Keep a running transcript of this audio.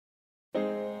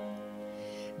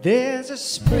There's a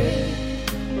spring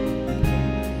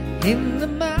in the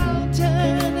mountain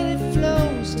and it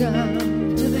flows down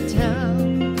to the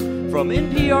town. From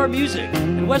NPR Music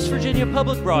and West Virginia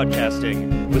Public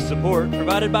Broadcasting, with support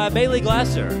provided by Bailey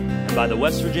Glasser and by the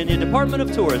West Virginia Department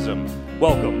of Tourism,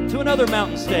 welcome to another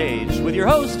Mountain Stage with your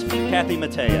host, Kathy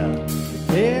Mattea.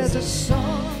 There's a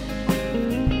song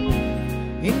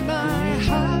in my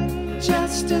heart,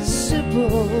 just a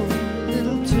simple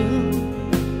little tune,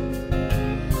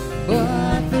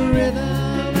 but the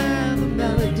rhythm and the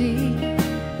melody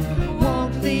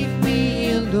won't leave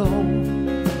me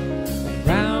alone.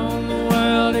 Around the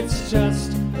world it's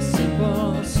just a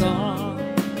simple song.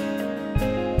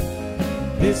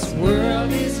 This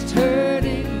world is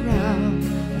turning round,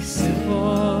 a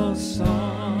simple song.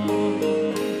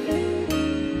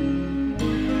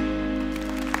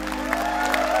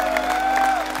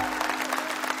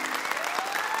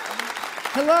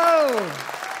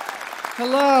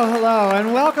 Hello,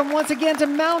 and welcome once again to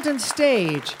Mountain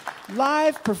Stage,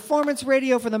 live performance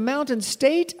radio for the Mountain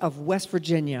State of West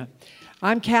Virginia.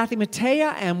 I'm Kathy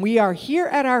Mattea, and we are here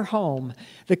at our home,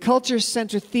 the Culture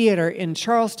Center Theater in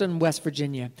Charleston, West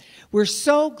Virginia. We're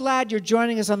so glad you're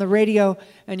joining us on the radio,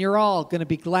 and you're all going to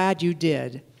be glad you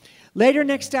did. Later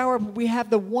next hour, we have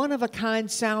the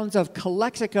one-of-a-kind sounds of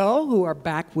Calexico, who are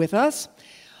back with us.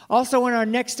 Also in our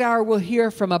next hour, we'll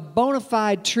hear from a bona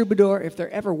fide troubadour, if there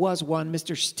ever was one.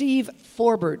 Mr. Steve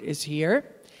Forbert is here.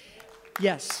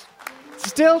 Yes.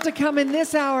 Still to come in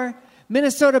this hour,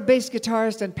 Minnesota-based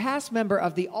guitarist and past member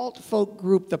of the alt-folk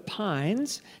group The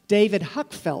Pines, David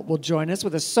Huckfelt, will join us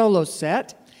with a solo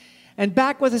set. And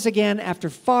back with us again after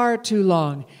far too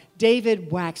long,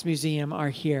 David Wax Museum are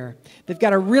here. They've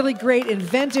got a really great,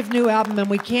 inventive new album, and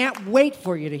we can't wait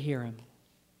for you to hear them.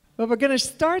 But we're going to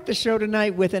start the show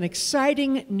tonight with an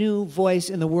exciting new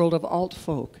voice in the world of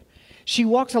alt-folk. She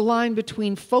walks a line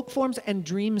between folk forms and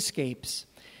dreamscapes.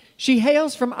 She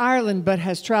hails from Ireland but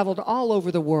has traveled all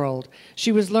over the world.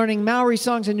 She was learning Maori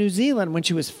songs in New Zealand when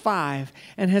she was 5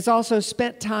 and has also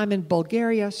spent time in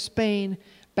Bulgaria, Spain,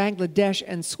 Bangladesh,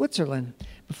 and Switzerland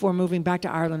before moving back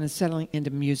to Ireland and settling into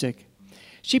music.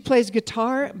 She plays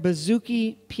guitar,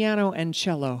 bouzouki, piano, and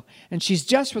cello, and she's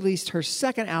just released her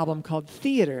second album called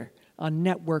Theater on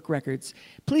Network Records.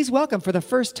 Please welcome for the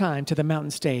first time to the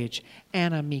Mountain Stage,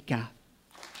 Anna Mieke.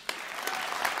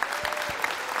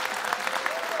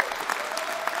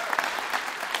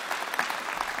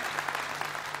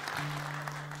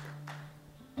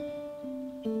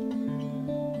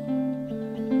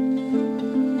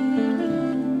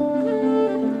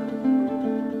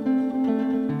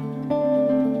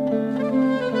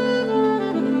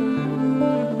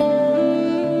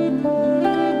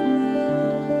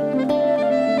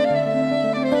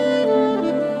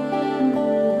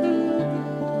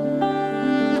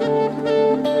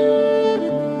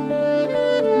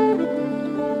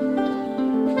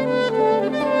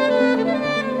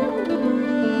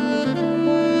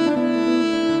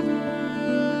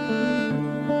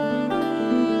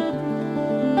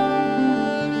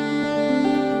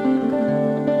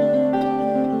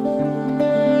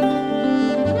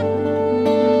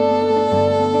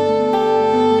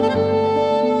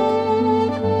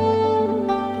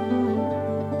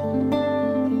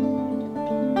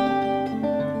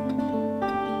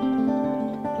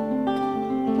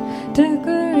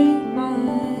 Decorate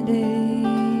my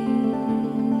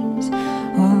days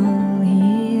all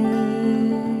here.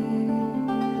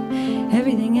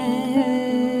 Everything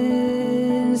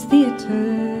is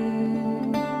theater.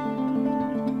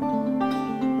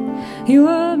 You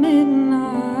are midnight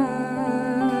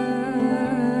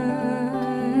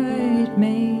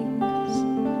maze.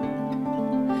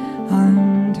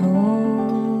 I'm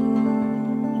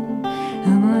told.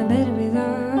 Am I better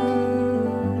without?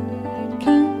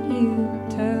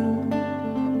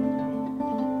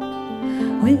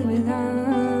 With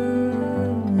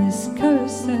without this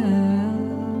carousel,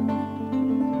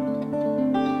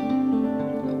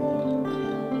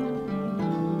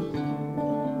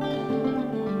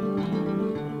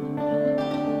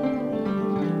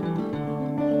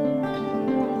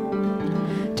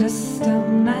 just a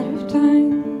matter of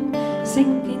time,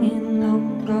 sinking in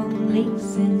long gone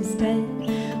lakes instead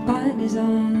by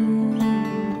design.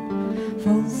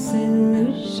 False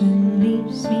illusion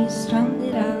leaves me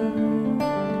stranded out.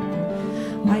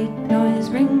 White noise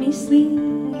bring me sleep,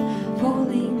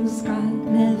 falling sky,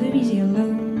 never easy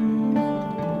alone.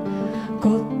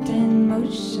 Caught in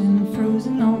motion,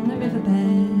 frozen on the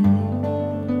riverbed.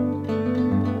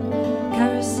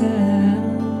 Carousel,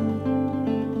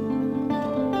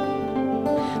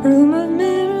 room of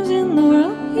mirrors in the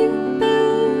world you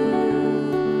build.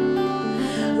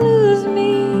 Lose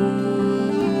me.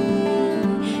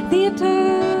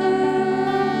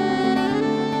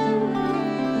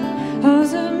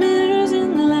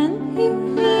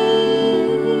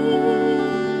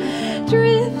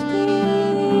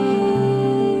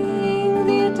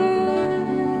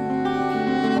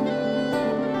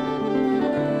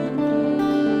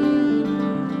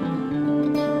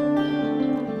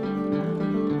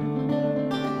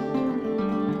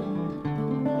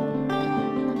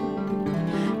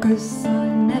 'cause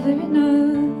I'm never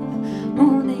enough.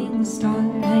 Morning star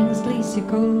hangs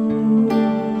Calexico.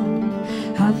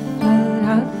 Huckfelt,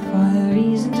 Huckfelt,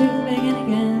 reason to begin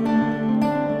again.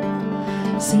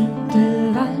 Seem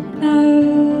divine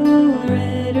now,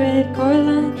 red, red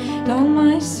Coraline down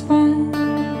my spine.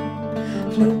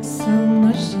 Floats so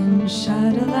much in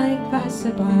shadow like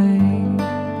passerby.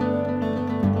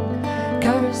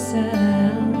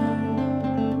 Carousel,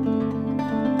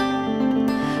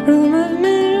 room of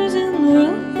mirrors in the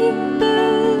world you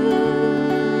build.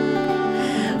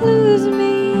 Lose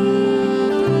me,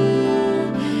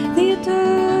 theater.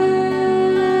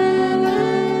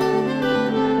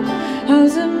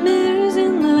 House of mirrors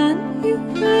in the land you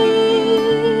made.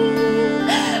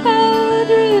 Oh,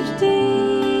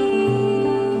 drifting,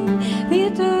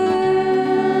 theater.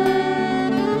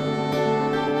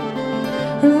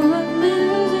 Room of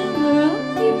mirrors in the world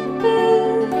you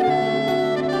build.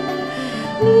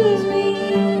 Lose me,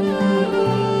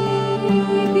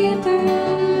 theater.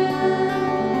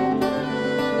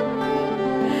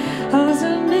 House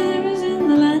of mirrors in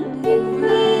the land you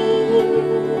made.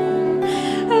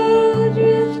 Oh,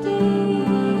 drifting,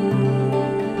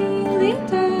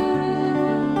 theater.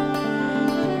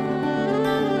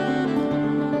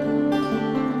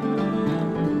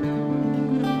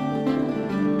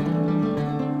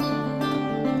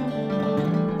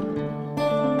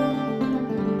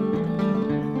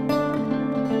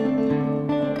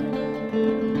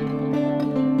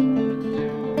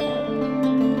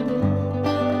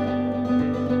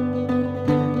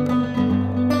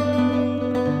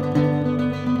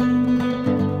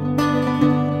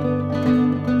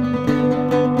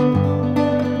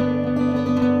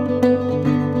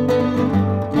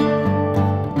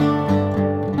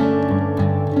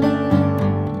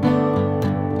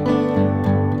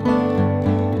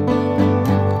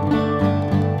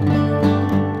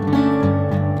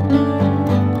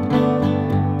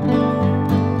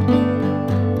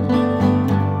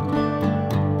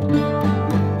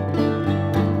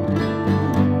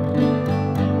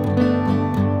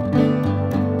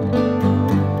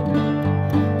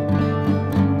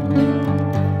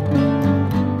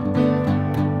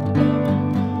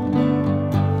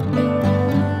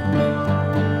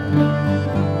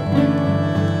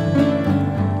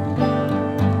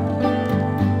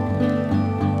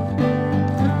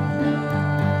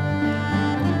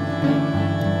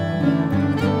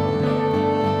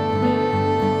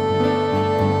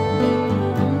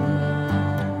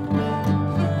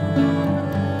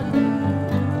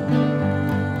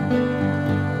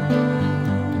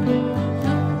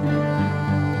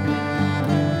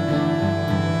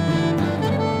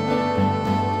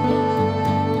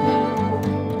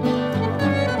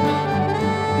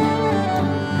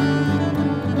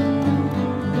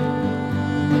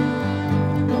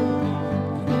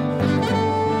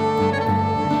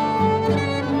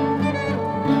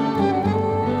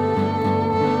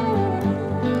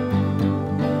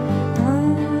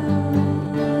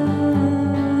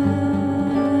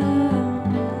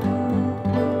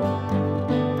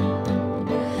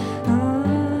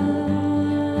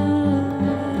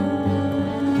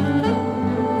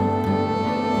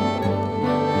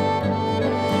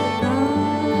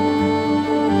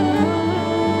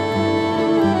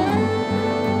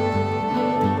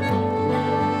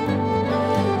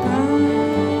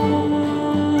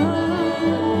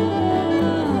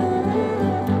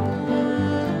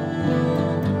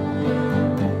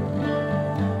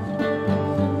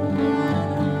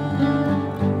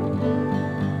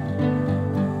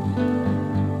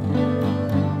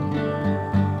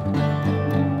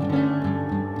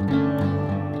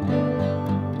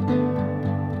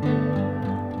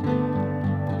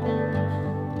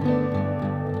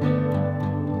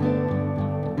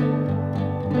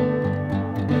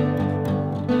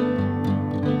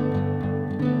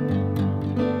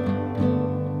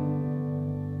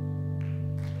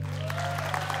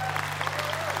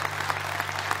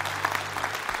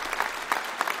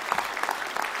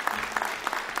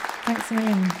 Thanks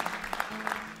again.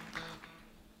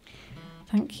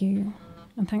 Thank you.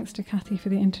 And thanks to Kathy for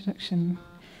the introduction.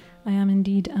 I am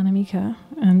indeed Mieke,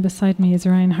 and beside me is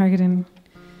Ryan Hargaden.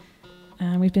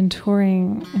 We've been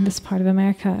touring in this part of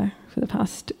America for the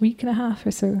past week and a half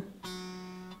or so.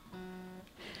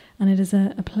 And it is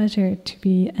a pleasure to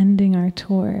be ending our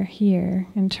tour here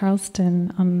in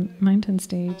Charleston on Mountain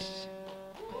Stage.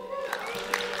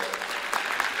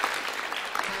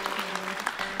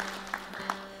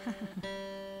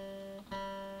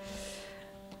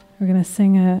 We're going to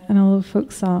sing an old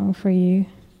folk song for you,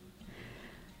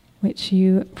 which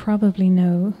you probably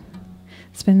know.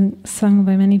 It's been sung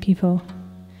by many people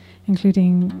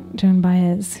including Joan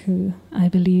Baez, who I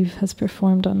believe has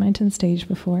performed on Mountain Stage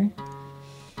before.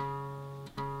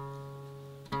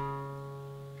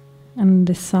 And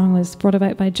this song was brought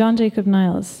about by John Jacob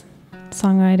Niles,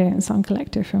 songwriter and song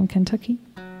collector from Kentucky.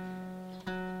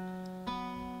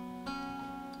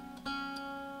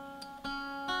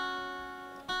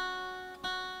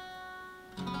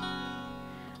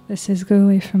 This is Go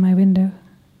Away From My Window.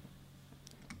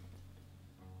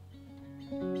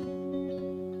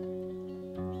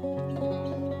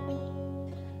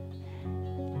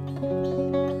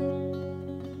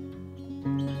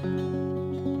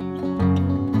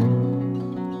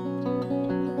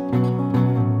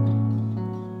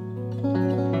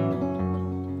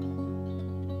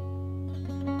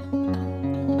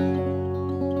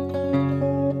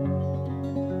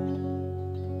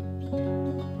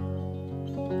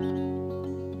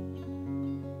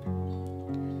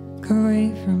 Go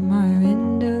away from my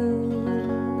window,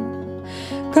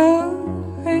 go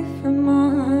away from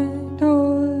my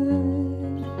door,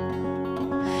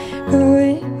 go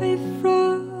away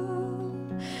from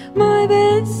my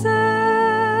bedside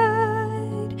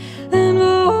and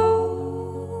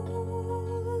bother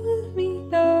me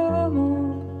no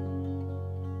more,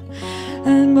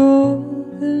 and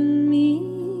bother me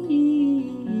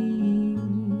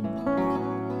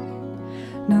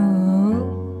no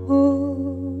more.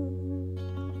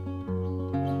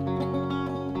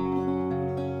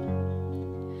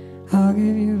 I'll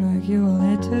give you back your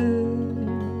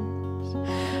letters,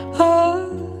 I'll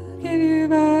give you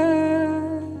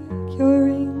back your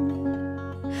ring,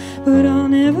 but I'll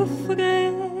never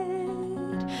forget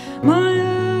my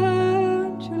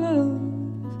true love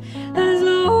as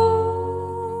long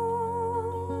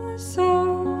as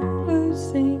songbirds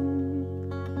sing,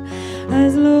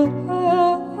 as long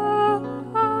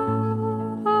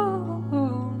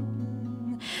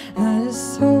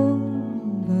as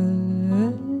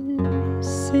songbirds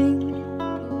sing.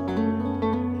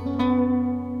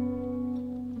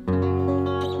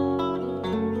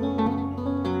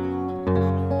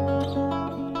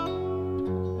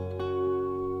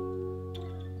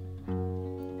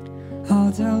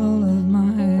 I'll tell all of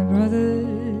my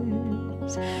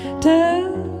brothers,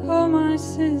 tell all my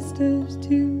sisters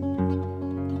too,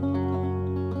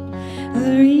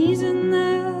 the reason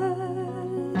that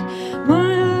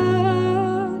my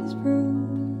heart is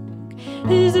broke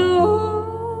is all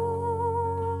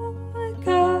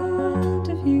account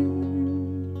of you,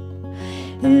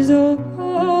 is all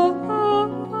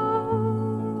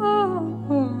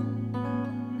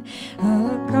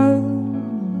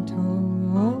account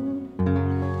of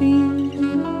you.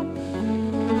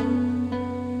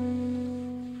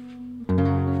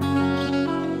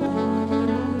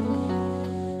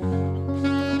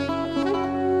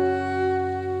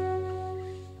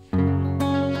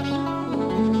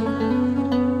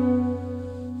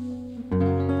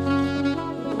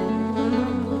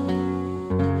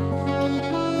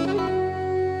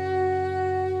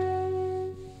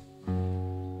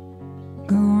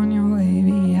 Go on your way,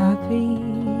 be happy.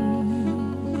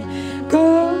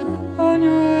 Go on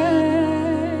your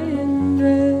way and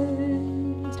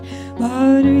rest.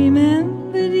 But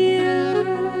remember, dear,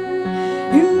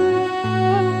 you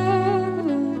are the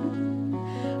one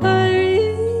I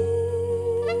really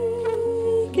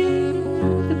gave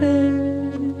the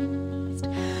best.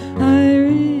 I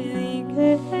really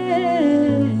gave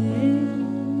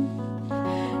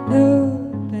the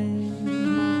best.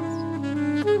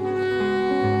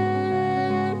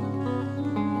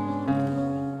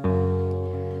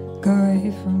 Go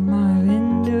away from my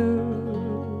window,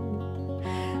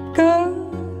 go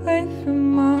away from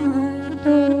my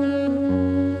door,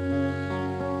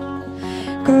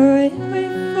 go away from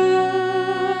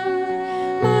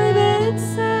my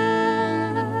bedside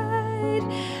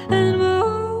and bother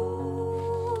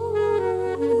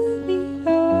me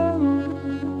no more,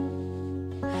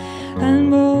 and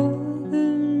bother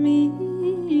me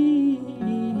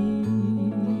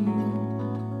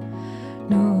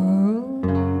no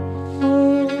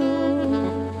more.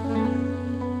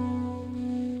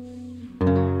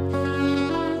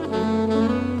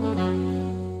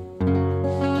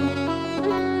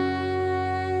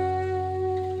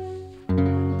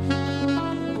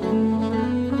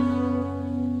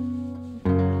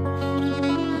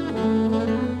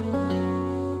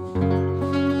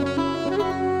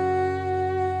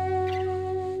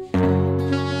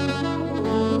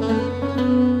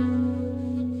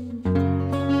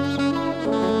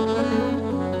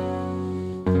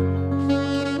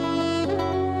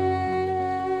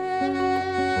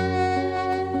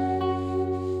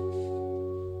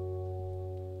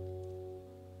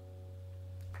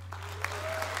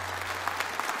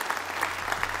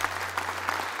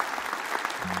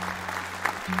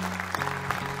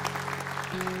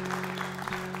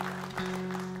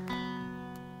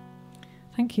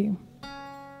 Thank you.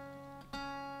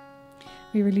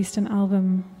 We released an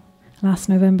album last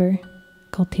November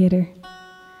called Theatre.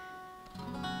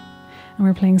 And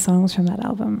we're playing songs from that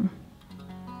album.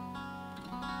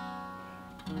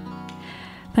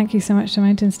 Thank you so much to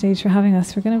Mountain Stage for having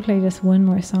us. We're going to play just one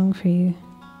more song for you.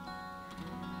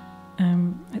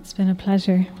 It's been a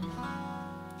pleasure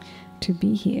to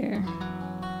be here.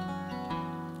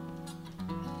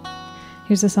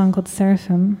 Here's a song called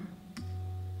Seraphim.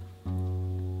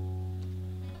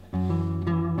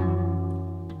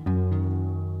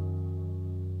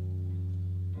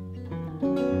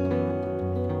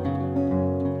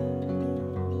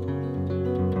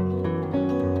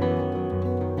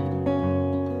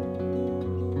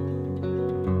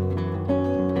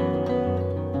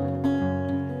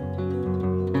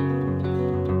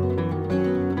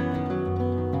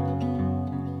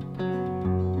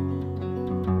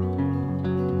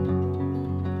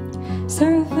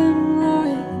 Seraphim lie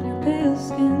in your pale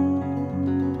skin,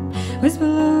 whisper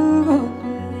low, go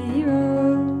for the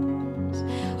heroes,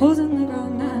 holes in the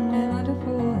ground and men are to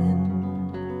fall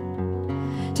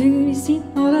in, to be seen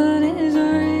all that is a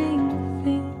ring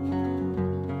thing.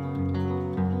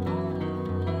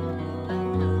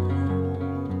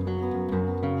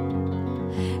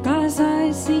 God's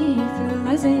eyes see through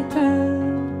as they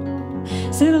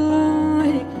tell, sit alone,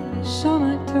 wake fish on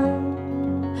my toe,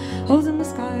 holes in the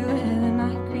sky where the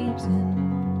night creeps in,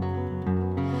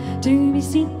 to be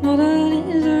seen all that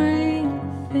is a ring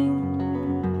thing,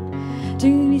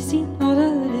 to be seen all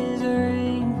that is a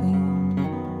ring thing.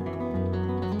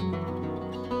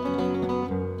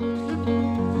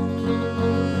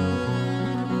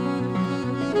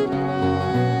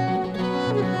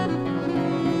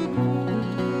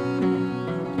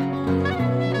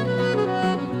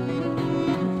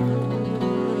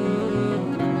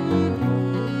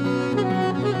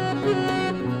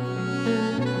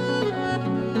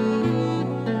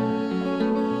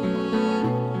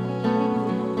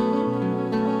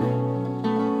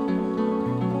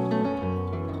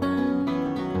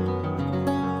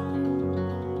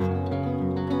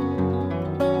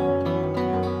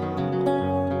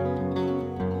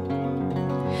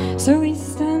 So we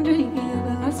stand drinking of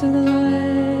the last of the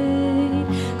light,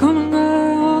 common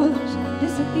ground and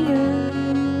disappear,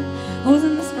 holes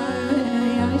in the sky where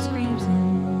the ice creeps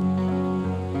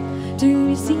in, to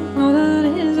be seen all that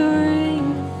is a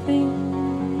ring thing.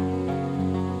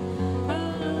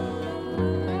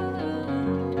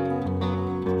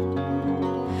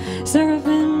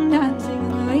 Seraphim dancing in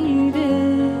the way you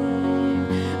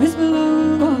did, whisper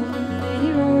low, go for the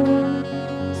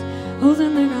heroes, holes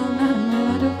in the ground and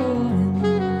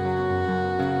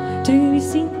to be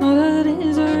seen all that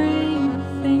is a ring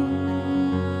thing,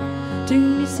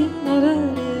 to be seen all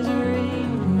that is a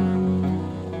ring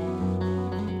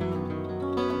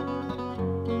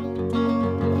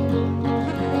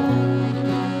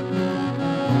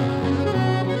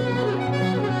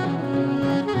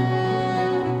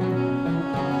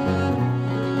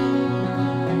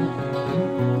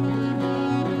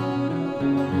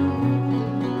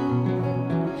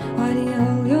why do you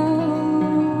hold your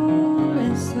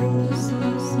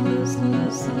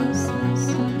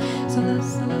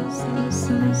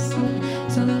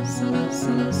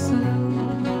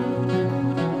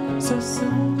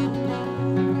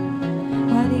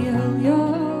why do you hold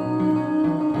your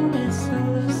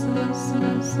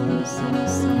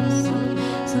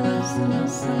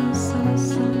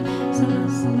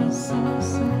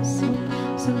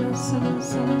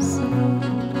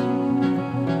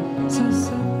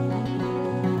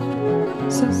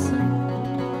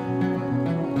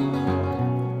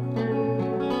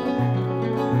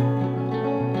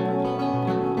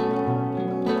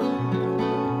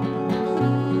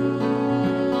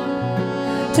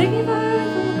take me far away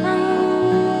from the crowds,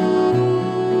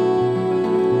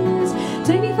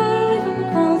 take me far away from the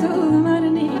crowds, oh the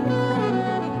maddening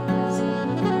crowds,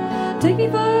 take me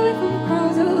far away from the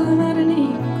crowds, oh the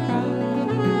maddening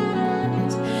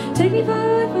crowds, take me far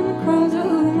away from the crowds, oh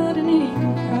the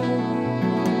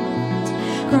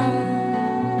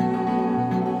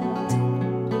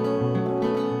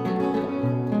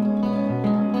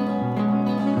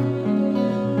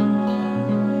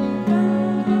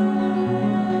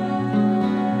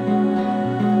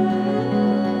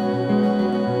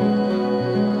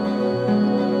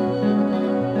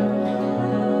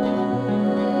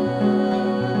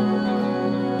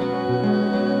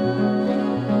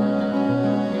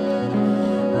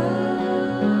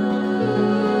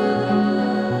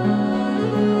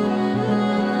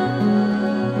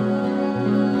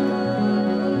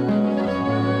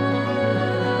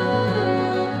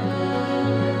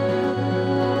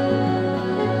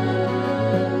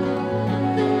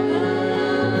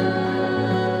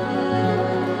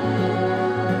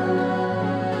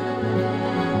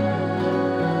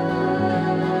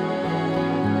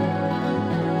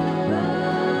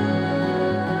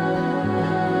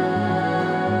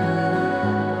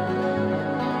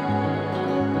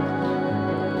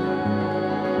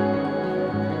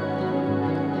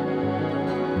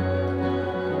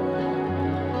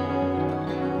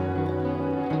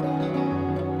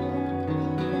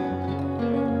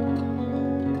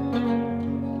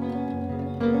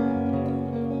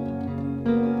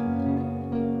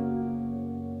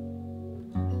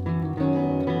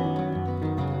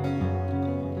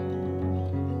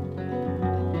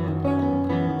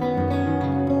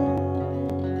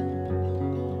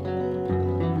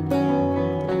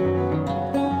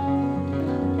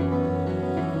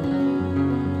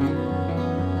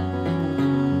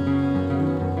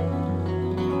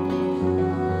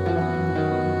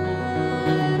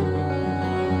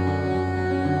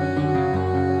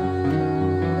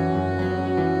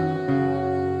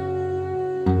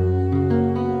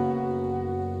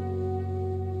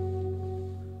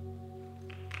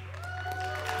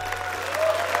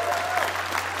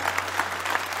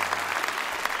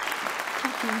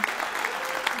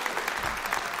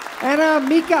Anna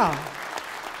Mieke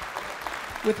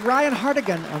with Ryan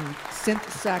Hartigan on synth,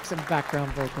 sax, and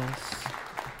background vocals.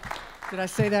 Did I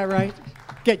say that right?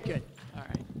 Good. All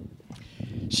right.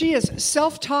 She is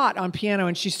self-taught on piano,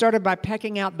 and she started by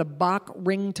pecking out the Bach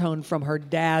ringtone from her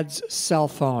dad's cell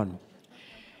phone.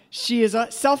 She is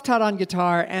self-taught on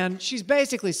guitar, and she's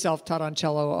basically self-taught on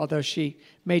cello, although she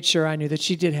made sure I knew that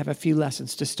she did have a few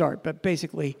lessons to start. But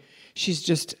basically, she's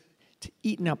just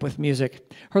eaten up with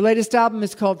music. Her latest album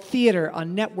is called Theater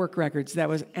on Network Records. That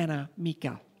was Anna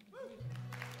Mieke.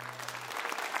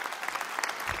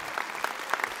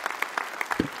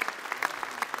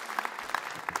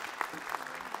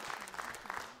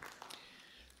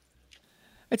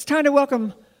 It's time to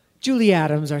welcome Julie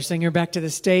Adams, our singer, back to the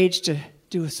stage to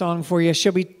do a song for you.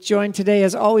 She'll be joined today,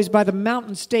 as always, by the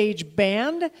Mountain Stage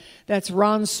Band. That's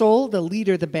Ron Soul, the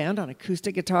leader of the band, on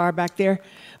acoustic guitar back there.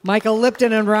 Michael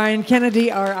Lipton and Ryan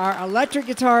Kennedy are our electric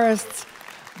guitarists.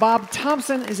 Bob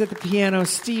Thompson is at the piano.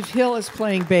 Steve Hill is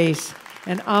playing bass.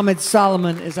 And Ahmed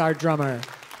Solomon is our drummer.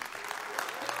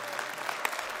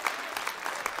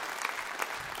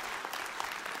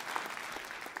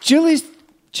 Julie's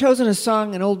chosen a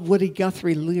song, an old Woody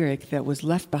Guthrie lyric that was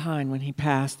left behind when he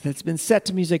passed, that's been set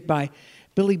to music by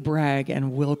Billy Bragg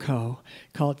and Wilco,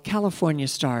 called California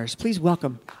Stars. Please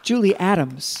welcome Julie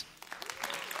Adams.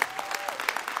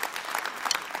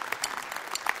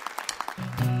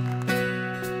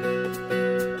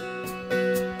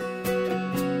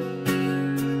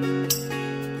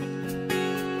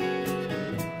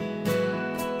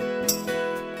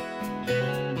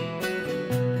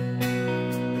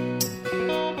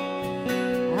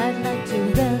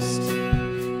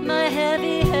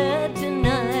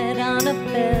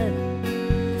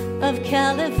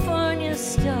 California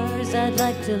stars, I'd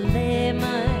like to lay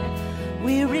my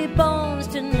weary bones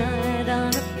tonight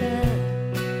on a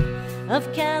bed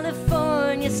of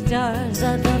California stars.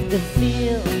 I'd love to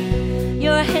feel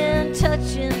your hand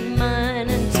touching mine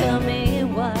and tell me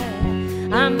why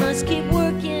I must keep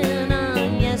working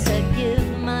on. Yes, I'd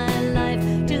give my life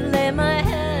to lay my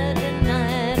head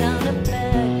tonight on a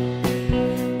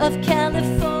bed of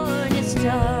California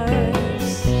stars.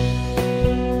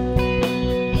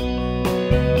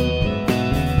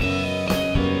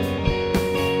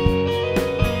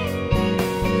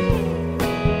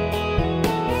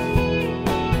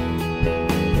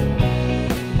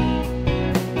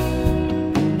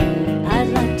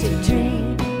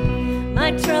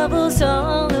 Troubles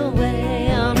all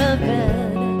away on a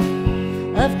bed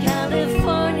of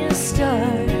California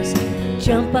stars.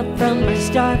 Jump up from my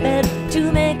star bed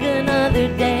to make another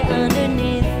day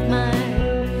underneath my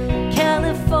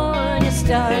California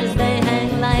stars. They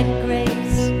hang like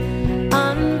grapes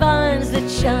on vines that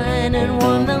shine and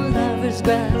warm the lover's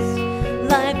grass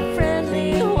like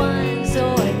friendly wine.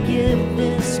 So I give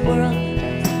this world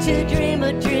to dream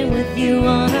a dream with you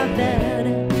on a bed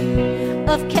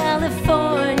of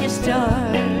California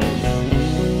stars.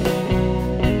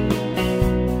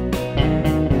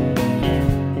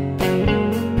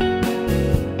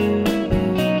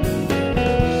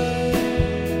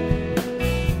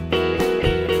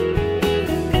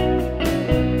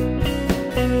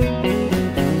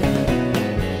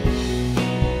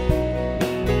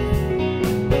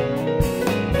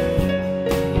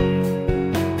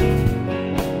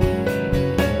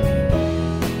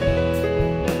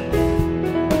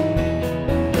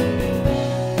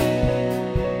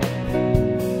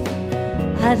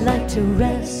 I'd like to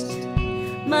rest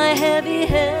my heavy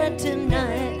head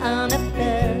tonight on a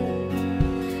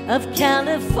bed of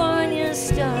California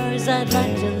stars. I'd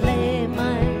like to lay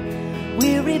my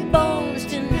weary bones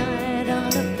tonight on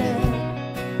a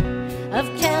bed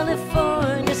of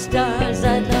California stars.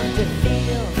 I'd love to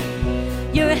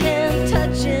feel your hand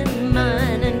touching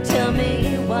mine and tell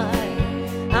me why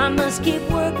I must keep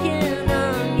working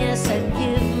on. Yes, I'd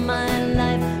give my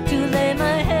life to lay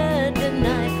my head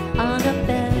tonight on a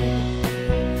bed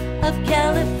of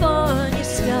California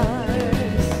stars.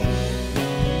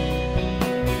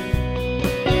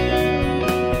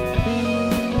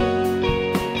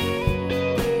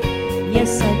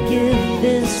 Yes, I'd give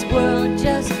this world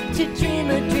just to dream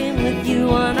a dream with you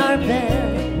on our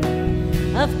bed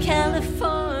of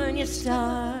California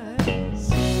stars.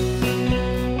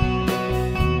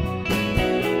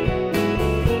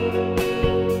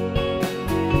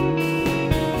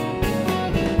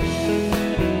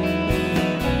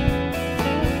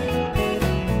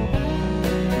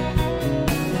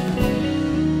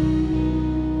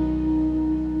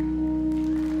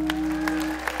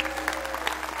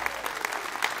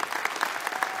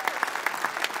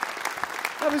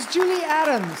 That was Julie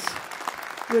Adams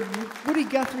with Woody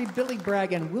Guthrie, Billy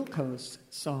Bragg, and Wilco's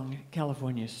song,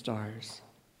 California Stars.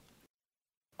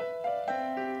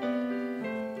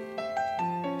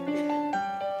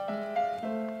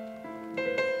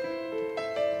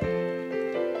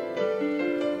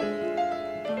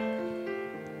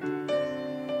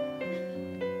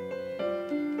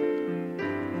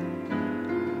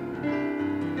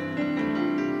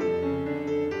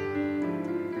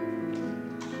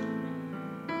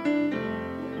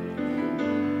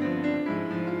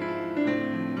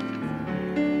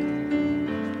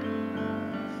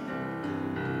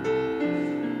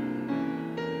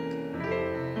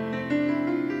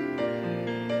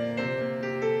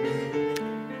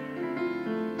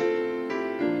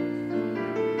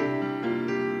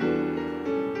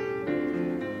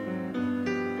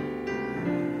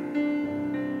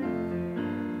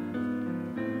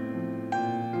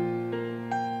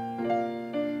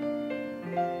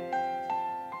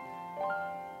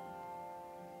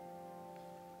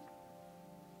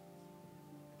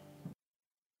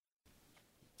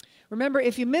 Remember,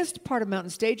 if you missed part of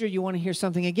Mountain Stage or you want to hear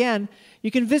something again, you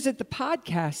can visit the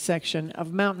podcast section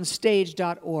of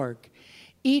mountainstage.org.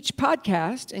 Each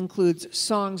podcast includes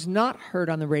songs not heard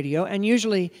on the radio and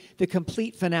usually the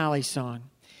complete finale song.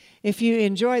 If you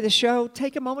enjoy the show,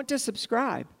 take a moment to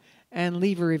subscribe and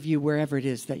leave a review wherever it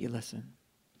is that you listen.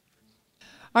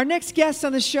 Our next guests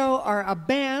on the show are a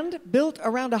band built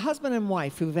around a husband and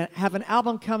wife who have an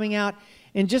album coming out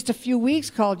in just a few weeks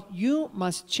called You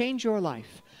Must Change Your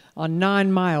Life on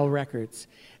 9 Mile Records.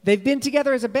 They've been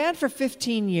together as a band for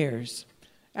 15 years.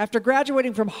 After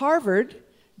graduating from Harvard,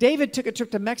 David took a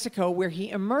trip to Mexico where he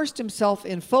immersed himself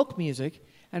in folk music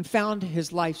and found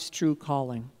his life's true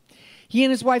calling. He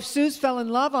and his wife Suze fell in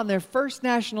love on their first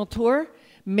national tour,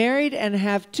 married, and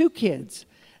have 2 kids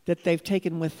that they've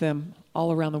taken with them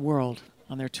all around the world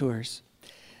on their tours.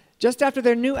 Just after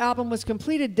their new album was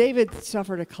completed, David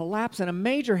suffered a collapse and a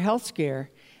major health scare,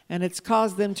 and it's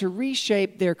caused them to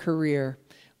reshape their career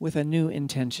with a new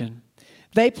intention.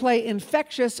 They play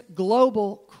infectious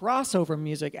global crossover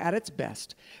music at its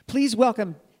best. Please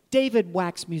welcome David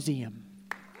Wax Museum.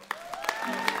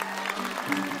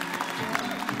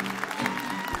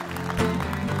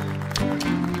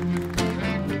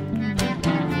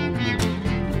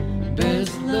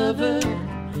 Best lover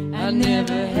I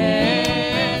never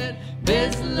had.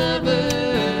 Best lover,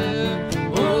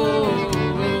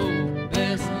 oh,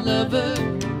 best lover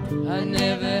I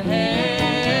never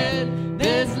had.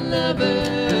 Best lover,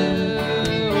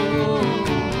 oh.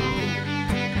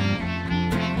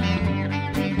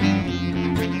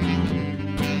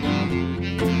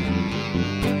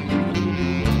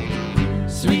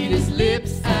 Sweetest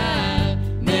lips I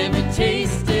never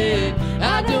tasted.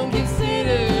 I don't consider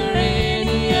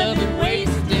any of it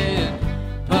wasted.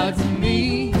 Parts of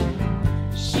me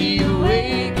she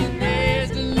awakened.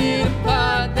 There's a little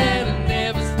part that I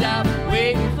never stop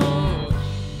waiting for.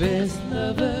 Best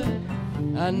lover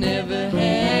I never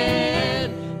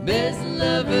had. Best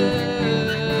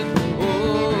lover,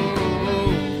 oh,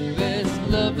 best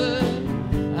lover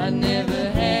I never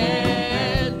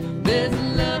had. Best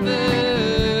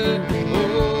lover,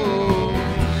 oh.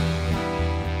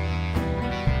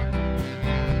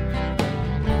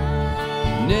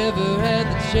 Never had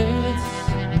the chance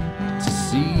to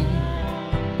see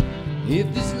if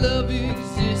this love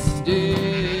existed.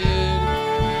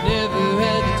 Never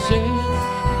had the chance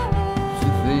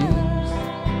for things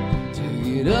to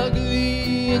get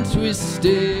ugly and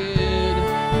twisted.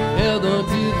 Held on to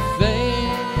the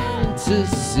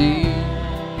fantasy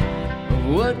of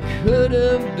what could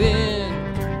have been.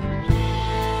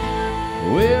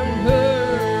 Wearing her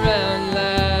around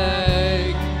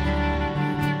like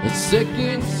a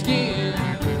second skin.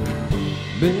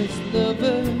 Best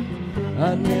lover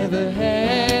I never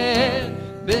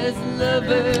had. Best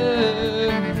lover,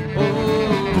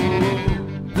 oh,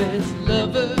 best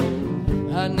lover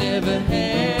I never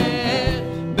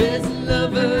had. Best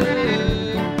lover,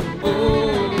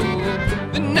 oh.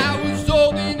 Then I was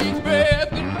holding each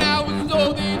breath, and I was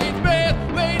holding each breath,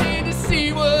 waiting to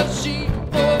see what she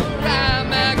or I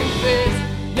might confess.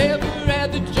 Never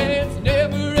had the chance,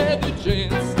 never had the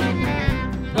chance.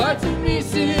 Parts of me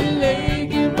still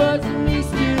aching, parts of me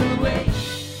still awake.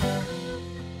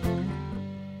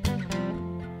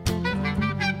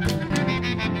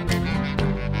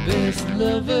 Best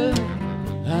lover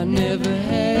I never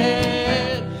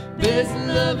had. Best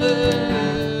lover,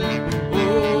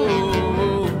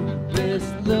 oh,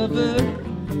 best lover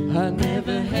I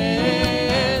never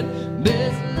had.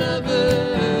 Best lover,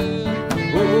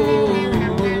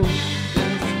 oh,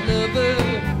 best lover,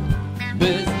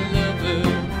 best lover,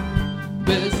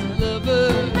 best lover,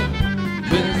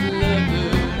 best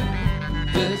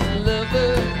best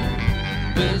lover,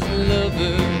 best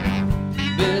lover,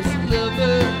 best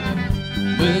lover,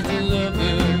 best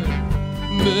lover,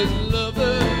 best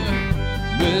lover,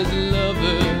 best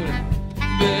lover,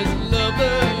 best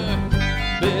lover,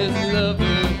 best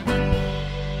lover.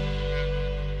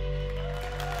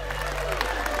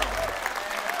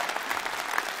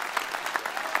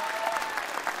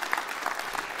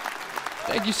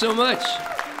 Thank you so much.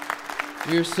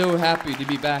 We are so happy to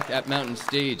be back at Mountain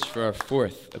Stage for our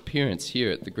 4th appearance here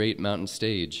at the Great Mountain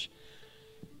Stage.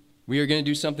 We are going to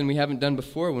do something we haven't done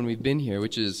before when we've been here,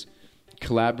 which is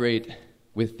collaborate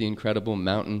with the incredible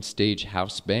Mountain Stage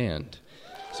House Band.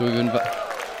 So we're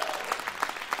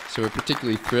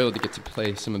particularly thrilled to get to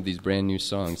play some of these brand new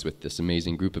songs with this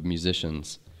amazing group of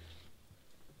musicians.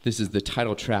 This is the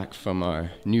title track from our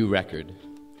new record.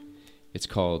 It's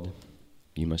called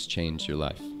You Must Change Your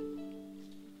Life.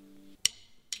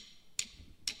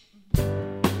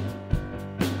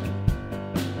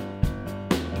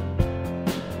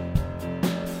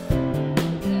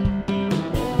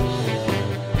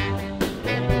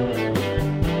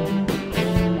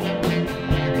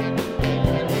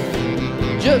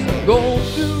 Just going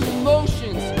through the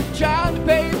motions, trying to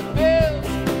pay the bills.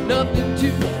 Nothing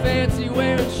too fancy,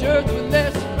 wearing shirts with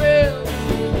less frills.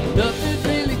 Nothing's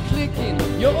really clicking,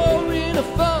 you're in a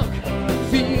funk.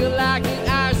 Feel like an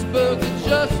iceberg that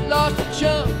just lost a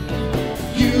chunk.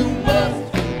 You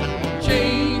must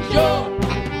change your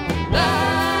life.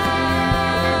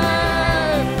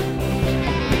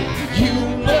 You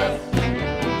must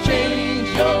change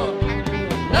your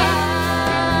life.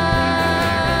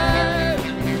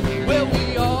 Well,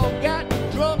 we all got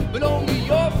drunk, but only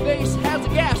your face has a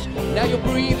gash. Now you're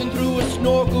breathing through a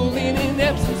snorkel in an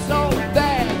Epsom salt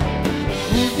bath.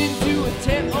 Moved into a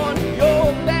tent on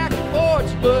your back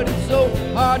porch, but it's so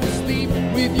hard to sleep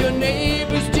with your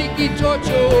neighbor's tiki torch.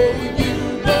 Oh, you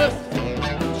must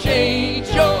change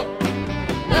your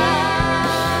life.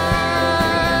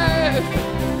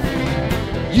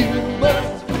 You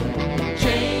must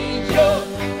change your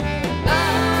life.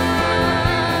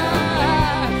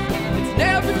 It's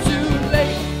never too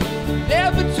late,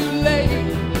 never too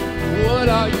late. What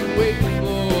are you waiting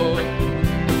for?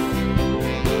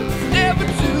 It's never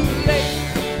too late,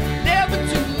 never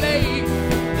too late.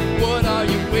 What are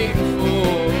you waiting for?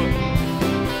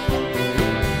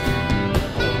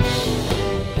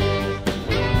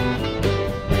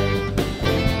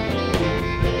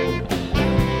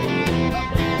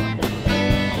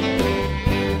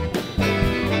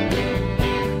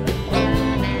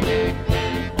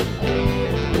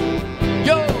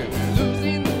 You're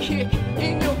losing the kick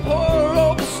in your poor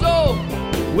over soul.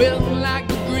 Well, like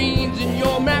the greens in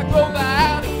your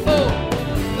macrobiotic bowl.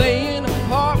 Playing a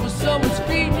part where someone's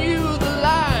feeding you the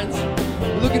lines.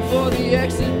 Looking for the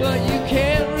exit, but you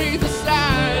can't read the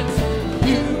signs.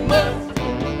 You must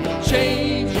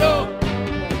change your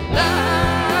life.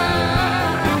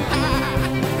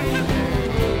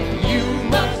 You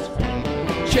must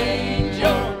change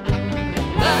your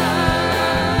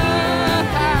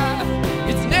life.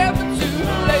 It's never too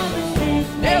late,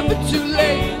 never too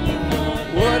late.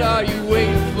 What are you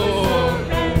waiting for?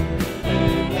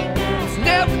 It's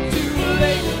never too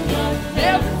late,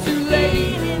 never too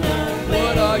late.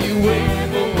 What are you waiting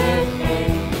for?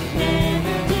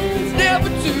 It's never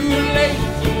too late,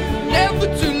 never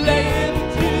too late,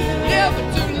 never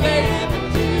too late,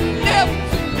 never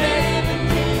too late.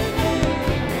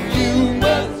 You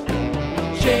must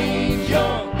change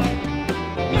your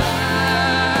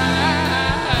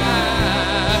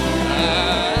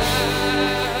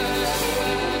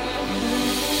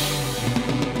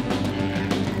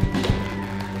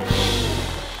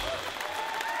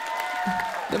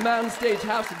The Mountain Stage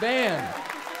House Band.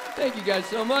 Thank you guys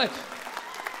so much.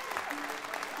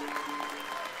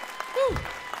 Woo.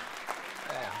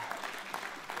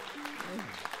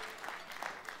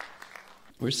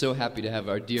 We're so happy to have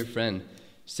our dear friend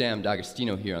Sam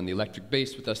D'Agostino here on the electric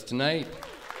bass with us tonight.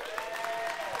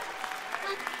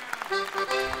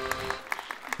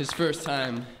 His first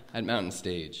time at Mountain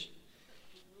Stage.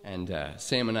 And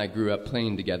Sam and I grew up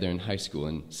playing together in high school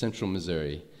in Central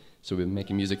Missouri. So we've been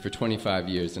making music for 25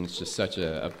 years, and it's just such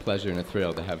a pleasure and a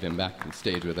thrill to have him back on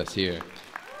stage with us here.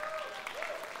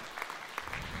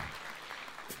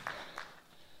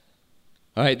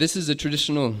 All right, this is a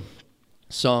traditional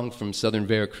song from southern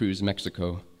Veracruz,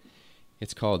 Mexico.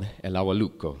 It's called El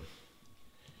Agualuco,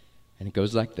 and it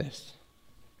goes like this.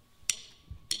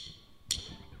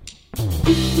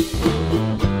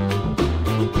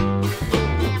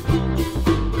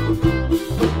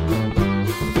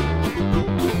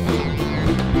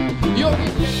 Yo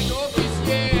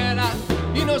quisiera,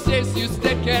 y no sé si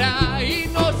usted querrá, y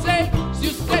no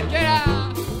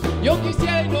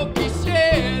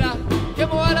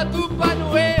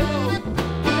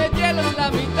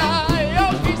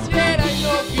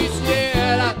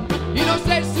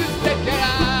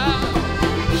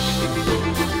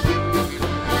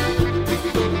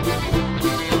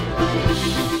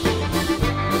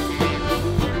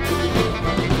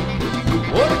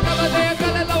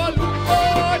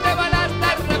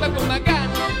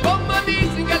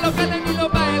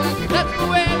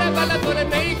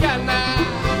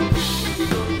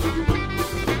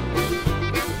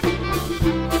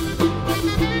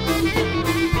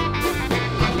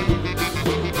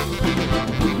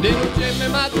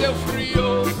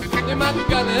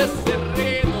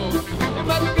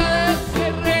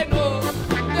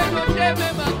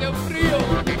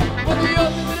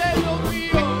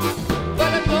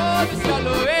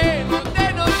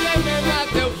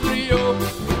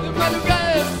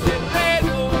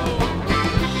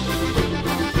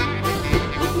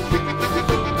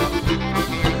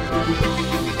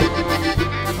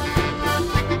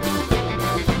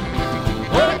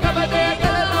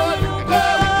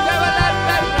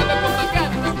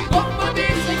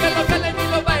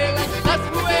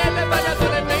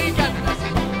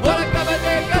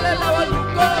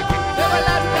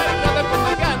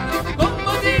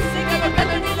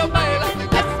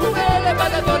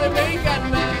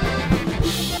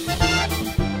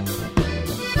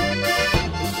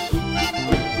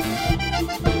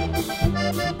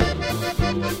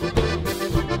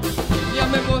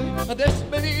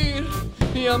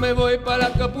Ya me voy para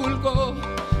Acapulco,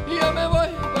 ya me voy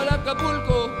para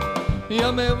Acapulco,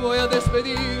 ya me voy a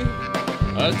despedir.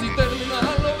 Así terminan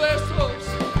los besos,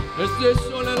 este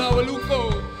sol el abueluco.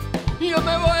 Ya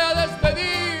me voy a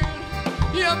despedir,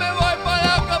 ya me voy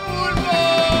para Acapulco.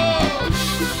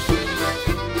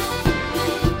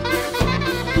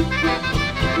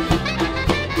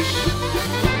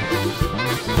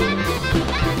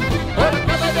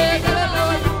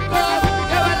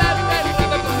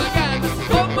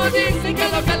 Dicen que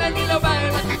lo calan y lo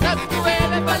bailan las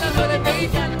mujeres bailadores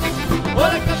mexicanas.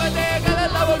 Ahora acaba de llegar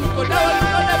el abueluco, de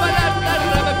bailar la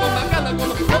rama con bacana.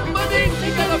 Como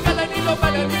dicen que lo calan y lo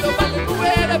bailan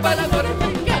mujeres bailadores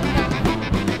mexicanas.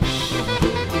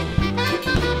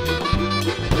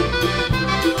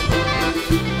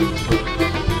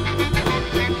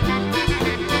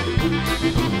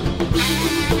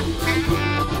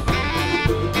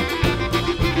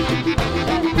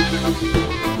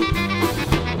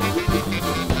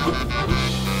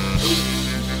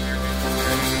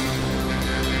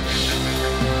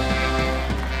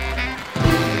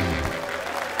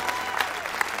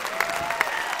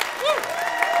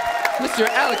 Mr.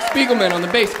 Alex Spiegelman on the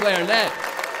bass clarinet.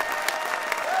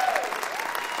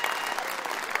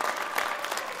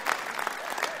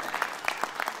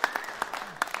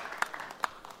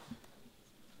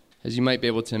 As you might be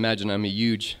able to imagine, I'm a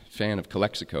huge fan of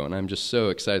Calexico, and I'm just so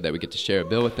excited that we get to share a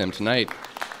bill with them tonight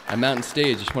at Mountain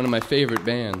Stage, one of my favorite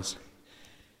bands.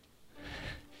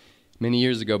 Many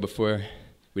years ago, before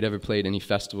we'd ever played any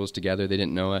festivals together, they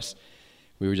didn't know us.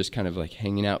 We were just kind of like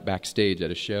hanging out backstage at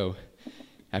a show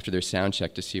after their sound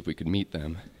check to see if we could meet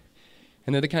them.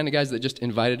 And they're the kind of guys that just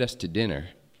invited us to dinner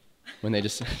when they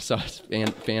just saw us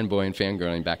fanboy and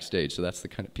fangirling backstage. So that's the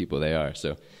kind of people they are.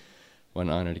 So what an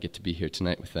honor to get to be here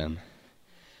tonight with them.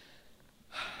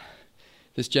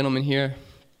 This gentleman here,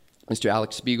 Mr.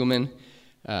 Alex Spiegelman,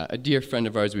 a dear friend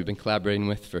of ours we've been collaborating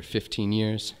with for 15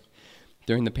 years.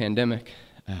 During the pandemic,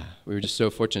 we were just so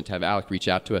fortunate to have Alec reach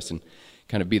out to us and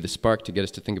kind of be the spark to get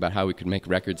us to think about how we could make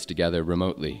records together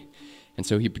remotely. And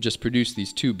so he just produced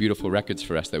these two beautiful records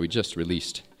for us that we just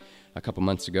released a couple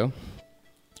months ago. And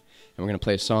we're going to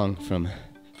play a song from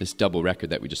this double record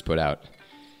that we just put out.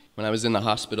 When I was in the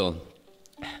hospital,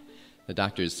 the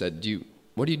doctors said,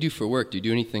 what do you do for work? Do you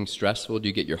do anything stressful? Do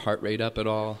you get your heart rate up at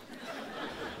all?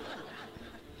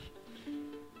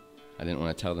 I didn't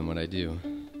want to tell them what I do.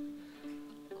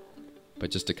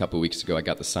 But just a couple weeks ago, I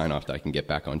got the sign-off that I can get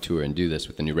back on tour and do this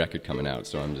with the new record coming out,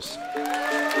 so I'm just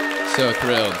so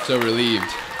thrilled, so relieved.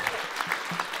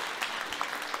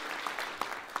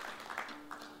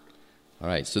 All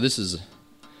right, so this is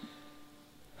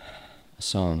a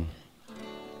song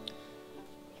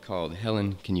called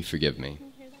Helen, Can You Forgive Me?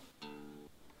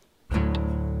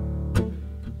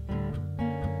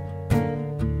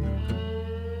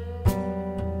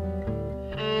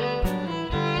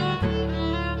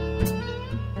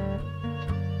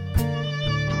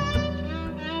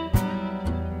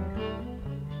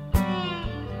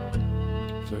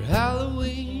 For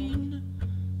Halloween,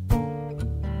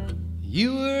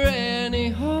 you were Annie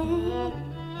Hall.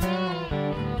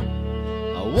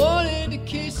 I wanted to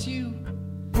kiss you,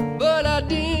 but I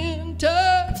didn't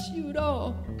touch you at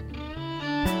all.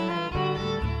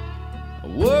 I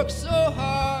worked so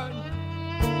hard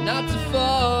not to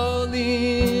fall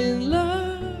in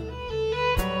love.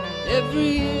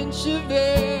 Every inch of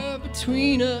air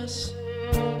between us,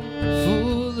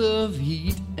 full of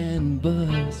heat and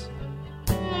buzz.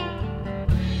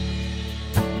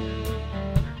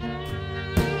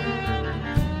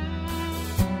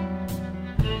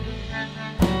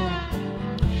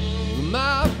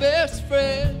 My best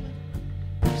friend,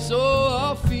 so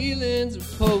our feelings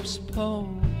are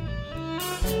postponed.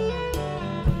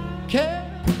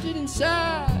 Kept it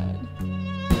inside,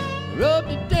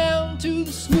 rubbed it down to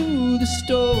the smoothest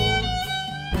stone.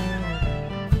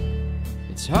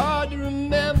 It's hard to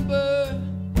remember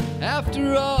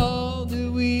after all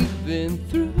that we've been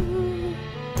through.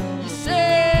 You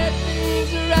said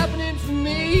things are happening for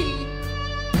me,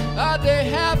 are they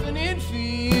happening for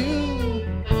you?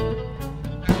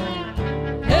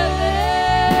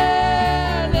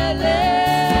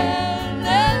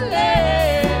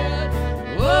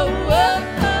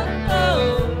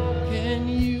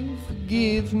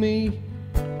 Me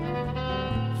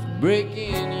for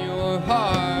breaking your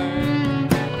heart.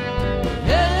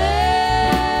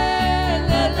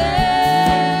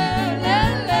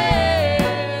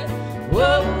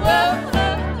 Whoa, whoa,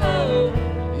 whoa.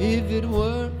 If it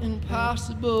weren't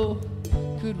impossible,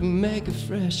 could we make a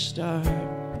fresh start?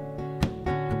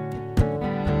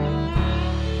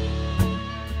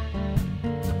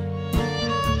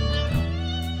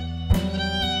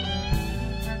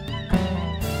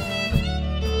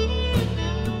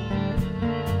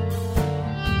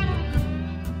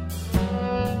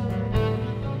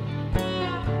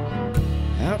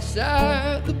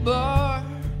 outside the bar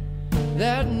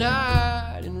that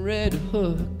night in Red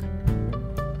Hook.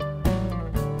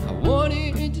 I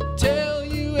wanted to tell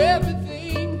you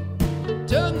everything,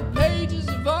 turn the pages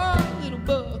of our little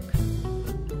book.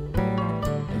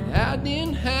 And I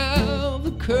didn't have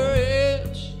the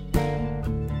courage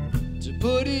to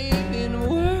put it in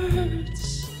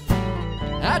words.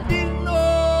 I didn't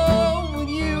know what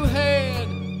you had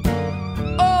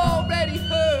already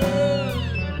heard.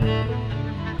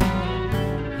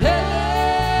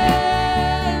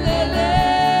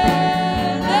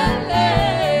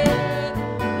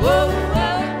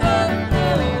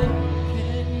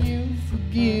 Can you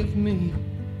forgive me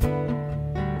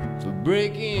for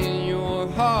breaking your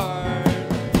heart?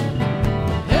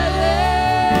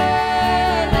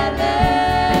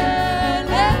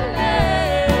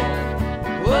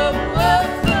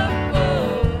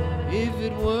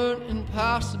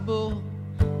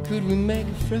 Could we make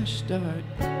a fresh start?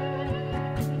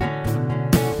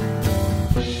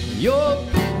 Your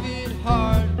vivid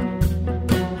heart,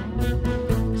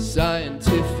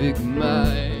 scientific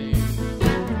mind,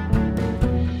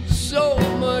 so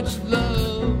much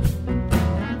love,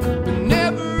 but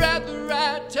never at the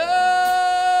right time.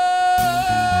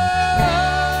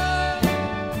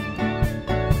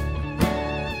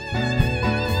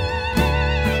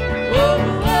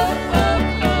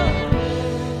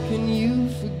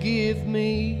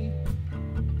 Me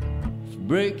for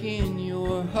breaking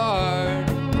your heart.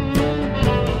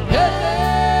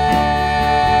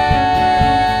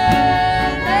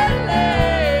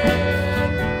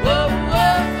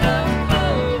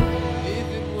 If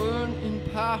it weren't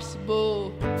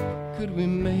impossible, could we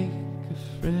make a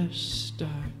fresh start?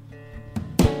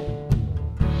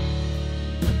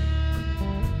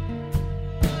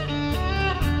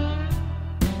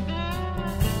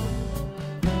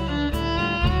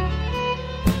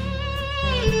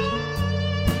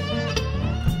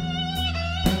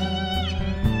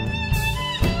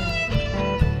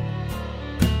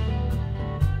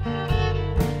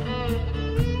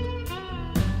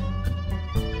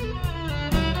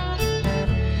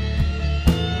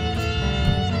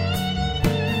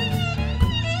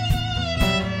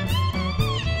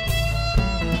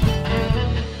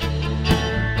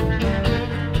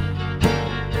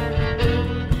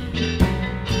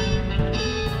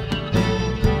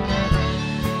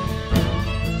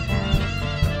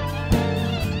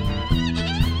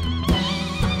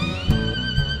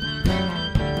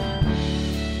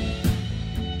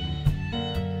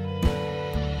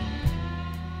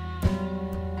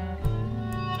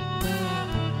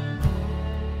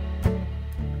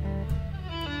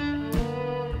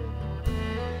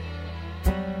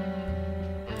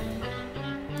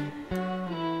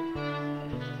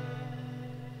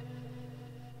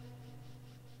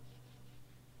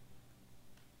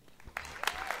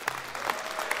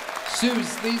 Sue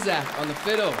Slezak on the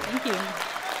fiddle. Thank you.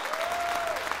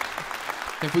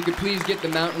 If we could please get the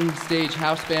Mountain Stage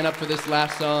house band up for this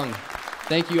last song.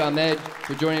 Thank you, Ahmed,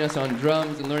 for joining us on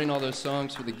drums and learning all those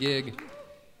songs for the gig.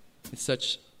 It's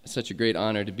such a great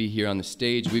honor to be here on the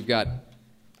stage. We've got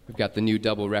the new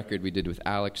double record we did with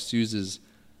Alex, Suze's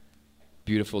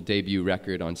beautiful debut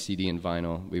record on CD and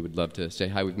vinyl. We would love to say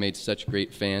hi. We've made such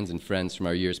great fans and friends from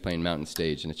our years playing Mountain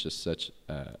Stage, and it's just such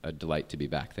a delight to be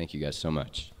back. Thank you guys so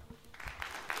much.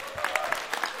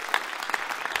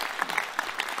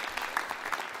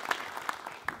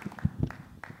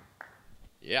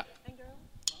 Yeah.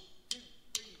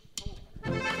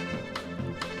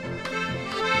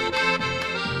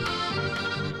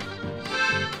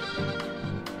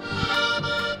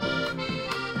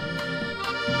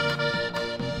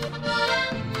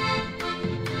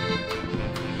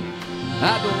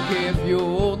 I don't care if your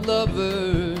old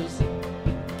lovers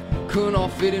couldn't all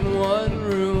fit in one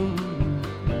room.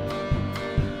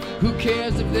 Who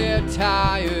cares if they're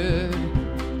tired,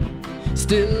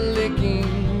 still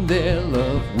licking their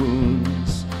love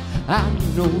wounds? I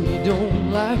know you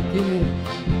don't like it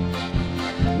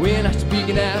when I speak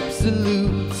in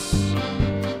absolutes.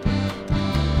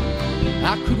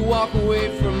 I could walk away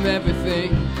from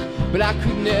everything, but I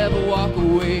could never walk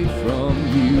away from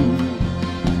you.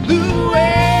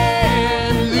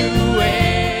 Luann,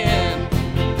 Luann,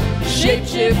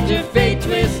 shapeshifter, fate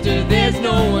twister, there's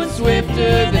no one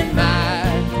swifter than my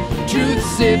truth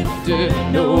sifter.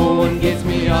 No one gets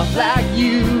me off like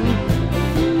you.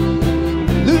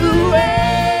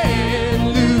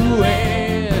 Luann,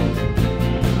 Luann,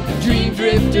 dream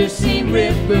drifter, seam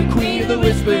ripper, queen of the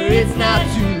whisper. It's not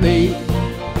too late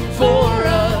for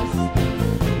us,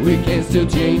 we can still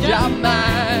change our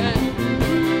mind.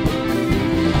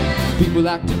 People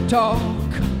like to talk,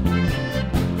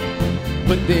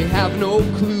 but they have no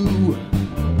clue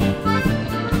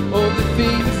of the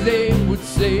things they would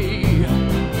say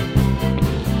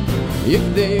if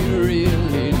they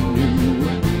really knew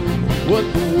what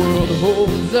the world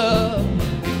holds up,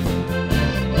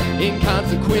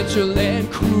 inconsequential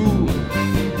and cruel.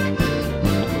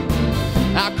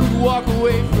 I could walk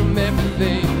away from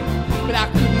everything, but I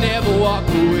could never walk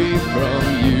away from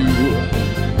you.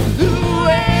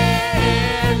 Luann,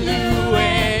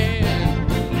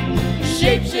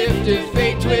 shapeshifter,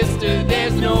 fate twister,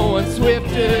 there's no one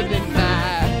swifter than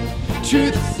my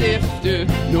truth sifter.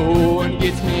 No one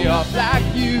gets me off like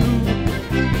you.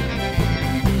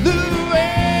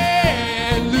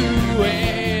 Luann,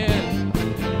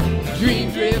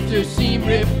 dream drifter, seam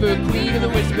ripper, queen of the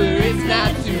whisper. It's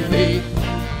not too late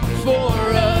for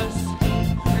us,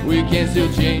 we can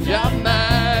still change our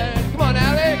mind. Come on,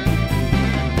 Alex.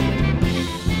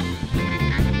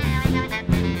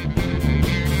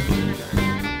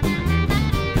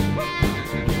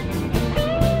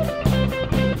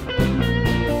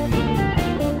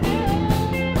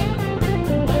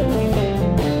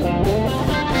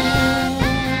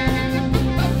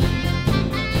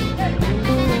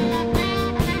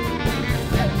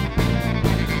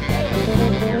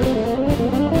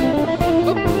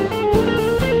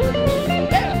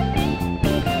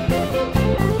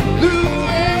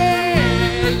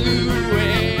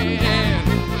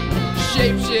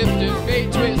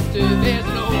 There's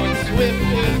no one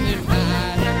swifter than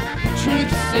my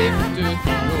truth sifter.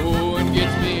 No one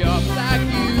gets me off like you.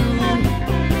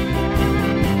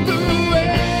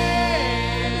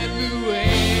 Luann,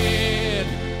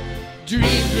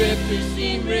 dream drifter,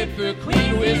 seam ripper,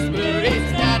 queen whisper.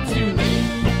 It's not too late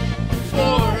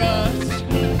for us,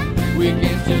 we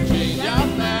can still change our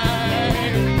mind.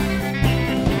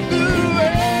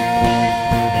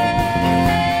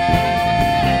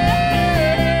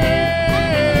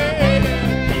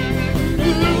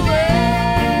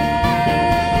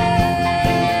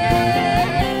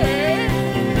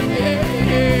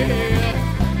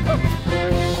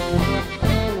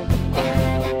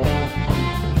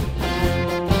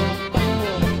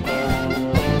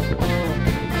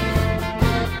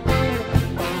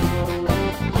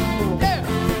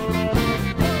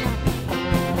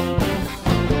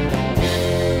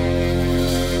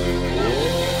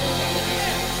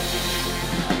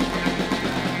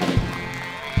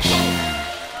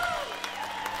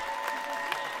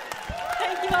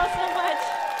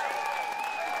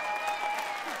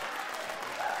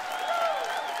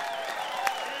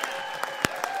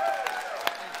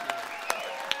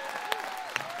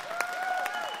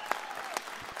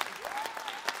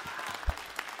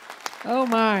 Oh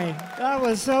my, that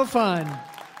was so fun.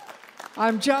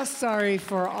 I'm just sorry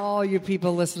for all you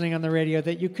people listening on the radio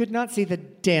that you could not see the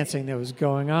dancing that was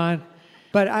going on.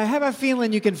 But I have a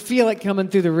feeling you can feel it coming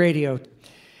through the radio.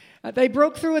 They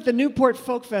broke through at the Newport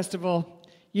Folk Festival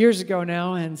years ago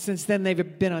now, and since then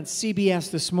they've been on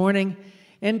CBS This Morning,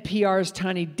 NPR's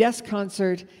Tiny Desk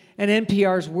Concert, and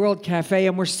NPR's World Cafe,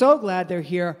 and we're so glad they're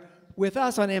here with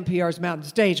us on NPR's Mountain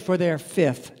Stage for their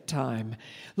 5th time.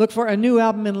 Look for a new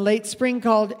album in late spring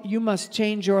called You Must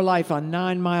Change Your Life on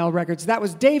 9 Mile Records. That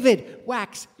was David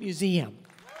Wax Museum.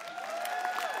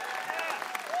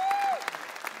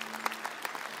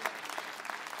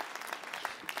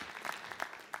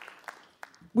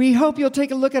 We hope you'll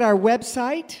take a look at our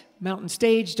website,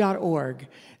 mountainstage.org.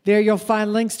 There you'll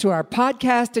find links to our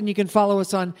podcast, and you can follow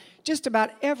us on just about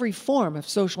every form of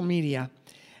social media.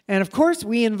 And of course,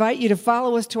 we invite you to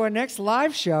follow us to our next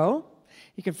live show.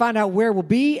 You can find out where we'll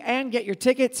be and get your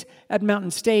tickets at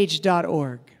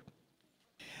mountainstage.org.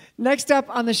 Next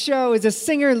up on the show is a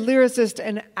singer, lyricist,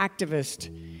 and activist.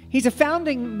 He's a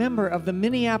founding member of the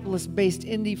Minneapolis-based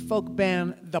indie folk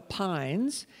band The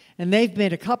Pines, and they've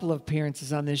made a couple of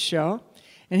appearances on this show.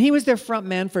 And he was their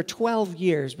frontman for 12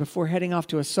 years before heading off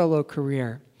to a solo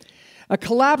career. A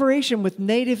collaboration with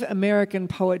Native American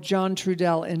poet John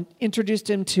Trudell introduced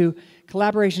him to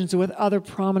collaborations with other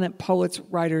prominent poets,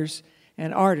 writers,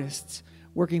 and artists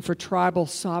working for tribal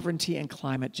sovereignty and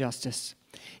climate justice.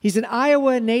 He's an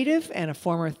Iowa native and a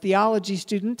former theology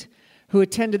student who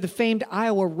attended the famed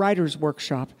Iowa Writers'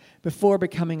 Workshop before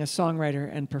becoming a songwriter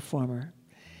and performer.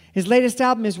 His latest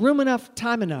album is Room Enough,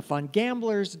 Time Enough on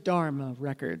Gambler's Dharma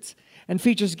Records and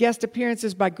features guest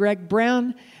appearances by Greg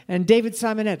Brown and David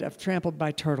Simonette of Trampled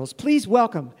by Turtles. Please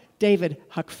welcome David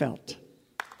Huckfelt.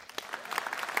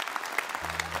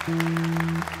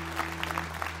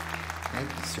 Thank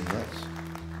you so much.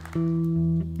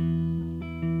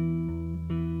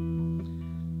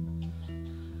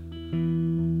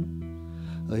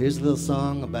 Well, here's a little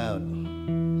song about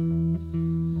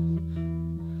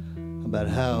about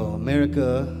how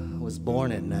America was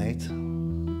born at night,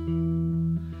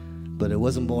 but it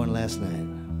wasn't born last night.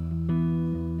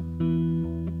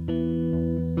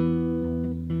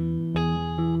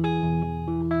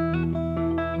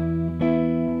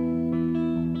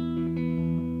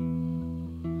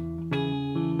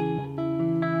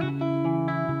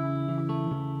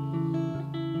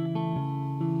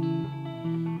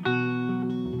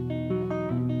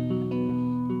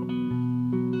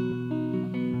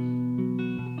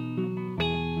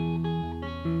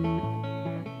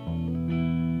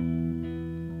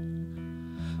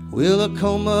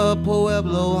 Willicoma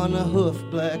Pueblo on a hoof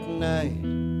black night.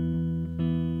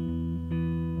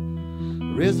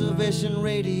 Reservation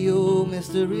radio,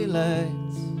 mystery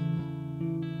lights.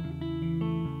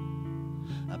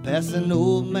 I passed an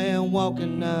old man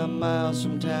walking 9 miles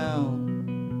from town.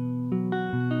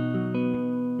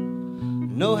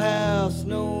 No house,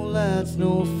 no lights,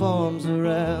 no farms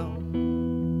around.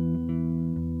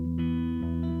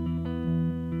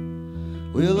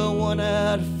 Well, a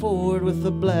one-eyed Ford with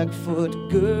a Blackfoot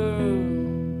girl,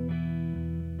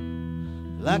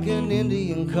 like an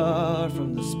Indian card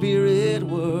from the spirit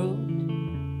world.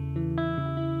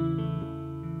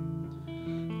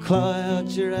 Claw out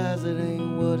your eyes, it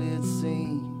ain't what it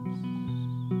seems.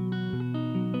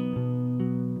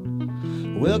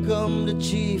 Welcome to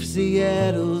Chief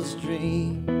Seattle's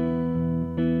dream.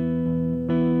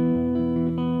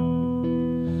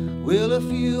 Well, a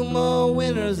few more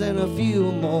winters and a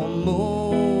few more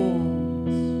moons,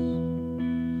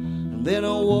 and then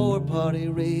a war party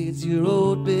raids your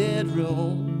old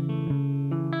bedroom.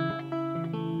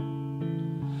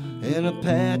 An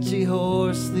Apache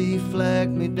horse thief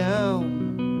flagged me down,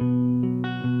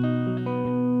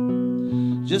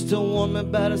 just to warn me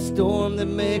about a storm that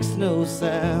makes no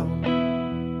sound.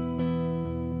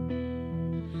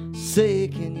 Say,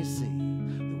 can you see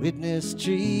witness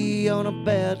tree on a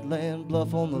badland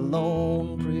bluff on the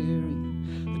lone prairie?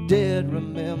 The dead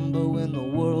remember when the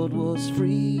world was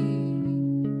free.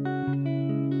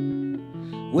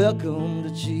 Welcome to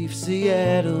Chief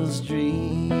Seattle's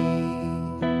dream.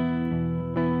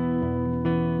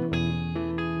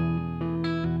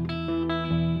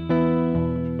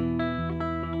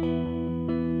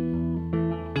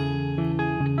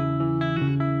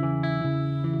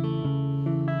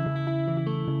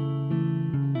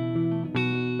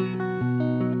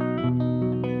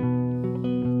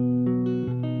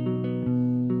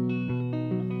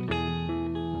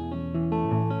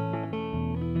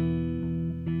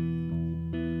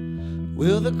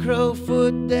 Will the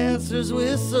crowfoot dancers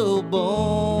whistle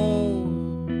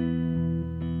bone?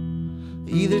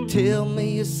 Either tell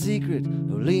me a secret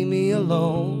or leave me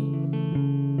alone,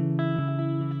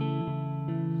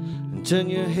 and turn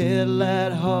your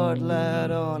headlight hard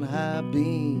light on high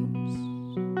beams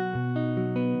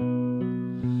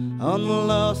on the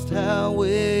lost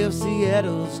highway of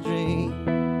Seattle's dream.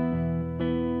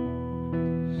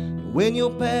 When your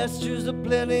pastures of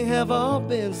plenty have all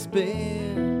been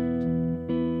spent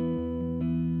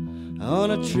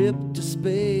on a trip to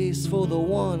space for the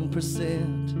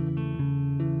 1%.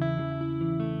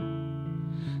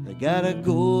 I gotta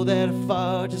go that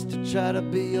far just to try to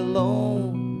be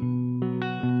alone.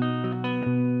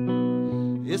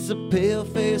 It's a pale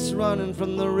face running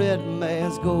from the red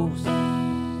man's ghost.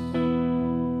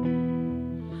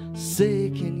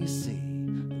 Say, can you see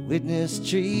the witness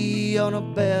tree on a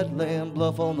badland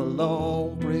bluff on the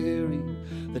lone prairie?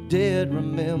 The dead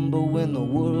remember when the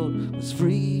world was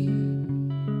free.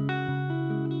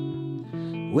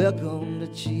 Welcome to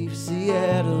Chief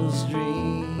Seattle's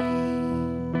dream.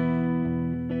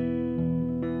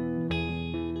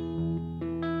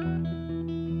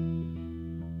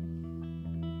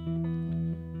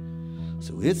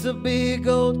 So it's a big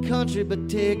old country, but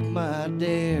take my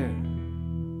dare.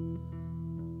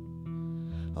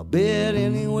 I'll bet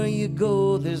anywhere you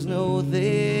go there's no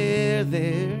there.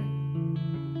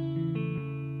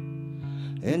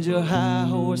 And your high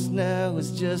horse now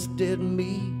is just dead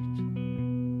meat,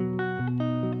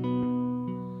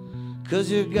 'cause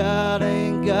your God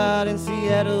ain't God in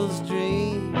Seattle's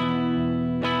dream.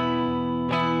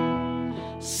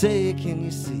 Say, can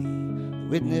you see the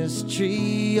witness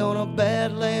tree on a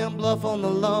badland bluff on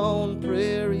the lone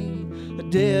prairie? The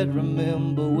dead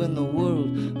remember when the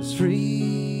world was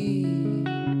free.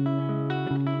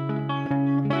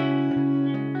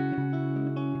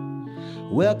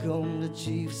 Welcome to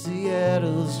Chief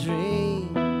Seattle's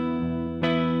dream.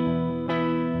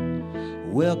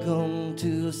 Welcome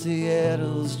to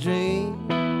Seattle's dream.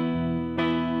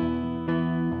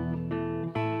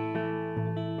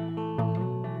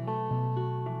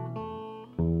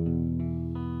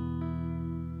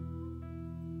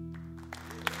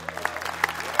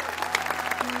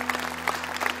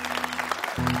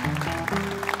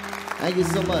 Thank you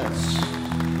so much.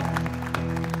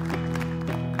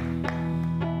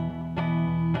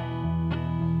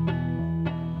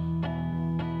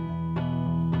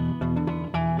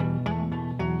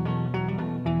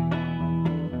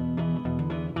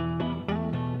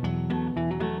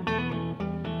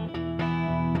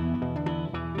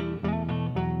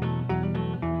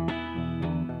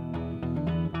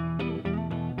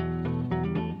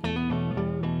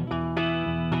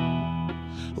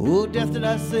 Oh, death, did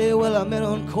I say? Well, I meant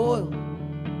uncoil.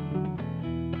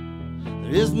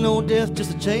 There is no death,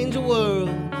 just a change of world.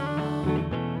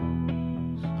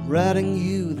 I'm writing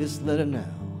you this letter now,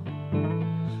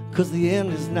 'cause the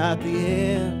end is not the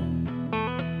end.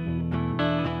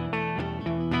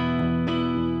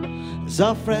 It's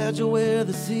all fragile where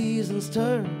the seasons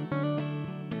turn.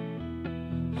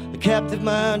 The captive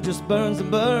mind just burns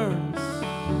and burns.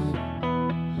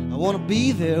 I want to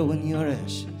be there when you're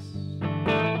ashes.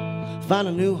 Find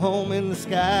a new home in the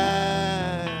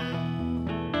sky.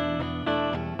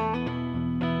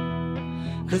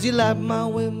 'Cause you light my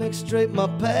way, make straight my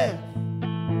path.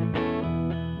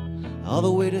 All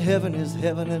the way to heaven is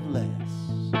heaven at last.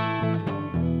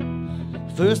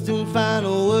 First and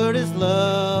final word is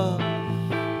love.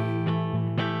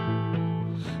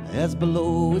 As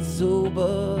below, it's so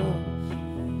above.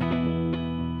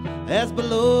 As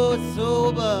below, it's so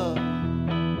above.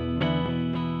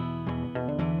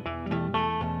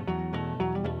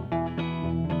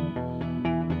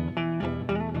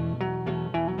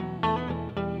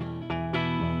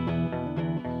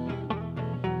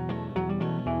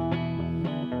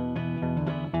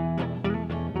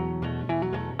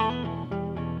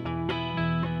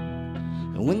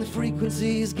 And when the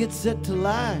frequencies get set to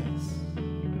lies,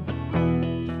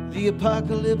 the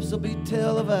apocalypse will be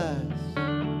televised.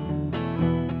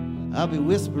 I'll be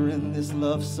whispering this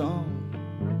love song.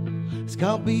 It's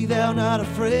called Be Thou Not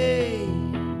Afraid.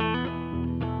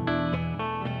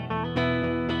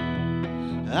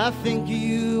 I think of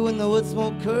you when the wood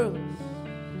smoke curls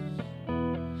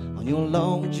on your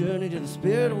long journey to the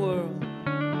spirit world.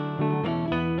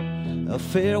 A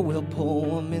farewell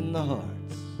poem in the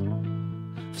hearts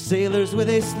of sailors where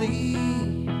they sleep.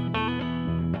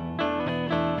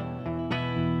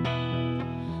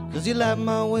 'Cause you light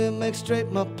my way and make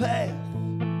straight my path.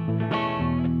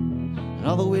 And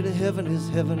all the way to heaven is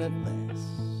heaven at last.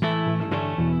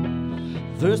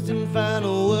 First and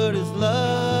final word is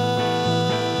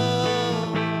love.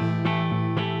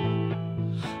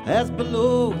 As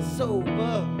below is so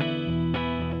above.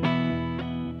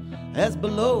 As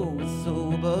below is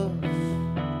so above.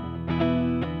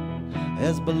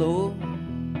 As below.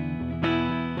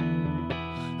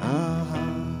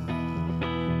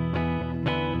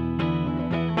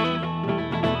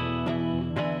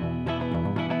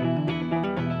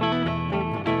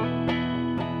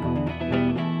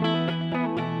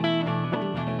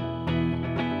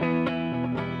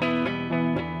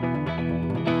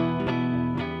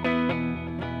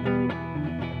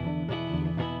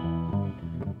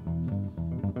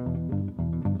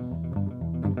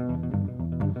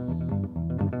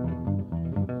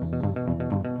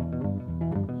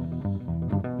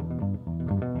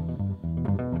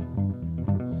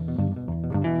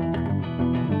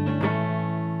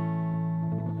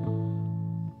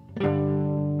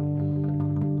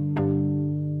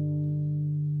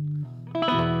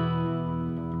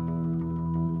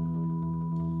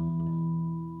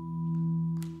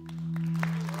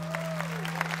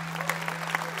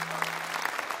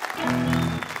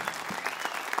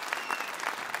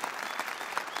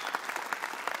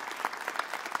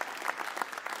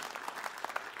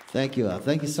 Thank you all.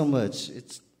 Thank you so much.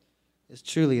 It's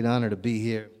truly an honor to be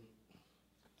here.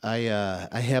 I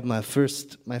had my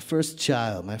first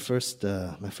child, my son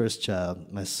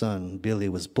Billy,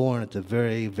 was born at the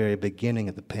very, very beginning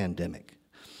of the pandemic.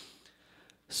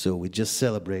 So we just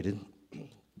celebrated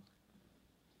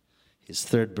his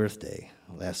third birthday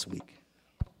last week.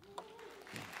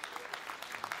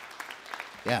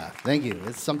 Yeah, thank you.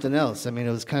 It's something else. I mean,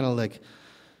 it was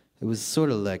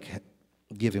sort of like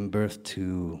giving birth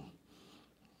to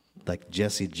like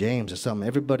Jesse James or something.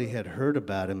 Everybody had heard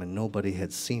about him and nobody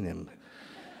had seen him.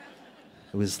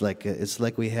 It was like it's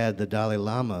like we had the Dalai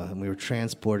Lama and we were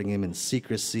transporting him in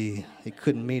secrecy. He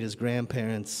couldn't meet his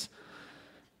grandparents.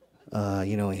 He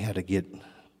had to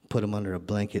put him under a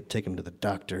blanket, take him to the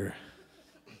doctor.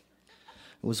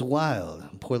 It was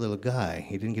wild. Poor little guy.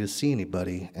 He didn't get to see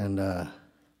anybody, and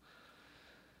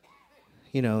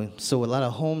so a lot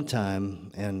of home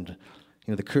time. And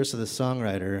the curse of the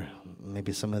songwriter,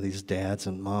 maybe some of these dads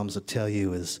and moms will tell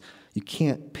you, is you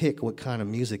can't pick what kind of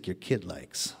music your kid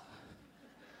likes.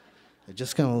 They're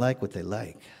just gonna like what they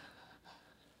like.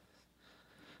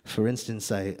 For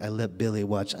instance, I let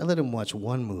him watch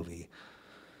one movie.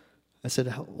 I said,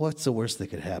 what's the worst that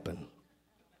could happen?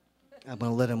 I'm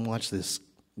going to let him watch this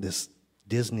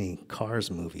Disney Cars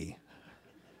movie.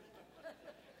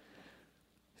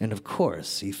 And of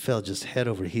course, he fell just head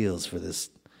over heels for this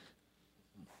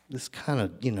kind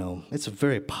of, it's a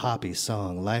very poppy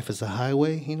song. Life is a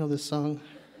Highway, you know this song?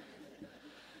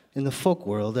 In the folk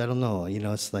world, I don't know,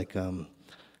 it's like,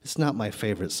 it's not my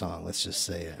favorite song, let's just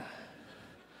say it.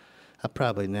 I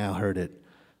probably now heard it,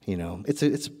 it's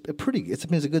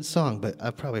a good song, but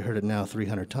I've probably heard it now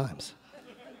 300 times.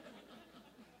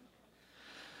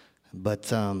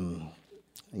 But, a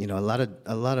lot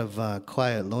of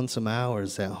quiet, lonesome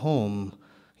hours at home,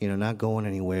 not going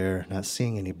anywhere, not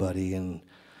seeing anybody, and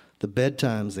the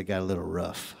bedtimes, they got a little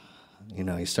rough.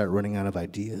 You start running out of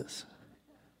ideas.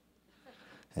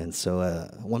 And so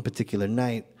one particular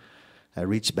night, I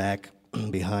reached back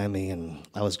behind me, and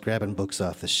I was grabbing books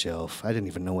off the shelf. I didn't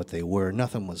even know what they were.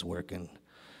 Nothing was working.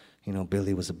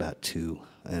 Billy was about 2,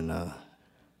 and I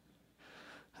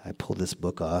pulled this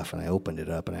book off, and I opened it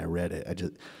up, and I read it. I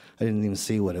didn't even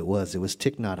see what it was. It was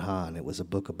Thich Nhat Hanh. It was a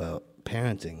book about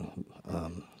parenting.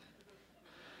 And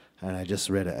I just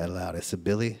read it out loud. I said,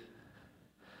 Billy,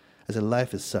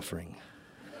 life is suffering.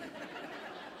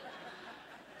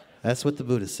 That's what the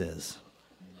Buddha says.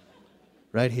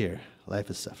 Right here, life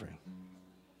is suffering.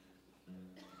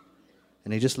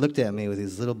 And he just looked at me with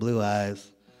his little blue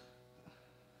eyes.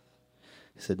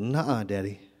 He said, nuh-uh,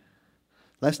 Daddy.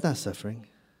 Life's not suffering.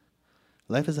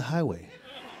 Life is a highway.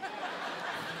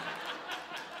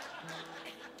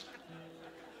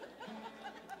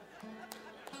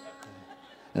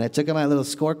 And I took out my little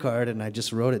scorecard and I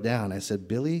just wrote it down. I said,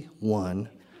 Billy, 1,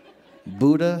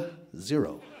 Buddha,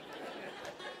 0.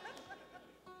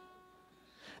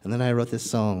 And then I wrote this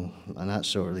song not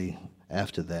shortly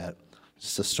after that.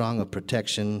 Just a song of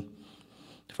protection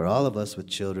for all of us with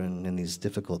children in these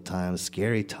difficult times,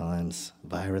 scary times,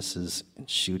 viruses and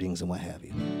shootings and what have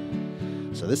you.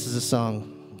 So this is a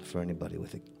song for anybody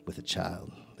with a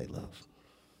child they love.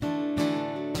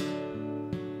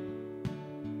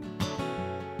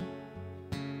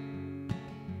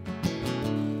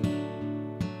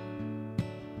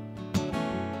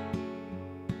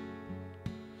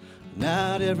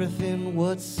 Not everything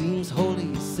what seems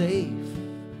holy is safe.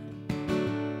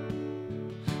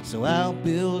 So I'll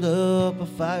build up a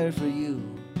fire for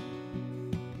you.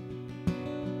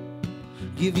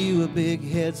 Give you a big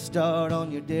head start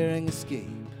on your daring escape.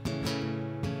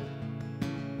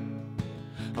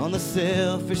 On the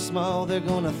selfish small they're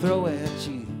gonna throw at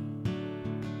you.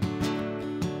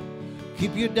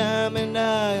 Keep your diamond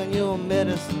eye on your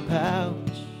medicine pouch.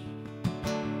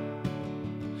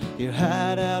 Your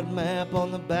hideout map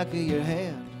on the back of your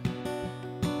hand.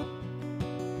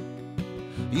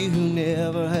 You who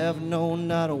never have known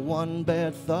not a one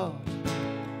bad thought.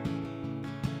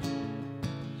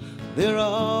 They're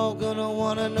all gonna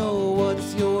wanna know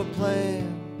what's your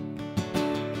plan.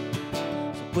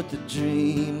 So put the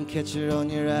dream catcher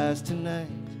on your eyes tonight.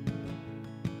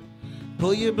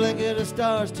 Pull your blanket of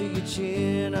stars to your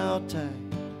chin all tight.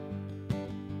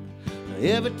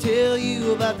 Ever tell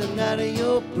you about the night of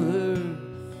your birth?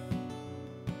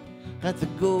 At the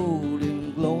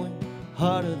golden glowing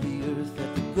heart of the earth.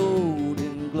 At the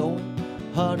golden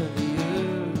glowing heart of the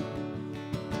earth.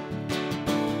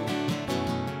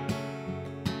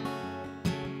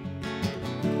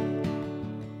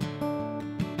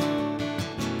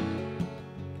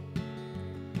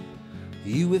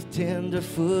 You with tender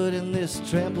foot in this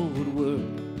trampled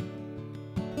world.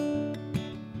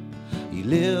 You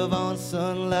live on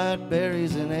sunlight,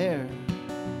 berries, and air.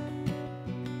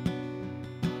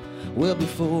 Well,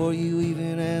 before you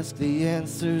even ask, the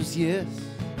answer's yes.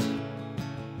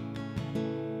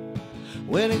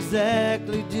 When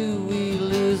exactly do we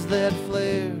lose that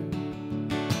flare?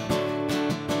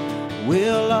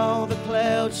 Well, all the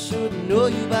clouds should know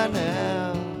you by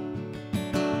now.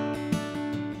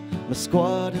 My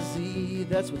squad is Z,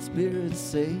 that's what spirits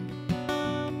say.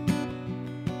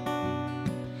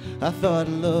 I thought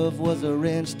love was a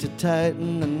wrench to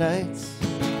tighten the nights,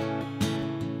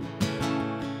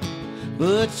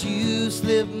 but you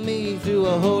slipped me through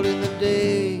a hole in the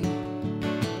day.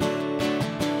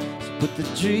 So put the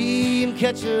dream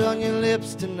catcher on your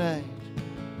lips tonight.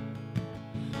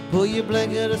 Pull your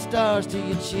blanket of stars to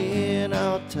your chin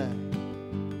all tight.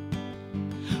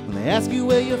 When they ask you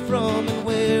where you're from and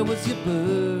where was your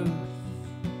birth,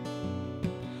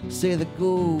 say the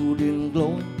golden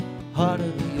glowing heart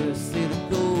of the earth. Say the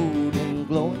golden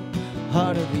glowing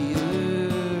heart of the earth.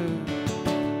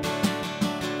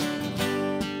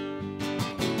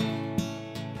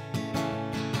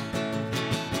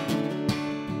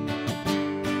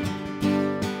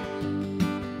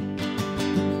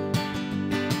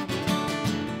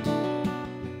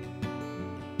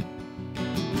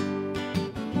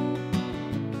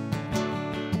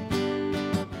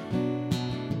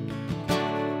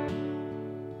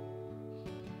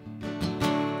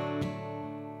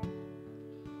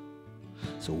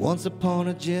 So once upon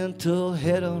a gentle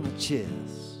head on a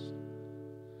chest,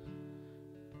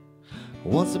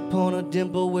 once upon a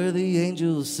dimple where the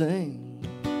angels sing,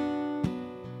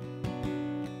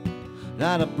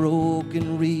 not a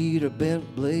broken reed or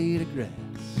bent blade of grass.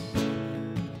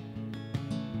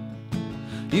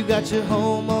 You got your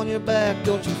home on your back,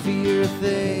 don't you fear a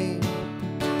thing.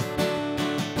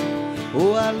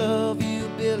 Oh, I love you,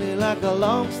 Billy, like a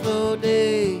long, slow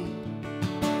day.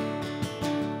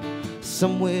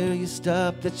 Somewhere you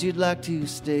stop that you'd like to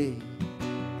stay,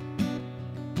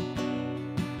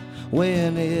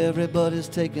 when everybody's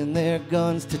taking their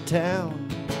guns to town.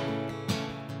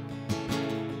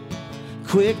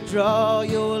 Quick, draw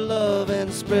your love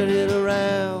and spread it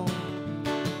around.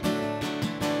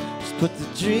 Just put the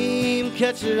dream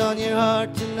catcher on your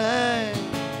heart tonight.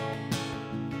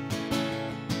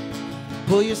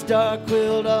 Pull your star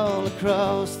quilt all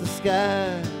across the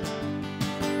sky.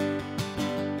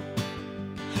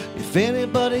 If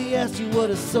anybody asks you what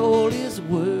a soul is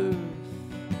worth,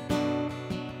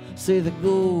 say the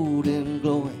golden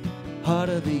glowing heart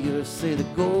of the earth. Say the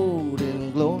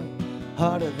golden glowing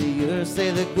heart of the earth.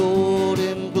 Say the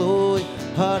golden glowing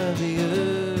heart of the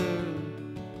earth.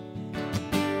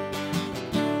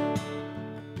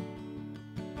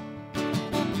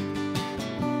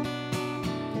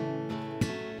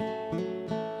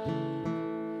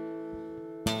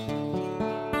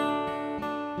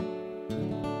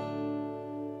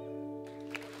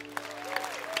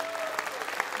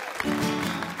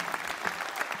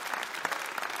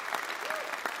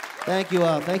 Thank you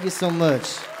all. Thank you so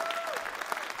much.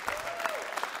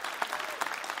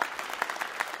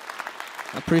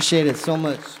 I appreciate it so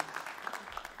much.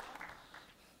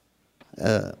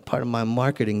 Part of my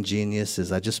marketing genius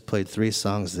is I just played 3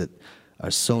 songs that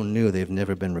are so new they've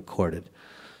never been recorded.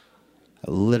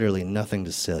 Literally nothing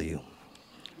to sell you.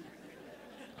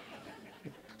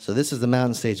 So this is the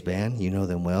Mountain Stage Band. You know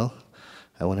them well.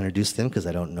 I want to introduce them because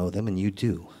I don't know them and you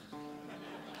do.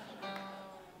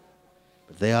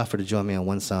 They offered to join me on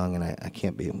one song, and I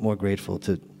can't be more grateful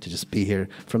to just be here.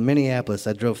 From Minneapolis,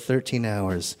 I drove 13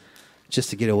 hours just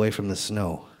to get away from the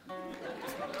snow.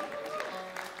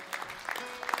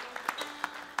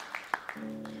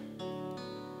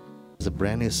 There's a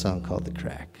brand new song called The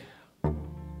Crack.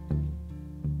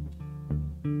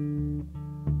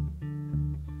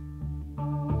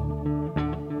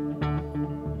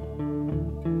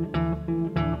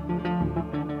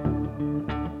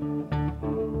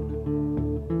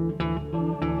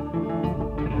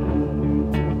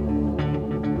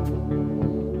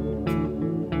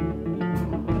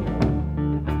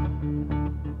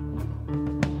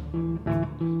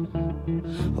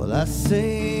 Well, I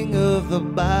sing of the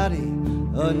body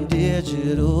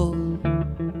undigital,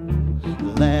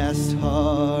 the last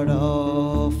heart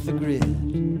off the grid.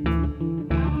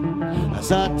 I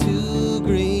saw 2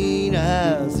 green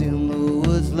eyes in the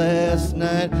woods last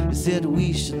night. They said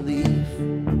we should leave,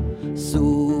 so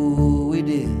we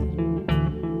did.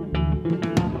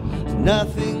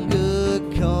 Nothing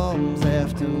good comes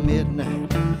after midnight.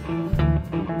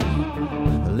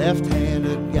 The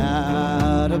left-handed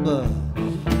God above.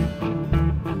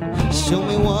 Show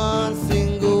me one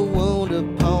single wound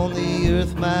upon the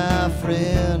earth, my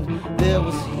friend, that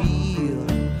was healed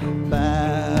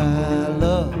by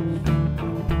love.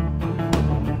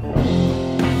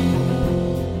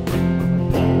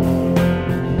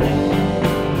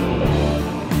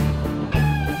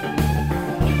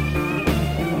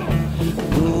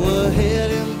 Go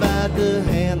ahead and bite the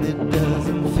hand that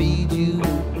doesn't feed you.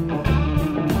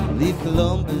 Leave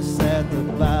Columbus at the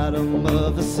bottom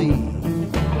of the sea.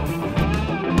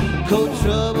 Cold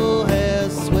trouble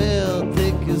has swelled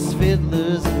thick as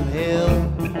fiddlers in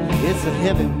hell. It's a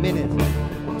heavy minute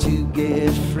to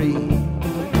get free.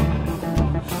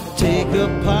 Take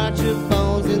apart your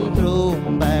bones and throw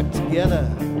them back together.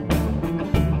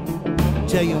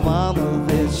 Tell your mama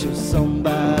that you're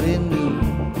somebody new.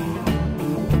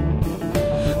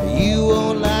 You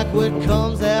won't like what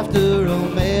comes after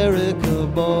America,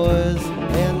 boys,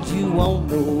 and you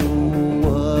won't know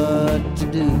what to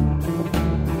do.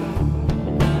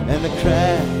 And the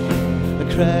crack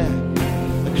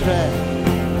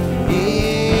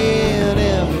in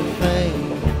everything.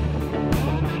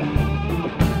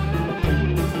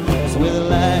 So where the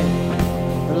light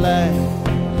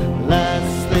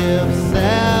slips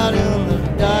out in the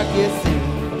darkest sea.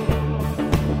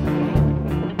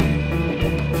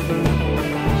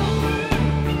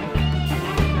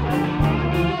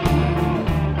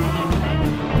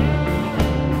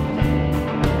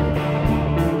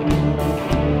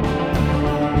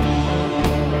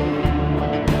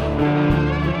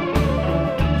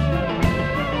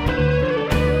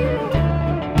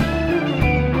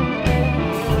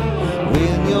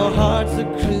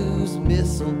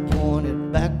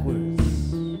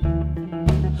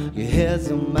 as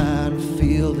a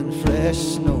minefield in fresh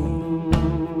snow.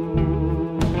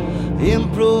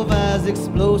 Improvise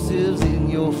explosives in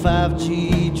your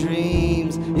 5G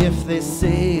dreams. If they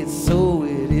say it's so,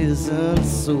 it isn't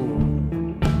so.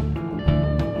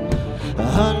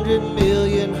 100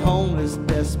 million homeless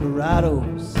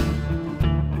desperados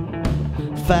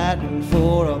fighting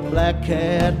for a black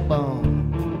cat bomb.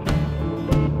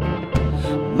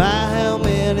 My, how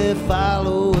many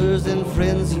followers and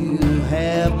friends you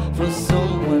have for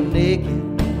someone naked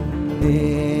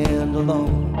and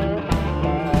alone.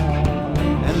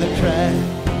 And the crack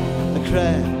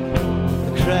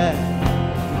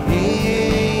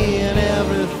in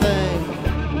everything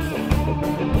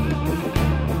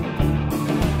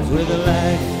is where the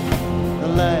light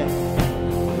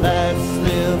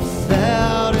slips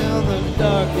out in the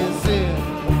darkest end.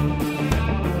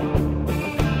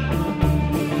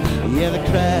 Yeah, the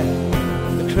crack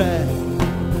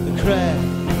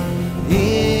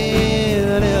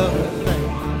in everything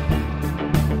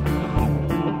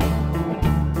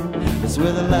is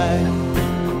where the light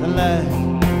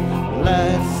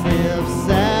slips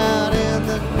out in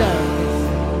the darkness.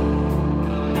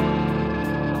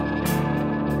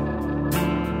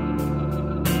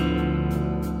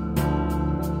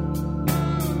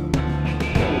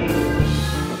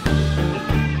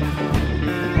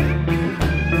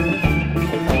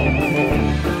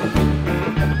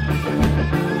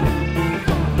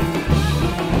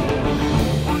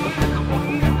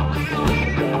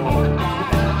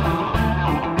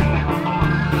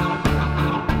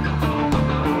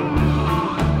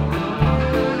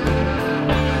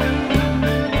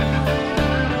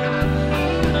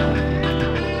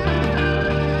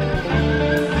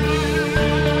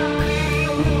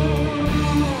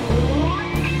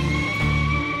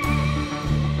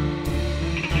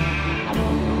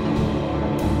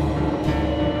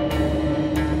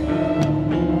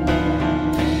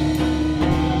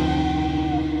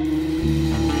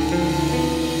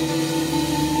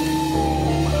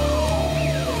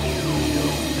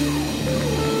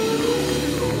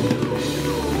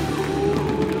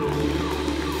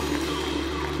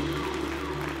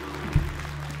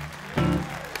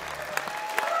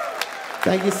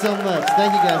 Thank you so much.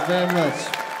 Thank you guys very much.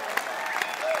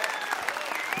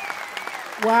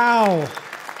 Wow.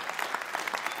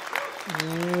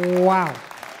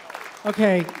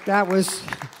 Okay, that was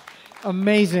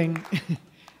amazing.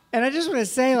 And I just want to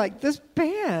say, like, this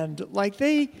band, like,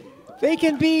 they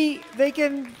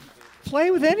can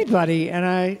play with anybody, and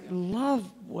I love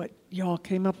what y'all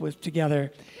came up with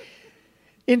together.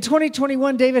 In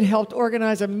 2021, David helped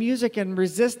organize a music and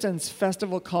resistance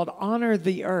festival called Honor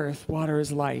the Earth, Water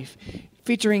is Life,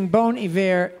 featuring Bon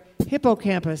Iver,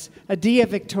 Hippocampus, Adia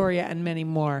Victoria, and many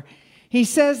more. He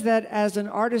says that as an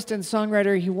artist and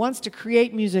songwriter, he wants to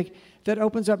create music that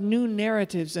opens up new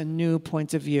narratives and new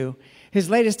points of view. His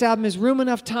latest album is Room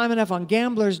Enough, Time Enough on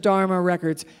Gambler's Dharma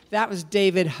Records. That was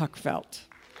David Huckfelt.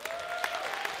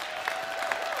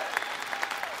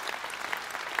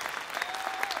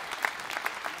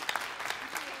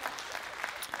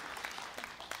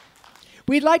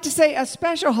 We'd like to say a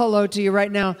special hello to you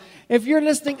right now. If you're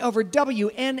listening over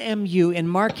WNMU in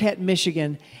Marquette,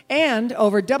 Michigan, and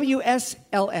over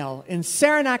WSLL in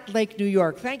Saranac Lake, New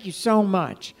York, thank you so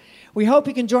much. We hope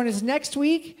you can join us next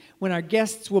week when our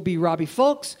guests will be Robbie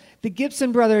Fulks, the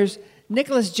Gibson Brothers,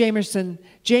 Nicholas Jamerson,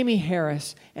 Jamie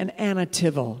Harris, and Anna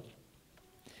Tivell.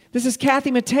 This is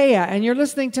Kathy Mattea, and you're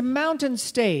listening to Mountain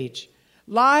Stage,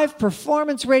 live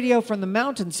performance radio from the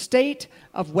Mountain State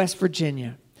of West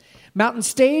Virginia. Mountain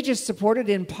Stage is supported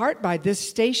in part by this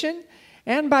station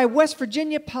and by West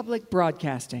Virginia Public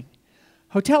Broadcasting.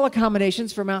 Hotel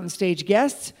accommodations for Mountain Stage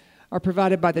guests are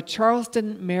provided by the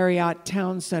Charleston Marriott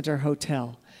Town Center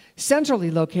Hotel, centrally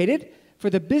located for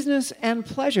the business and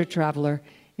pleasure traveler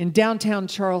in downtown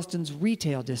Charleston's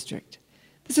retail district.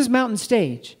 This is Mountain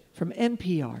Stage from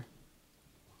NPR.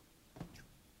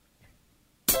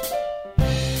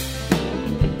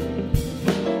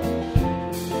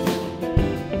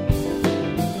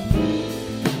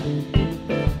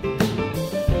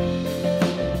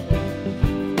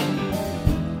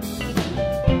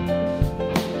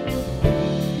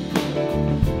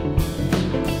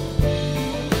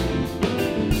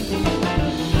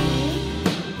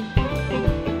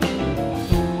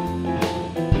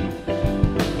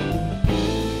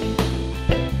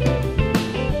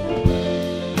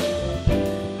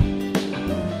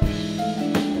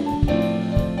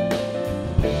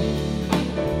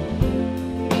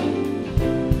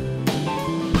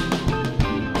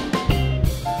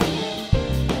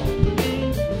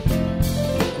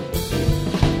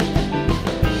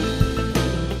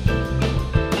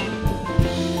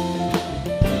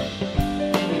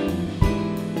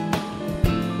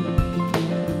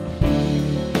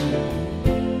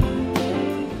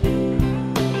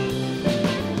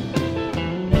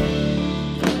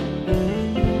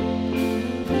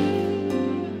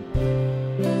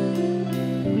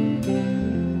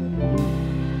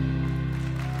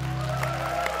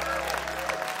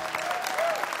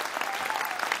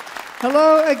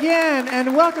 Hello again,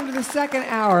 and welcome to the second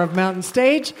hour of Mountain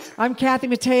Stage. I'm Kathy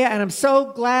Mattea, and I'm so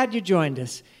glad you joined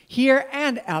us, here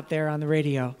and out there on the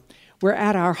radio. We're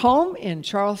at our home in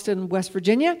Charleston, West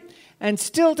Virginia, and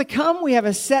still to come, we have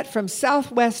a set from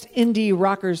Southwest indie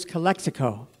rockers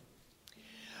Calexico.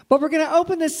 But we're going to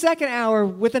open this second hour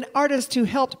with an artist who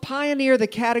helped pioneer the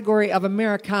category of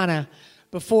Americana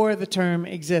before the term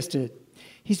existed.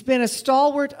 He's been a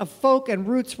stalwart of folk and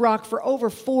roots rock for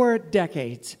over 4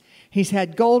 decades. He's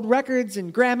had gold records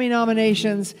and Grammy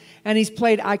nominations, and he's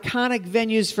played iconic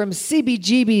venues from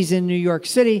CBGB's in New York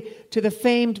City to the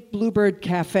famed Bluebird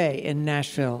Cafe in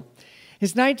Nashville.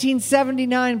 His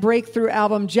 1979 breakthrough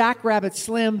album, Jackrabbit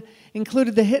Slim,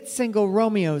 included the hit single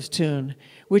Romeo's Tune,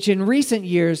 which in recent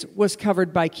years was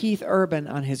covered by Keith Urban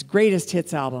on his Greatest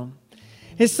Hits album.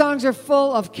 His songs are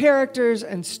full of characters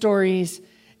and stories,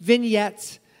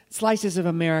 vignettes, slices of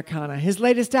Americana. His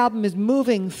latest album is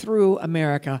Moving Through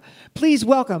America. Please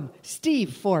welcome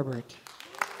Steve Forbert.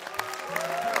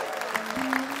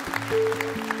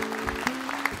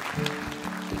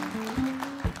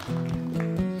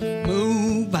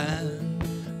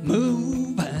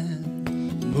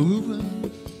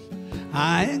 Moving.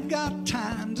 I ain't got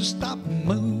time to stop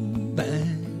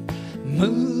moving.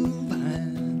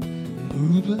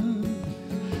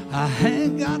 I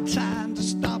ain't got time to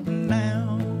stop now.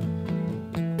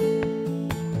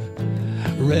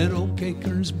 Red oak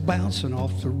acres bouncing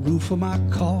off the roof of my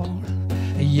car.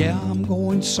 Yeah, I'm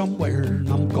going somewhere, and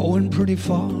I'm going pretty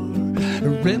far.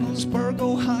 Reynoldsburg,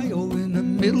 Ohio, in the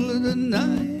middle of the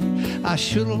night. I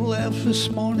should have left this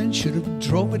morning, should have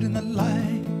drove it in the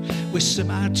light. With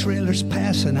semi-trailers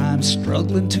passing, I'm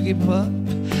struggling to give up.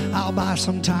 I'll buy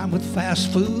some time with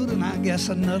fast food, and I guess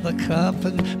another cup,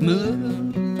 and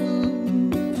move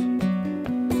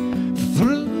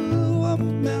through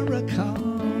America.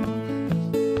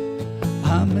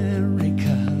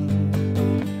 America,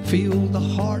 feel the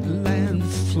heartland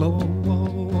flow.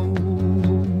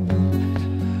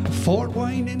 Fort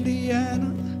Wayne,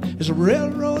 Indiana is a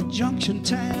railroad junction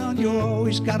town. You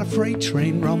always got a freight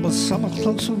train rumble somewhere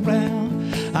close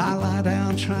around. I lie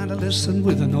down trying to listen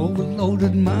with an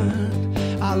overloaded mind.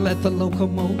 I let the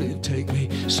locomotive take me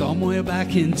somewhere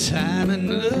back in time and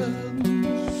move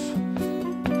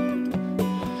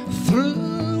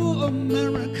through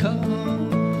America.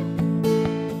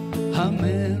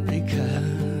 America,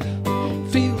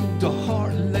 feel the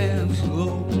heartland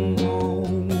flow.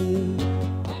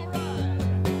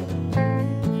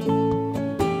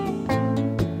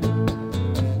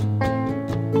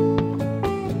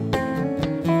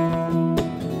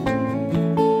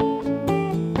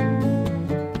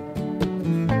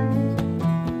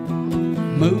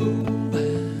 Moving.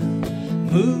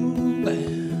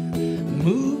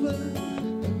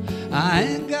 I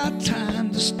ain't got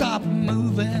time to stop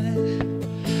moving.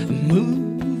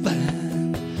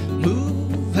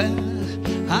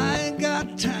 I ain't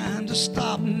got time to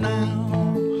stop now.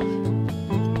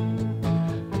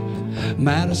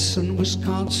 Madison,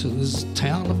 Wisconsin is a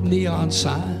town of neon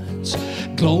signs.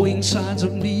 Glowing signs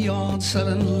of neon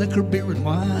selling liquor, beer, and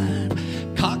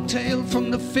wine. Cocktail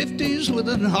from the 50s with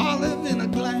an olive in a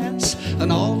glass. An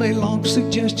all-day long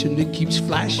suggestion that keeps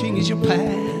flashing as you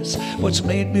pass. What's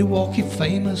made Milwaukee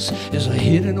famous is a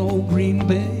hit in old Green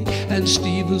Bay. And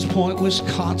Stevens Point,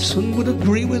 Wisconsin would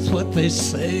agree with what they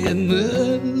say. And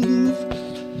move,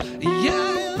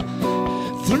 yeah,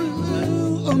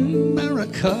 through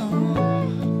America.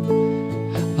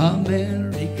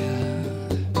 America,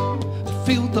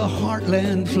 feel the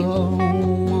heartland flow.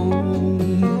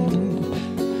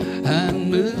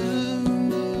 And move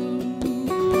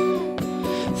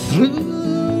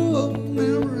through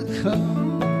America.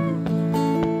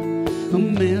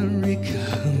 America,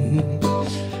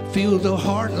 feel the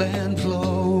heartland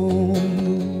flow.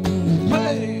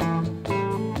 Hey!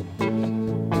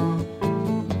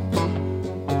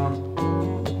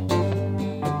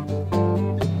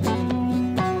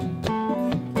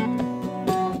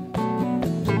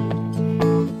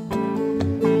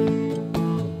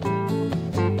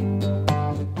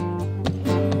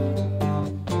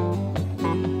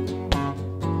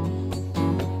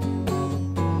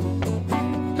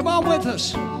 Come on with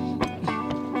us.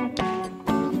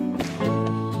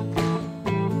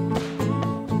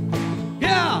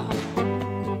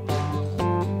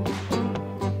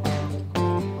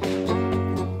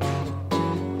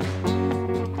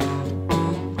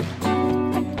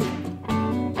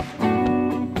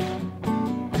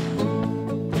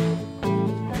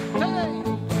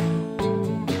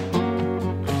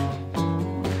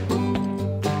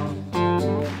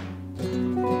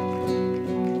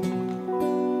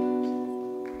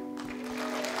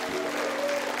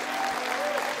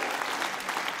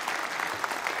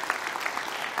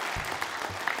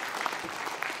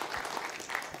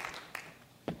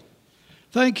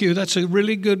 Thank you. That's a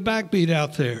really good backbeat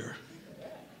out there.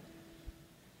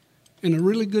 In a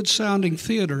really good sounding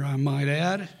theater, I might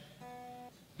add.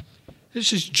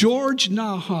 This is George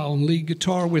Naha on lead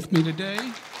guitar with me today.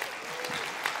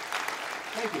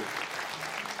 Thank you.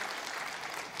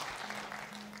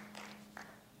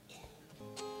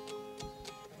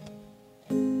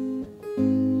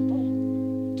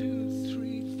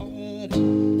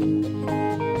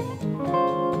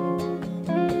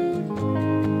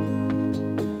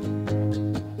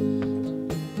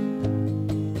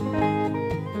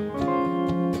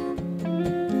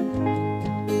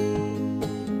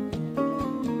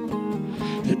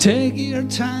 Take your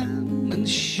time and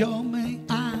show me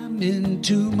I'm in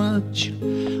too much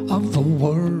of the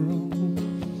world.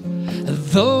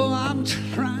 Though I'm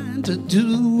trying to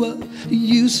do what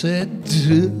you said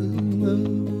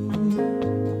do.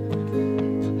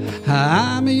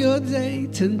 I'm your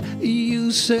date and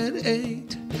you said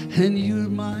 8, and you're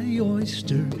my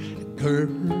oyster girl.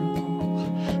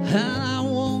 And I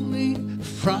won't eat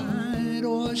fried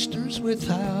oysters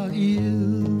without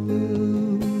you.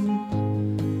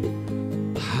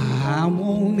 I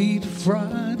won't eat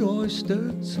fried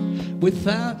oysters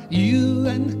without you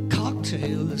and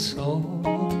cocktail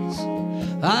sauce.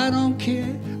 I don't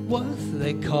care what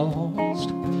they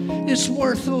cost. It's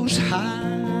worth those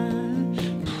high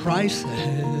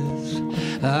prices.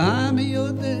 I'm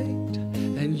your date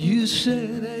and you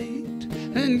said 8,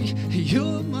 and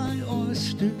you're my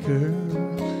oyster girl.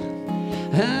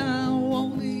 And I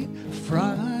won't eat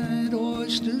fried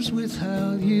oysters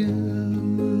without you.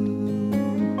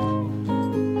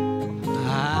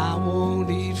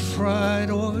 Fried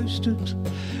oysters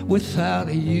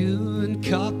without you and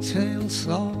cocktail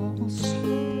sauce.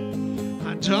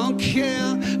 I don't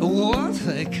care what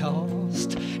they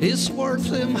cost. It's worth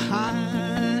them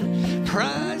high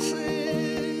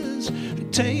prices.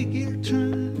 Take your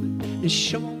time and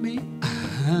show me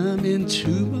I'm in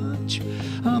too much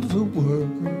of the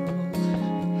world.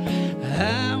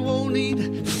 I won't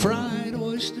eat fried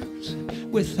oysters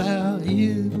without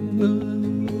you.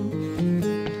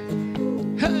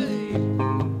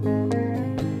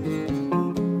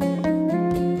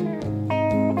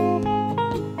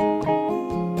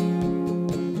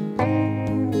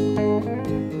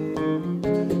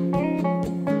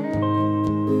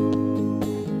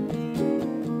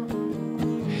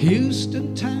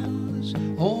 Houston town is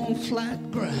on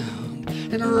flat ground,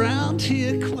 and around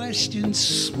here questions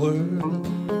swirl.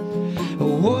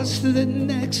 What's the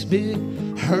next big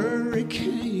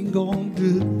hurricane gonna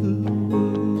do?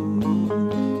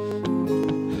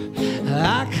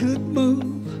 I could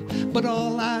move, but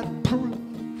all I'd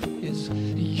prove is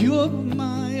you're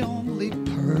my only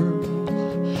pearl.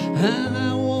 And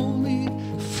I won't eat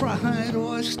fried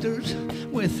oysters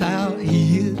without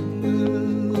you.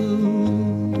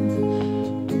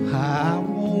 I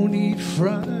won't eat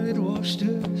fried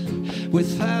oysters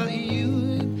without you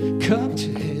and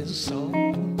cocktail sauce.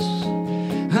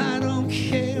 I don't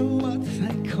care what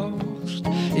they cost.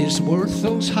 It's worth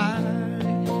those high,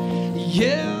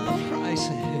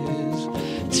 prices.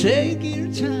 Take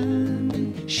your time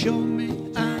and show me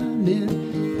I'm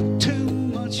in too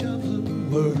much of the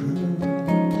world.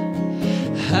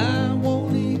 I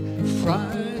won't eat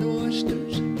fried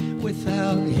oysters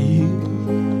without you.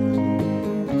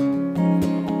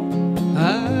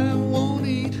 I won't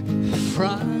eat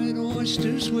fried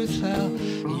oysters without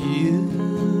you.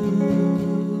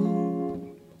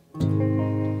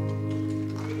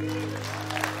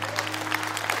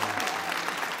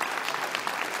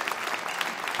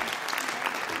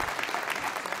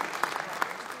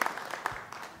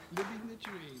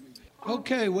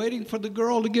 Okay, waiting for the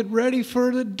girl to get ready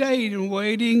for the date and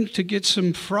waiting to get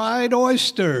some fried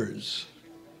oysters.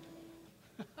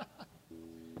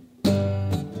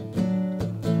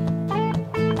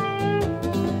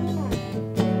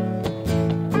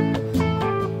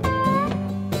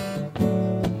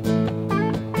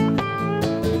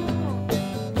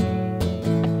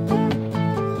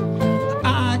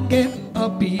 I get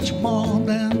up each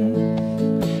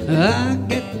morning, I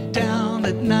get down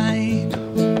at night.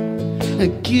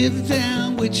 Give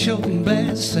down with your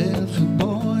bad self,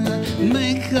 boy,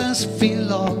 make us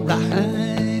feel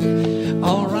alright,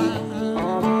 alright,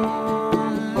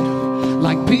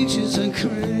 like peaches and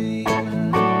cream,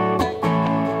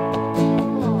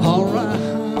 alright,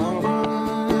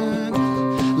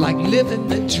 like living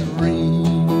the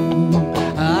dream.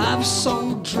 I've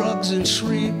sold drugs in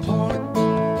Shreveport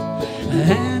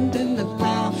and in the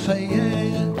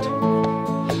Lafayette.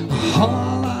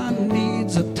 All I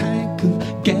need's a tank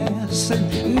of gas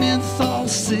and menthol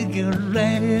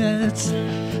cigarettes.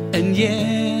 And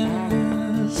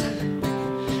yes,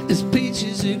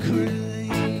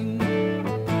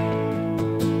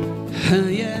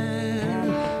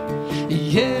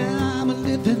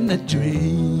 the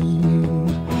dream.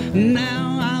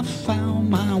 Now I found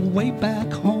my way back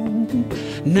home.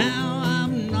 Now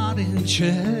I'm not in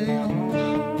jail.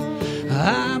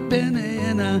 I've been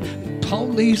in a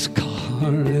police car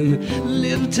and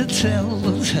lived to tell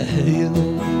the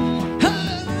tale.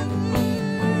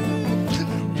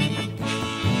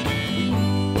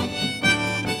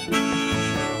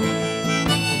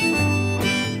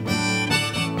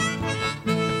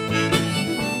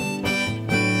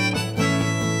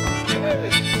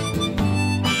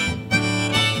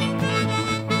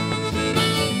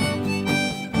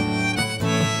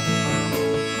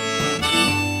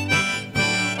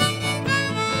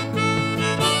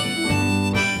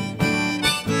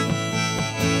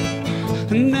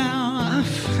 Now I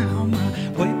found my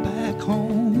way back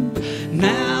home.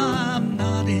 Now I'm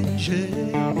not in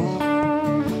jail.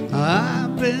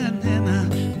 I've been in a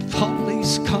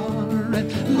police car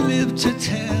and lived to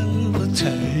tell the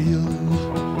tale.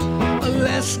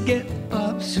 Let's get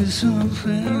up to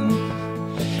something.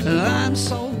 I'm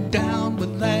so down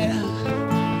with that.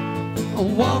 I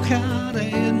walk out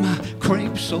in my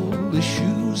crepe sole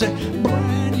shoes and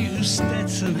brand new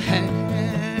Stetson hat.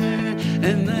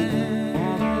 And then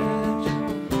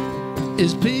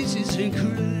is peaches and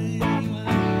cream,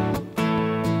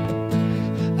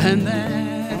 and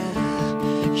that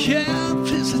camp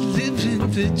is living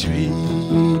the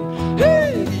dream.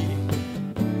 Hey!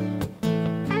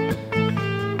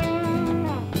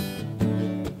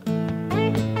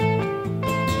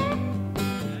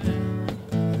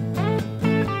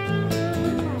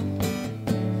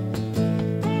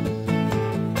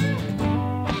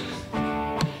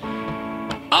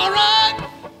 All right.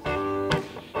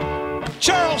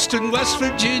 Charleston, West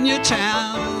Virginia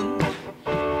town.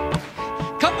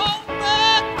 Come on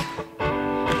back.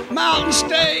 Mountain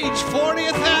Stage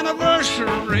 40th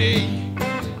anniversary.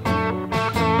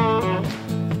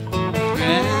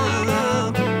 Yeah.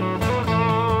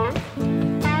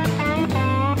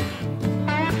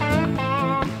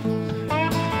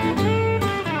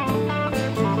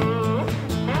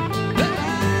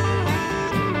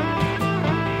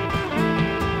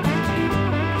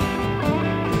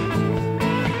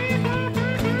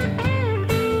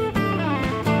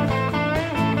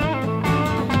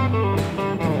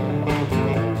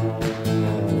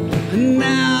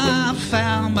 Now I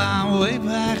found my way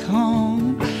back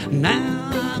home.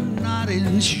 Now I'm not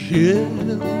in jail.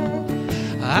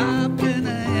 I've been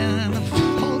in a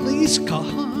police car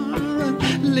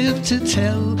and lived to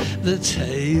tell the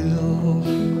tale.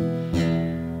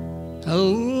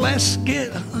 Oh, let's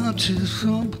get up to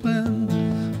something.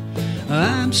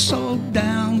 I'm so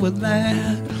down with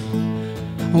that.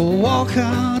 Walk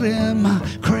out in my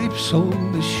crepe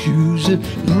sole shoes and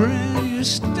brand new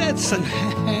Stetson hat.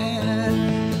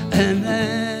 And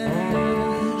that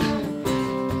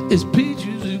is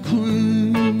peaches and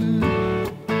cream.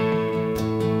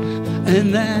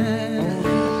 And that,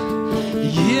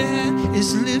 yeah,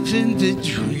 is living the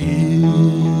dream.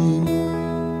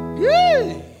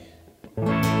 Yeah.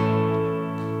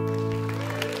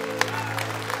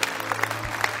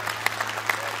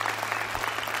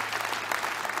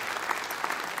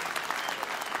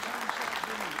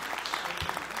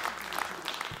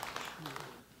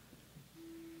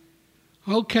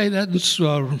 Okay, that's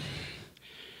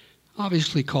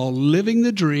obviously called Living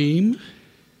the Dream.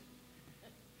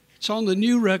 It's on the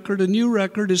new record. The new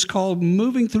record is called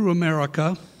Moving Through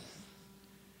America.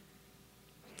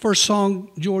 First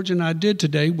song George and I did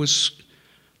today was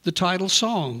the title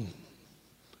song,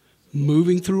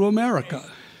 Moving Through America.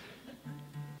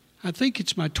 I think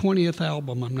it's my 20th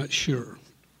album, I'm not sure.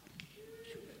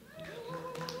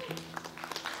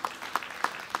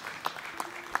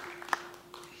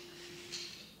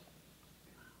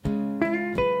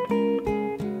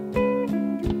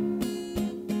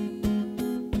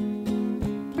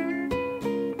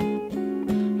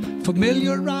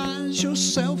 Familiarize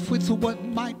yourself with what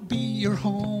might be your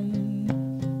home.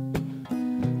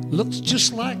 Looks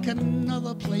just like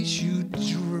another place you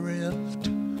drift.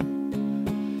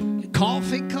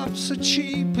 Coffee cups are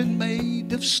cheap and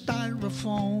made of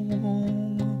styrofoam.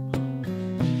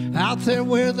 Out there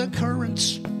where the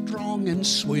current's strong and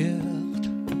swift.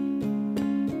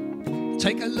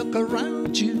 Take a look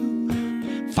around you,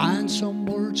 find some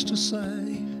words to say.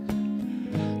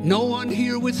 No one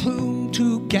here with whom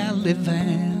to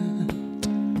gallivant.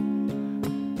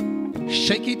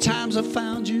 Shaky times have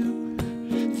found you,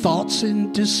 thoughts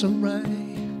in disarray.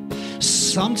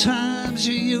 Sometimes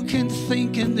you can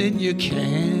think and then you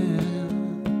can't.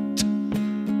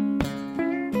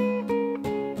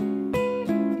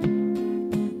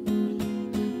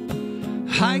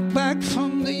 hike back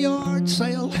from the yard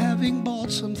sale having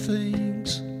bought some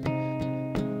things.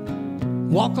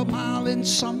 Walk a mile in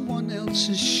someone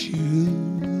else's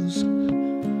shoes.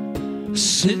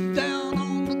 Sit down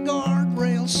on the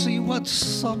guardrail, see what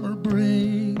summer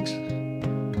brings.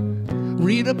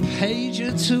 Read a page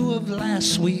or two of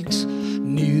last week's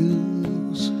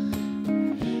news.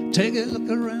 Take a look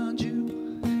around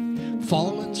you,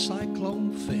 fallen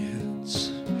cyclone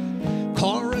fence,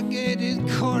 corrugated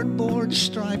cardboard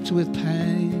striped with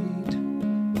paint.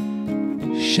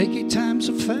 Shaky times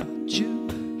have found you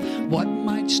what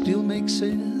might still make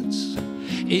sense.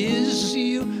 Is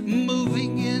you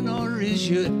moving in or is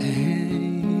you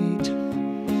ain't?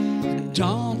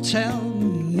 Don't tell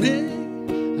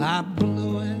me I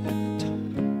blew it.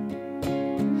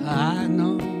 I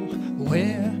know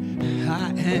where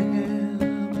I am.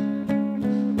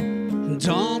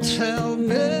 Don't tell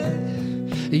me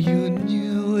you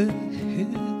knew it.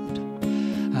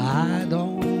 I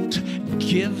don't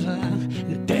give a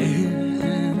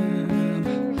damn.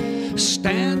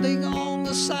 Standing on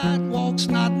the sidewalk's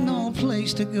not no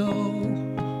place to go.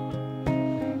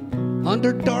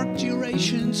 Under dark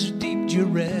durations, deep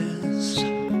duress.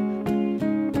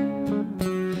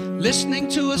 Listening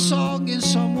to a song in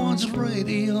someone's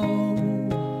radio.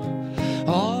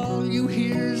 All you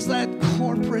hear is that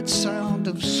corporate sound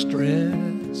of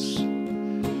stress.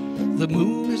 The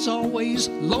moon is always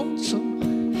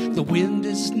lonesome. The wind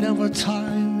is never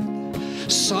tired.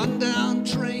 Sundown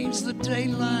drains the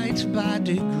daylight by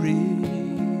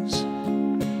degrees.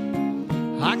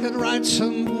 I could write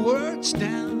some words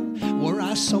down were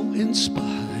I so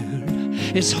inspired.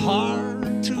 It's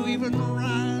hard to even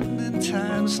rhyme in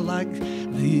times like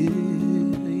these.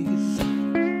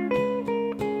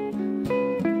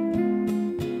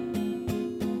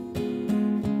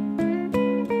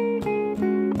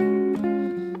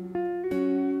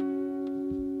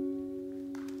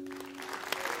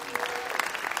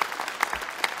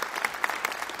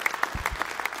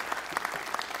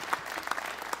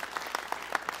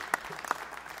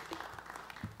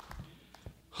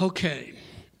 Okay,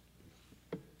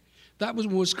 that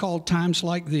was called Times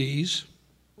Like These.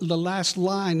 The last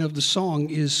line of the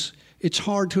song is, it's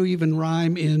hard to even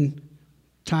rhyme in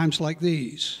times like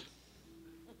these.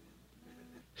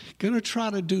 Gonna try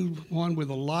to do one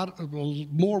with a lot of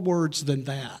more words than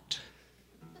that.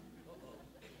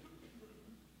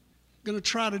 Gonna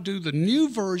try to do the new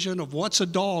version of What's a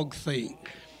Dog Think?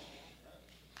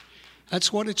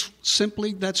 That's what it's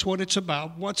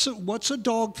about. What's a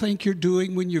dog think you're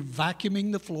doing when you're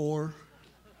vacuuming the floor?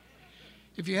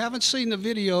 If you haven't seen the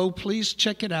video, please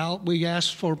check it out. We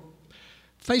asked for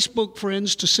Facebook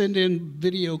friends to send in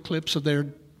video clips of their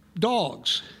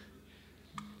dogs.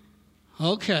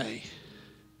 Okay.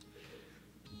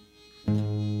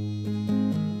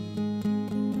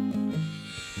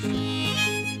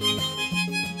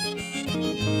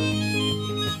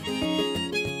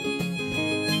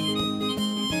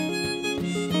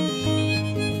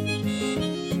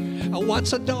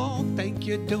 What's a dog think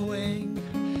you're doing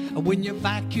when you're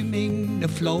vacuuming the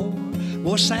floor?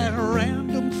 What's that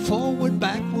random forward,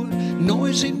 backward,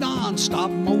 noisy,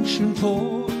 non-stop motion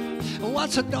for?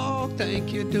 What's a dog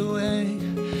think you're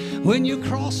doing when you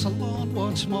cross the lawn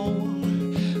once more?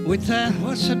 With that,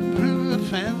 what's it,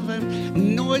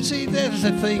 noisy, there's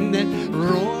a thing that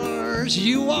roars.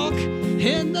 You walk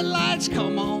in, the lights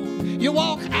come on. You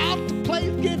walk out, the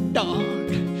place get dark.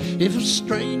 If a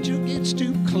stranger gets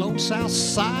too close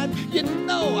outside, you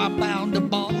know I'm bound to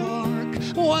bark.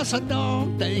 What's a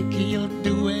dog think you're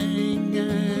doing?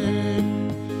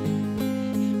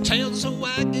 Tails are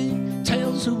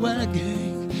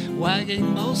wagging,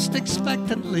 wagging most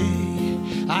expectantly.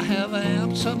 I have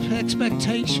amped up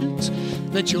expectations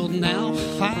that you'll now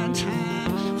find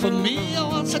time for me.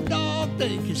 What's a dog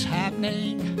think is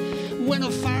happening when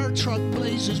a fire truck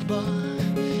blazes by?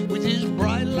 With his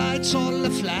bright lights all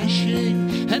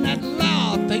a-flashing and that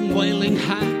loud thing wailing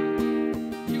high.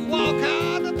 You walk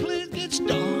out, the place gets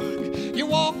dark. You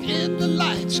walk in, the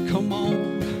lights come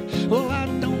on. Well, I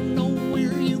don't know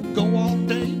where you go all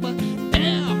day, but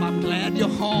damn, I'm glad you're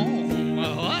home.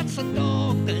 What's a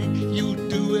dog think you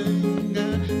doing?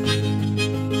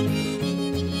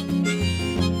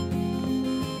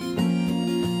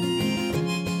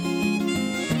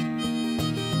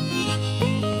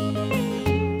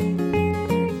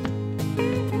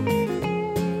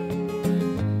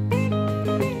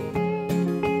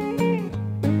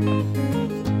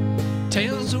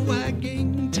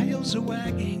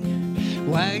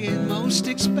 Wagging most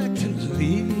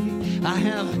expectantly. I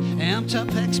have amped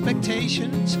up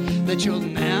expectations that you'll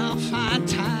now find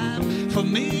time for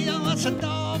me. What's a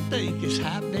dog think is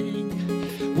happening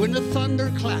when the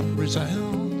thunderclap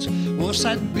resounds? What's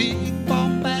that big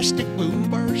bombastic boom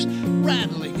burst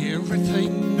rattling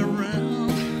everything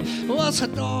around? What's a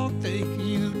dog think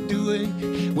you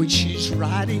doing when she's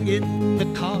riding in the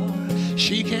car?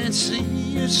 She can't see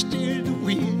you steer the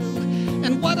wheel,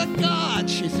 and what a god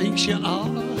she thinks you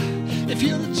are. If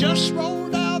you just roll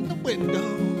down the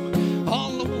window,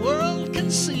 all the world can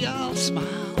see I'll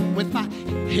smile with my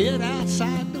head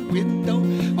outside the window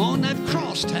on that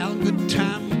crosstown good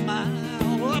time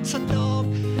mile. What's a dog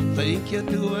think you're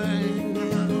doing?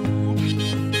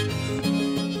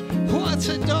 What's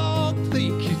a dog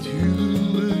think you're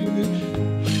doing?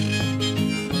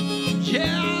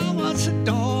 Yeah, what's a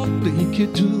dog think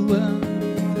you're doing?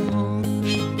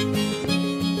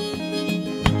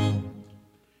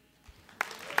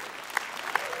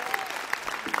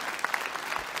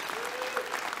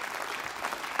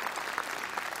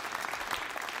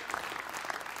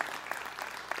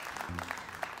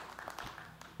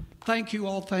 Thank you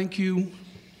all, thank you.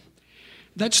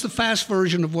 That's the fast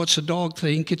version of What's a Dog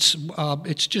Think. It's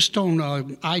just on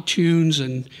iTunes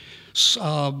and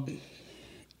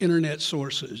internet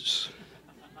sources.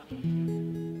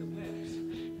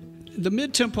 The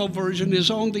mid-tempo version is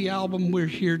on the album we're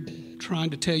here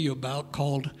trying to tell you about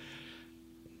called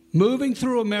Moving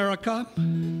Through America.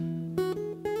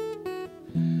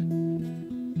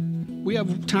 We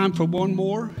have time for one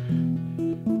more.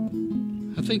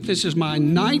 I think this is my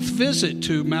 9th visit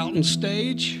to Mountain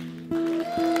Stage.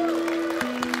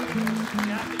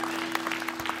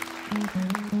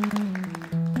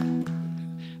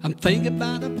 I'm thinking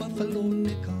about a buffalo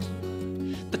nickel,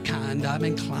 the kind I'm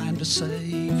inclined to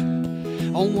save.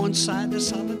 On one side, the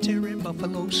solitary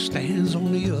buffalo stands,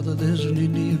 on the other there's an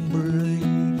Indian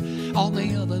brave. On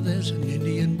the other there's an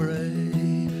Indian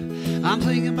brave. I'm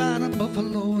thinking about a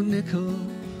buffalo nickel.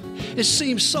 It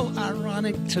seems so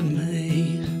ironic to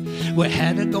me. We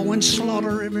had to go and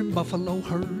slaughter every buffalo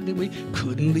herd, and we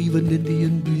couldn't leave an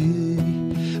Indian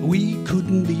be. We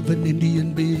couldn't leave an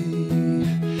Indian be.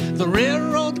 The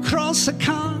railroad crossed the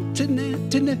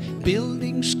continent, and the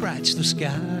buildings scratched the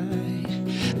sky.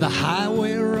 The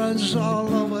highway runs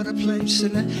all over the place,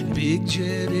 and the big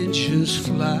jet engines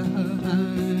fly.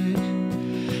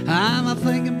 I'm a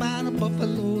thinking about a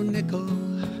buffalo nickel.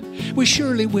 We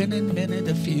surely went and minted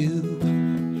a few.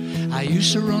 I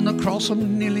used to run across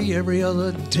them nearly every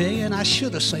other day, and I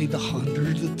should have saved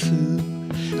 100 or two.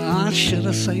 I should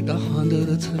have saved 100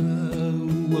 or two.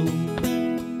 Whoa.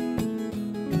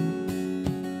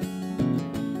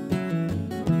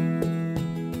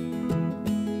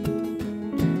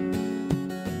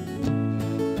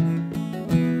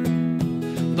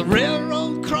 The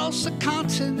railroad crossed the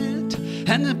continent,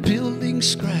 and the buildings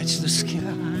scratched the sky.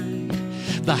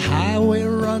 The highway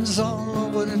runs all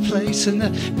over the place, and the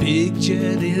big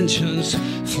jet engines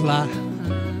fly.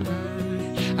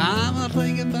 I'm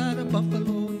thinking about a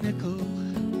buffalo nickel,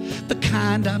 the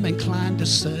kind I'm inclined to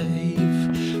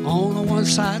save. On one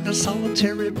side, the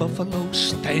solitary buffalo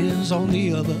stands, on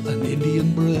the other, an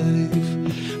Indian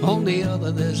brave. On the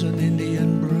other, there's an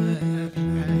Indian brave.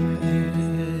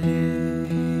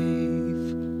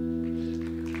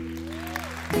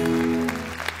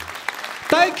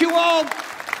 Thank you all.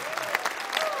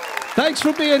 Thanks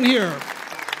for being here.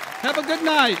 Have a good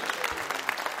night.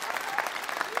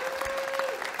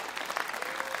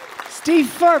 Steve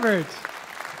Forbert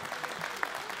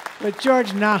with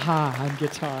George Naha on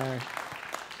guitar.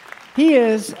 He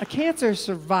is a cancer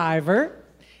survivor,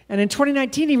 and in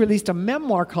 2019 he released a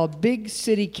memoir called Big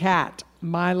City Cat,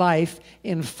 My Life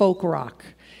in Folk Rock.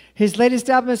 His latest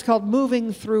album is called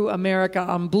Moving Through America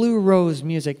on Blue Rose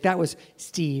Music. That was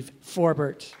Steve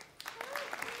Forbert.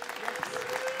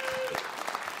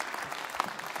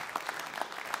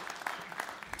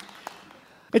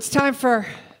 It's time for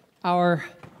our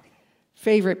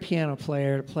favorite piano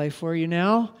player to play for you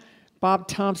now. Bob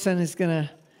Thompson is going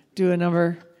to do a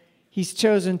number he's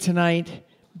chosen tonight,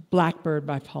 Blackbird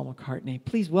by Paul McCartney.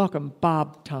 Please welcome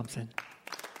Bob Thompson.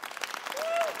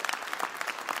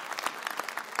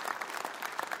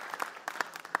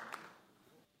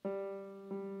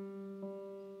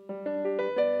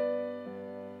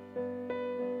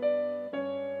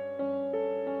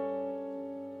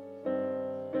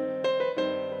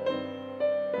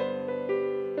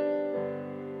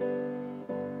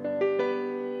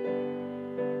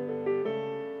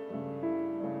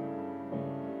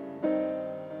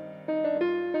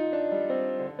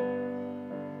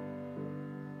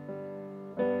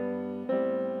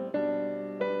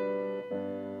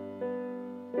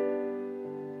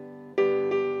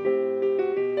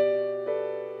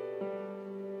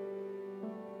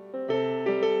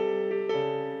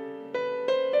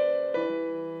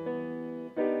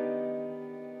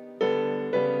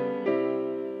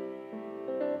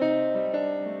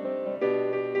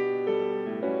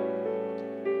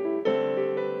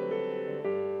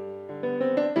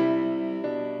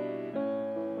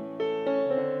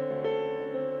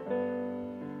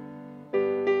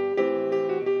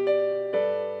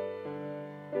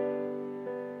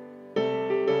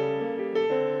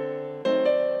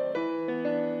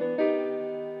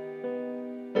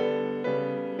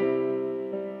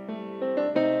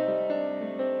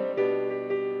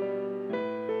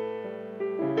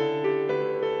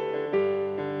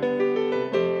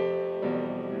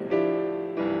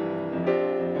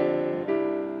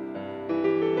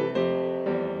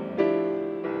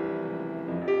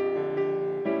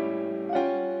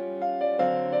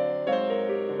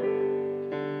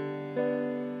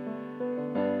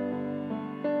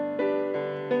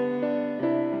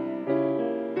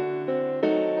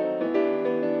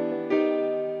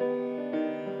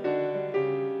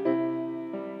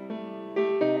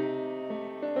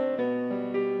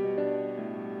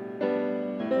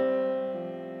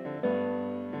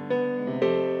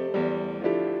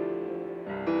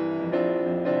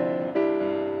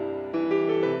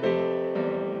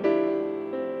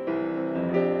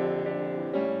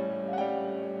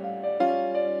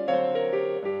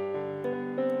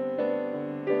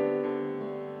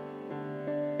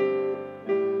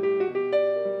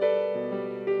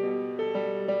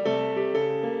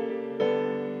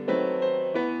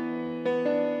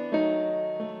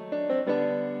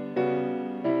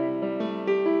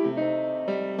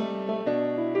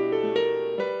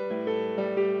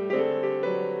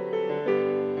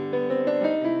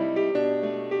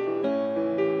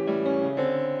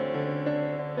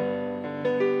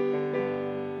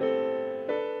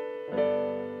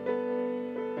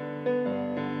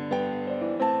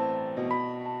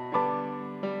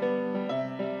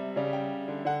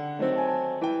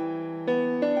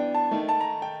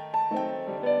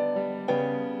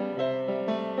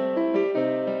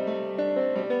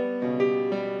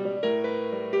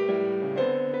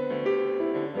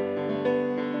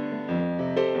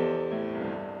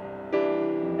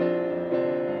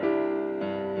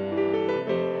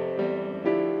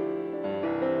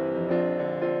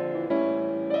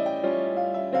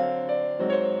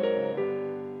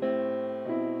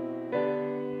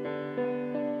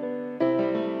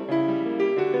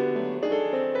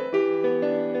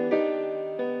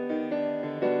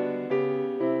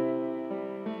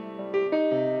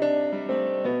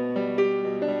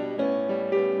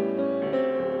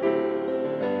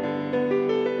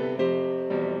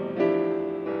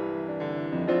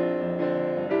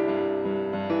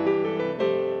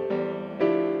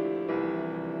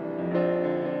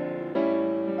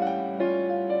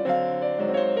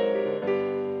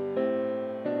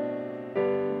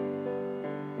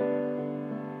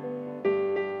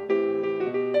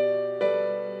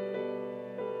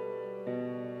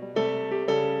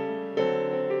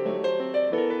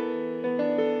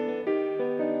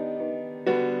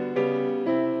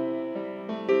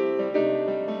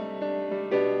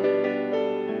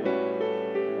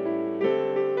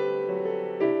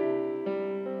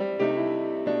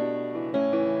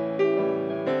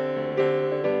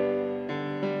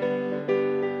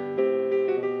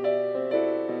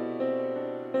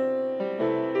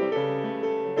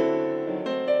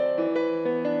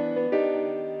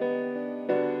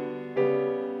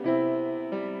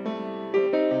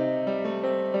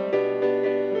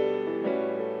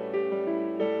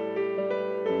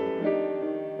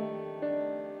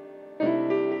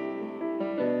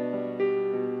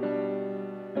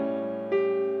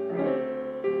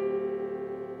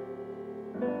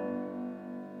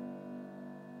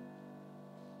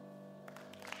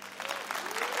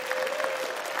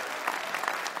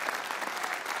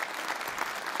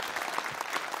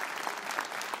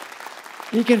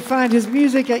 You can find his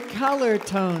music at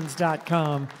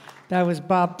colortones.com. That was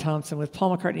Bob Thompson with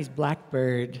Paul McCartney's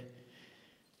Blackbird.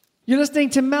 You're listening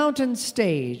to Mountain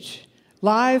Stage,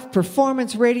 live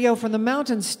performance radio from the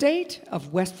Mountain State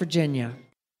of West Virginia.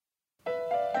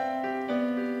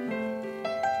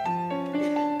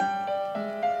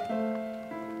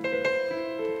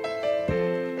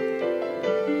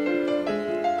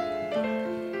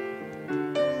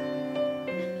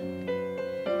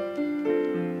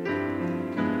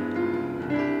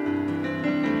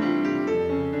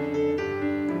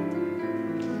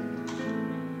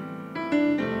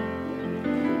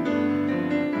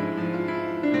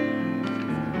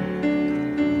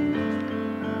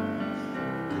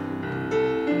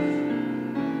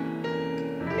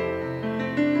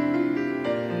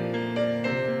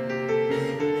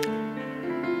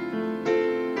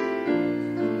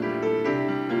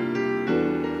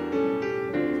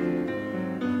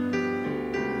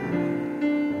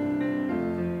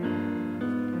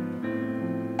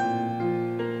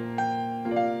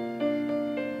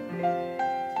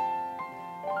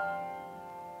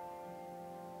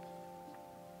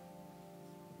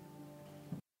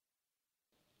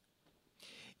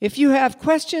 If you have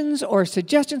questions or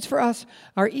suggestions for us,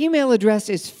 our email address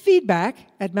is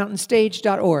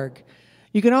feedback@mountainstage.org.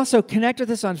 You can also connect with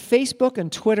us on Facebook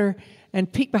and Twitter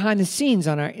and peek behind the scenes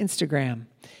on our Instagram.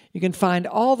 You can find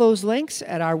all those links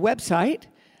at our website,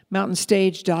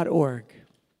 mountainstage.org.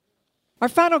 Our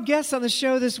final guests on the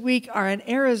show this week are an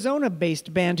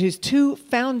Arizona-based band whose two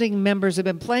founding members have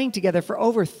been playing together for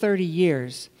over 30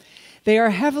 years. They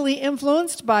are heavily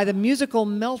influenced by the musical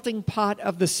melting pot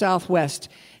of the Southwest,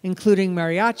 including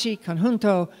mariachi,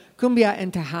 conjunto, cumbia,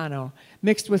 and tejano,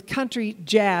 mixed with country,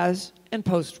 jazz, and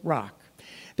post-rock.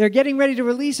 They're getting ready to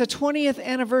release a 20th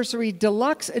anniversary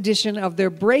deluxe edition of their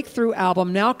breakthrough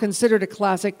album, now considered a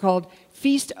classic, called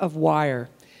Feast of Wire.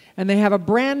 And they have a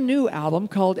brand new album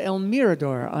called El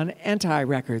Mirador on Anti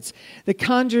Records that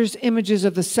conjures images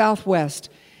of the Southwest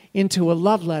into a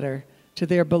love letter to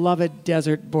their beloved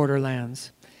desert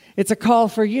borderlands. It's a call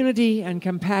for unity and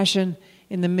compassion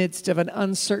in the midst of an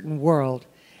uncertain world.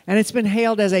 And it's been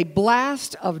hailed as a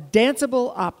blast of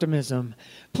danceable optimism.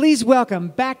 Please welcome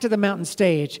back to the Mountain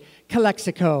Stage,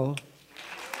 Calexico.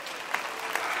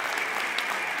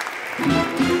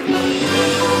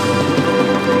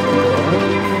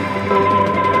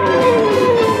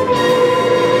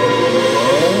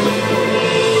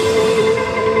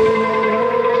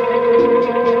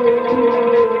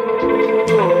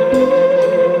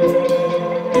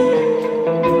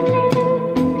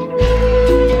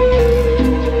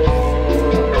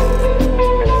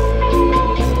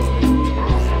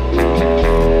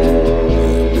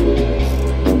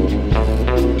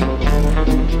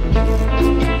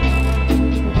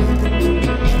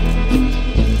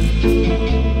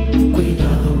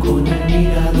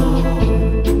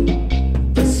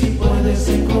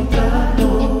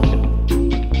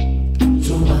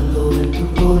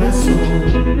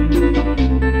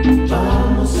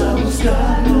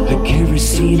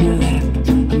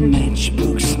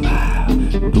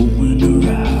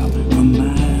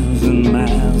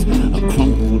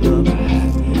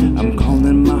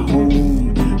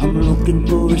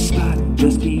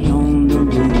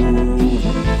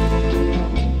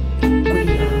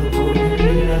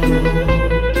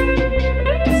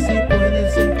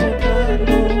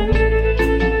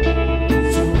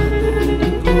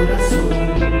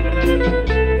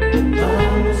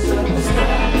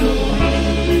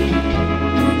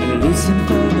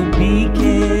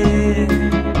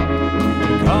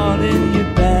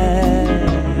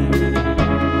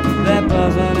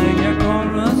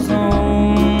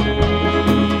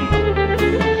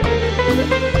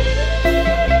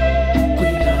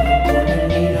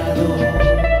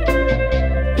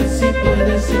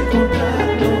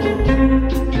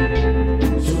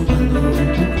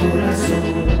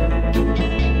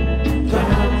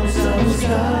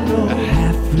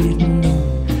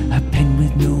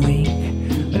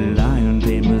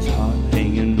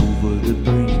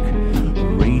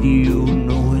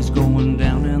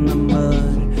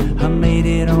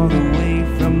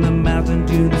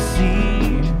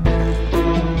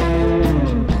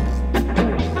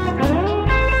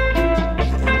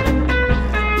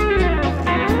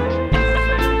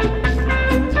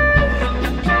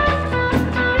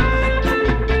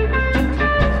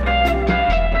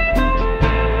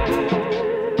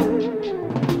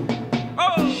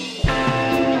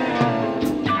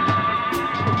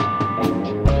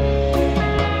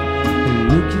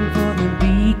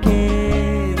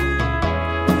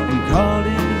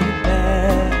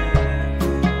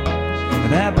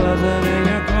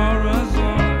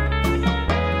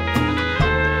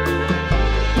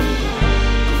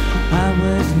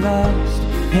 lost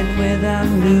and without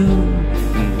noon.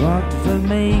 We walked for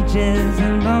ages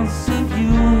and lost of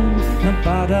you. The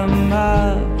bottom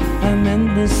of an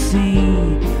endless sea,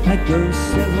 a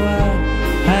ghost of what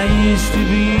I used to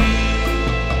be.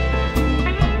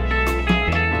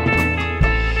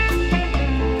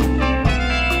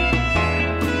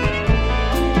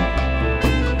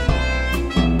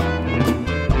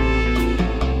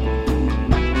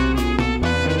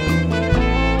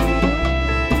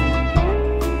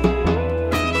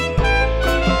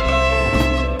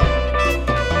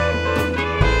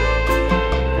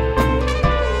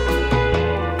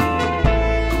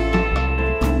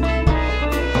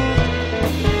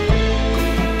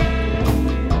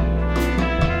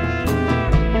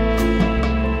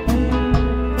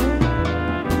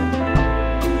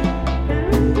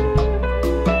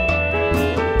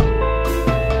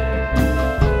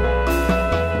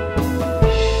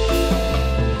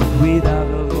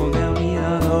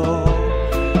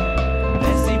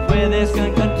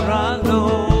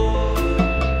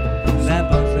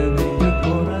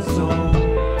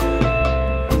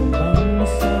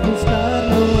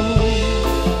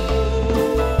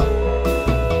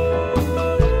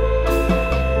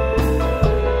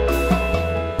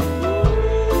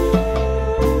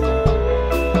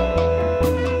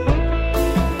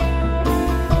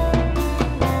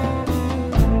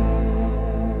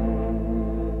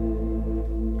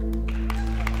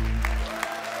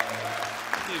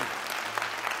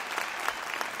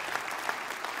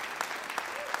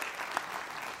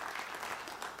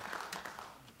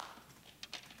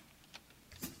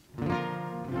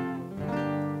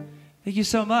 Thank you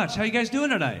so much. How you guys doing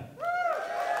tonight?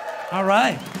 All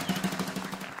right.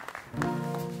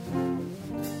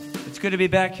 It's good to be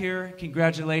back here.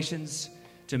 Congratulations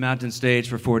to Mountain Stage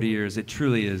for 40 years. It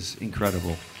truly is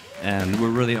incredible. And we're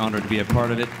really honored to be a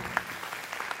part of it.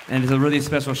 And it's a really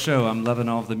special show. I'm loving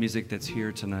all of the music that's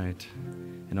here tonight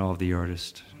and all of the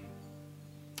artists.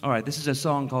 All right, this is a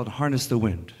song called Harness the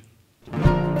Wind.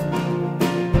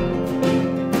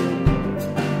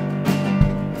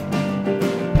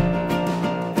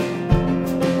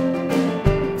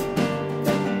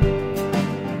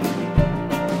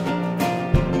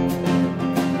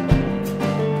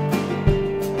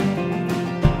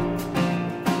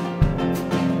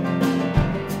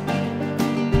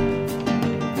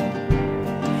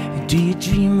 Do you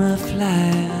dream of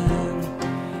flying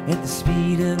at the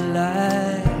speed of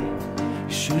light,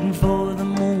 shooting for the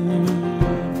moon,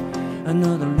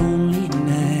 another lonely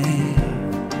night?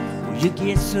 Will you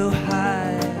get so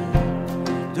high,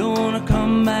 don't wanna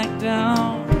come back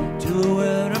down to a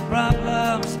world of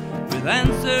problems with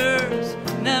answers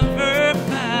never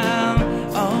found?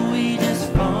 Are we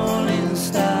just falling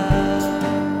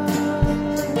stars,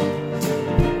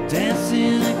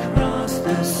 dancing across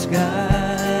the sky?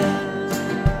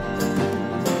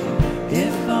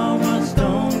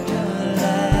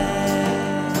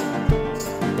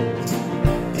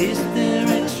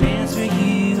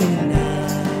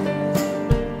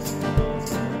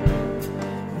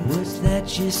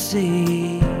 You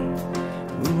say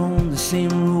we're on the same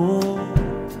road,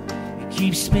 you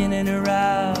keep spinning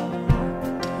around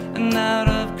and out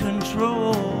of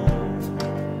control.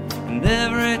 And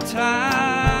every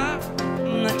time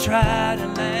I try to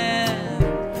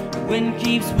land, the wind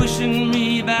keeps pushing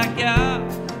me back out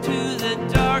to the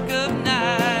dark of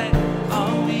night.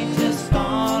 Are we just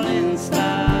falling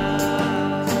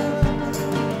stars,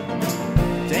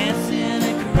 dancing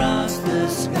across the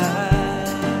sky?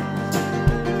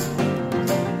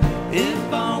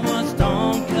 If our worlds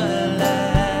don't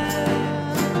collide,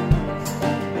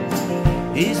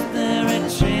 is there a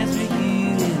chance for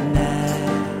you and I?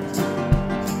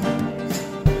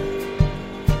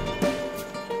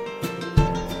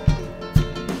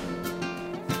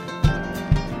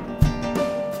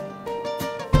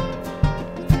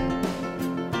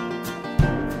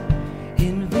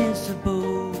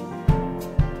 Invincible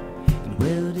and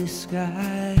well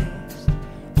disguised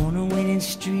on a winning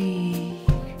streak,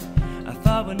 I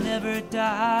thought we'd never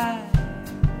die.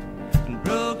 And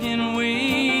broken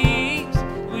wings,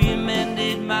 we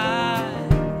mended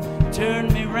mine,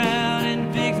 turned me round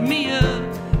and picked me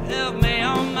up, helped me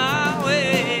on my way.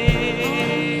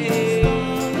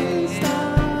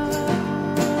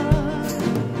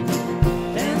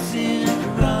 Dancing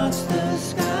across the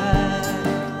sky.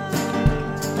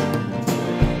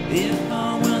 If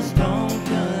our worlds don't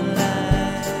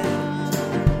collide,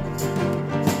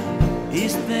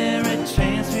 is there a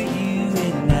chance for you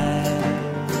and I?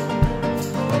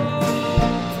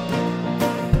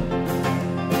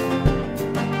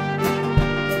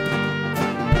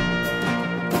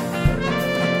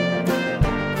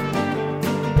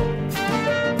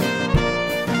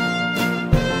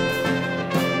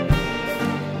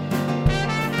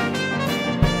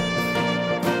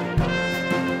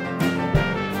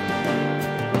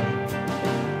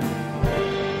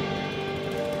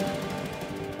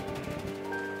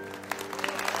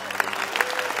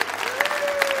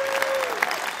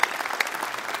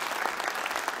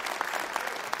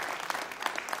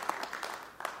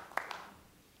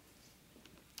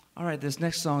 All right, this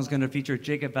next song is going to feature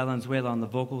Jacob Valenzuela on the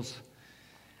vocals,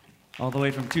 all the way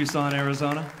from Tucson,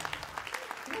 Arizona.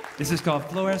 This is called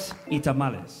Flores y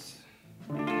Tamales.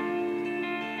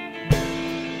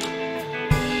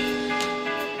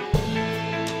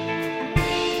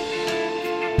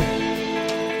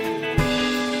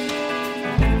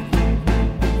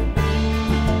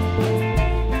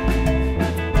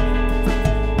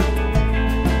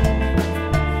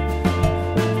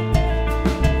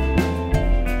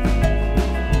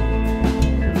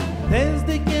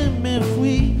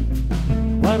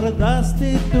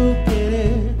 Guardaste tu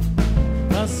querer,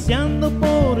 paseando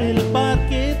por el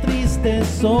parque triste,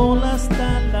 sola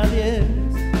hasta las 10.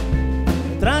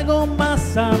 El trago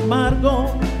más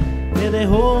amargo te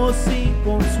dejó sin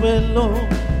consuelo,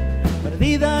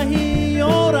 perdida y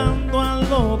llorando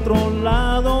al otro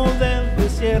lado del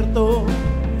desierto.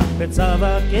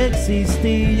 Pensaba que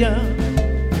existía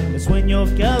el sueño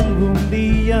que algún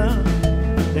día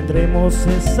tendremos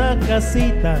esa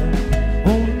casita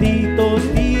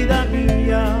juntitos, vida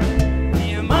mía,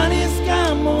 y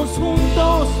amanezcamos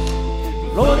juntos,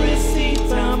 flores y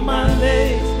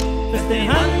tamales,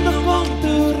 festejando con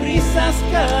tus risas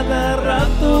cada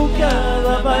rato,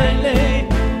 cada baile.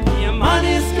 Y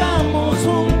amanezcamos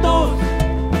juntos,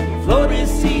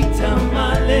 flores y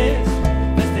tamales,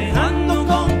 festejando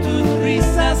con tus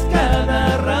risas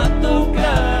cada rato,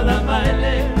 cada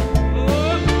baile.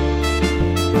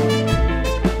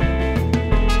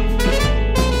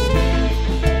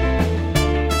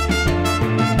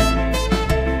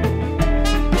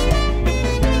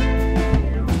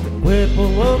 Cuerpo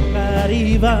boca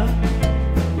arriba,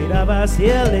 miraba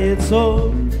hacia el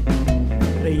sol,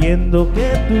 creyendo que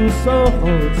tus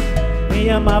ojos me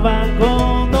llamaban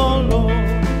con dolor.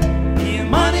 Y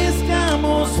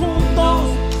amanezcamos juntos,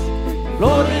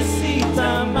 flores y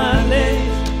tamales,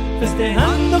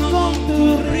 festejando con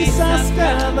tus risas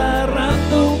cada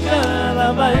rato,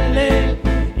 cada baile.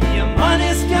 Y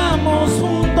amanezcamos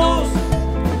juntos,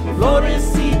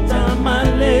 flores y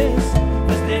tamales,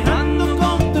 festejando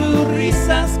con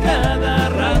risas cada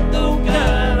rato,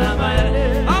 cada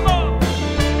baile. ¡Vamos!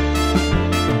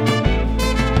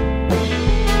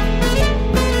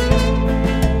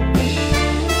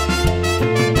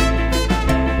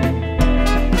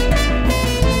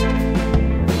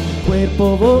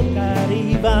 Cuerpo boca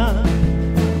arriba,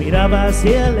 miraba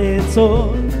hacia el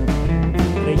sol,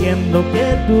 creyendo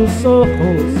que tus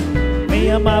ojos me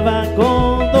llamaban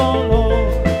con dolor.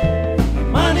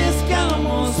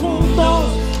 Amanezcamos juntos,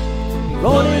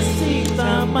 flores y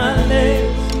tamales,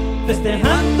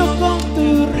 festejando con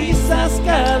tus risas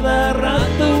cada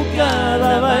rato,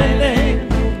 cada baile.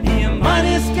 Y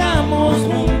amanezcamos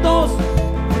juntos,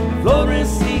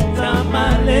 flores y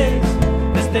tamales,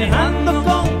 festejando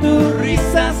con tus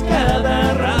risas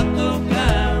cada rato,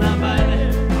 cada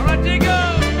baile. All right, Jacob.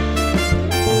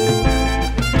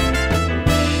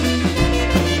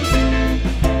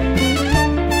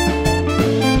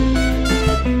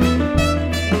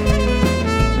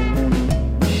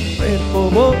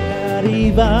 Boca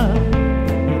arriba,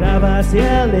 miraba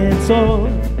hacia el sol,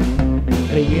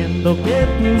 creyendo que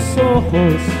tus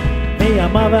ojos me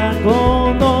llamaban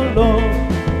con dolor.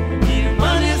 Y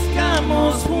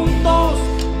amanezcamos juntos,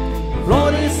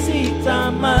 flores y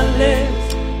tamales,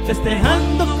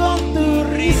 festejando con tus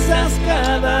risas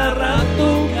cada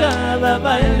rato, cada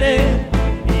baile.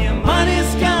 Y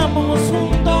amanezcamos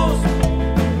juntos,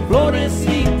 flores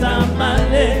y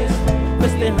tamales,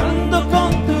 festejando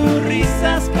con tus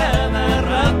risas cada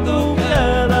rato,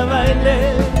 cada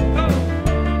baile.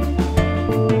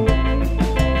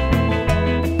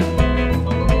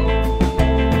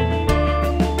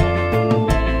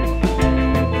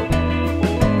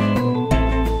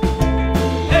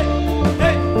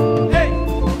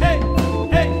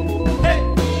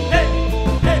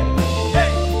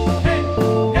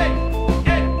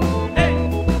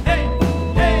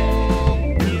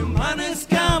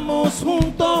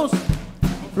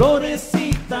 Flores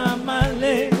y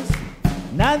tamales,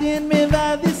 nadie me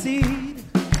va a decir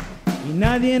y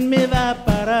nadie me va a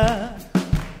parar.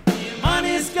 Y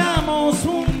amanezcamos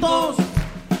juntos,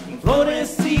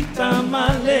 flores y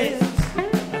tamales,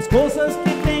 las cosas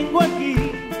que tengo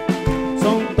aquí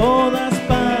son todas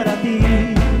para ti.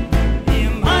 Y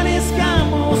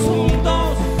amanezcamos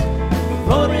juntos,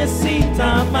 flores y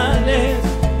tamales,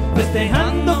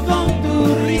 festejando con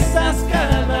tus risas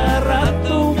cada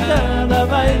rato, cada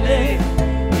baile.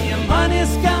 Y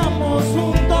amanezcamos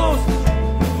juntos,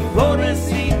 flores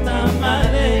y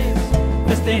tamales,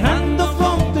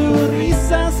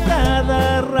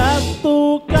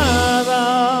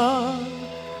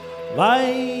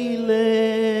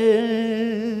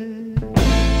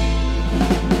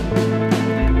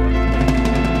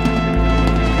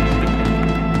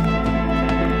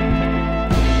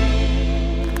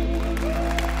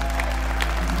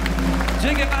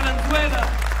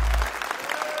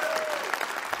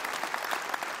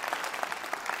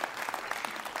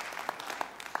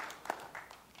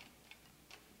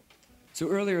 So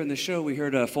earlier in the show, we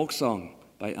heard a folk song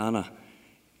by Anna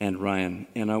and Ryan,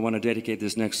 and I want to dedicate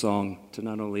this next song to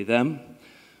not only them,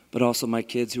 but also my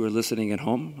kids who are listening at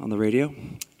home on the radio,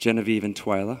 Genevieve and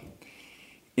Twyla,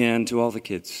 and to all the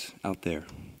kids out there.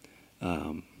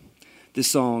 This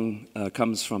song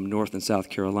comes from North and South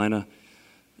Carolina.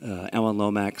 Ellen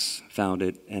Lomax found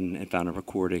it and found a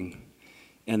recording,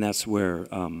 and that's where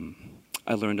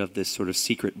I learned of this sort of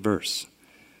secret verse.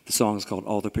 The song is called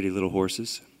All the Pretty Little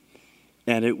Horses,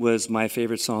 and it was my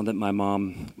favorite song that my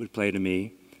mom would play to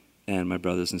me and my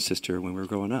brothers and sister when we were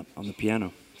growing up on the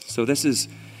piano. So this is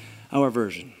our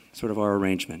version, sort of our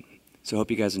arrangement. So I hope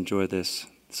you guys enjoy this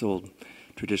old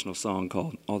traditional song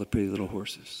called All the Pretty Little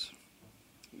Horses.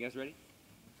 You guys ready?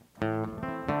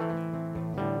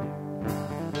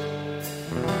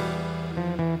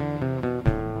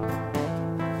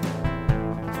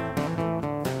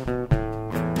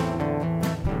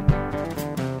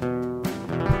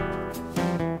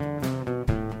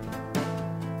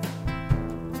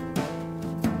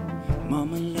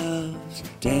 Mama loves,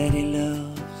 Daddy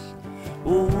loves,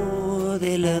 oh,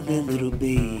 they love their little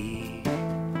babe.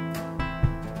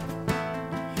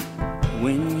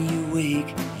 When you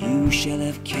wake, you shall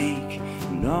have cake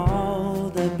and all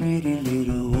the pretty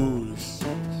little horses.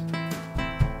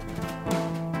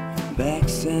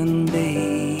 Backs and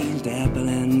bays, dapple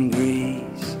and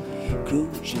grays,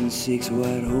 coach and 6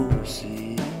 white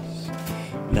horses.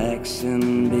 Blacks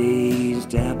and bays,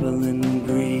 dapple and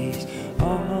grays,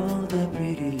 all the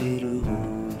pretty little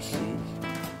horses.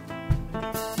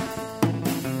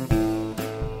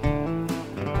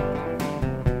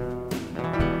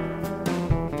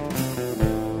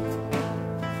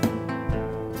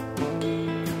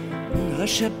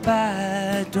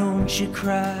 Hush-a-bye, don't you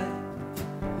cry,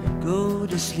 go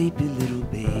to sleep, you little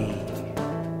babe.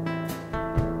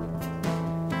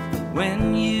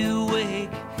 When you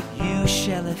wake, you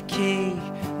shall have cake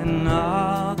and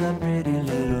all the pretty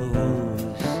little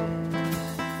horses.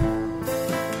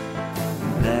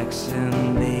 Blacks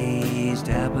and bays,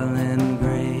 dapple and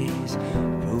grays,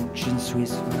 coach and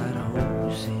Swiss white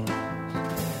horses.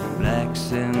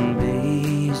 Blacks and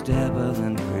bays, dapple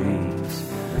and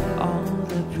grays, all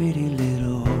the pretty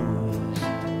little horses.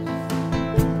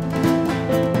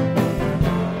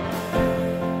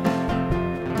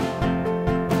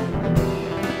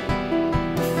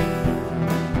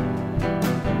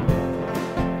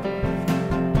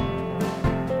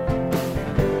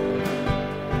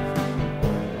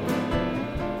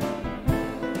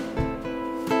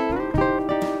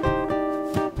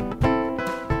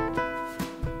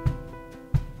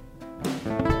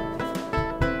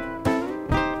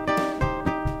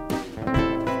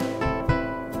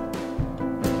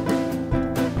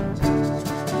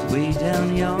 Way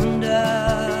down yonder,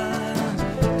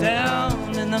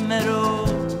 down in the meadow,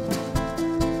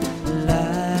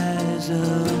 lies a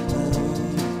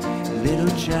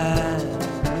little child.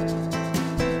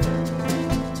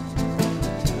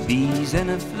 Bees and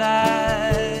the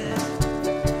flies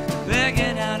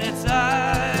begging out its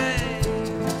eyes.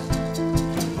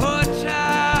 Poor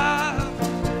child,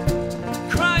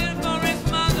 crying for his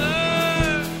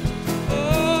mother.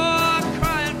 Oh,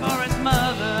 crying for his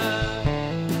mother.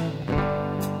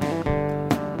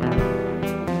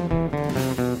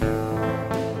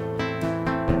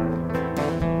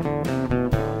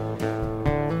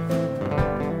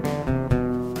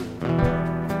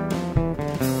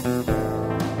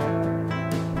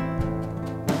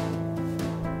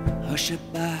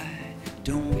 Hush-a-bye,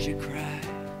 don't you cry,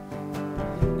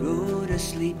 go to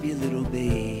sleep, you little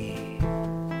babe.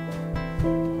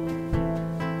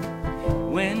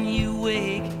 When you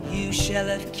wake, you shall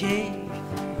have cake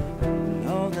and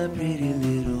all the pretty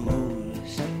little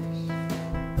horses.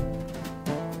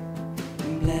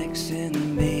 Blacks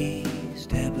and bays,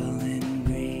 dapple and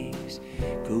grays,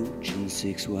 coach and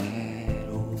 6 white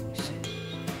horses.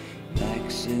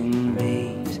 Blacks and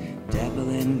bays, dapple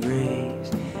and grays,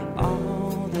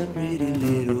 all the pretty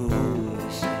little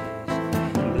horses.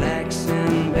 Blacks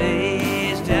and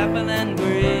bays, dapple and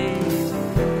grays,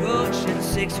 coach and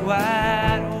 6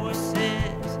 white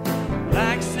horses.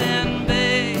 Blacks and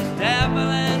bays, dapple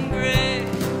and grays,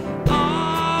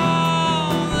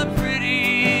 all the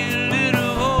pretty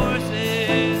little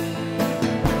horses.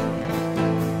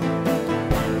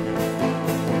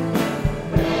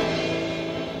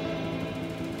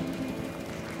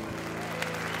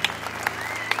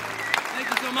 Thank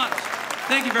you so much.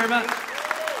 Thank you very much.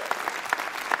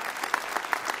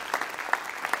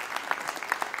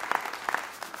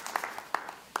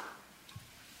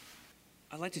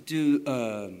 I'd like to do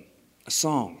a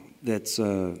song that's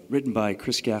written by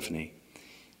Chris Gaffney.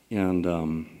 And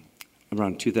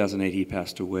around 2008, he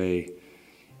passed away.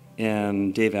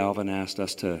 And Dave Alvin asked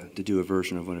us to do a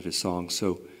version of one of his songs.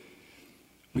 So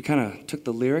we kind of took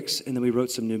the lyrics and then we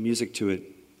wrote some new music to it.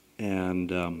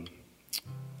 And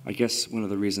I guess one of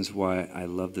the reasons why I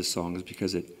love this song is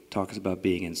because it talks about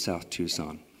being in South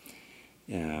Tucson.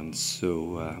 And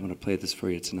so I'm going to play this for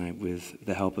you tonight with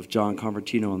the help of John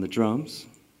Convertino on the drums.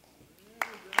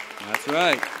 That's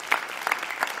right.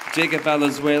 Jacob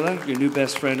Valenzuela, your new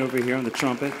best friend over here on the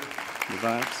trumpet, the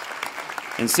vibes.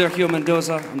 And Sergio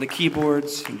Mendoza on the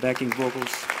keyboards and backing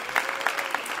vocals.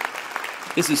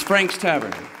 This is Frank's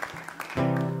Tavern.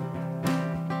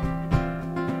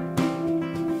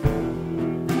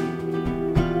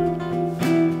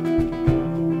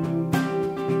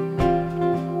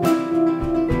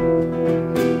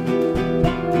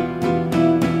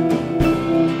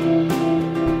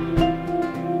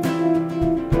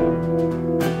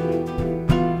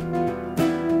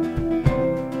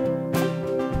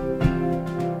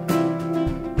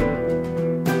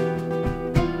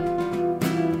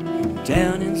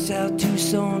 Down in South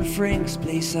Tucson, Frank's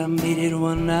place, I made it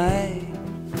one night.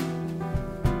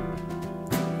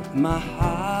 My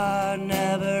heart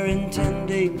never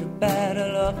intended to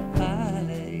battle or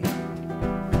fight.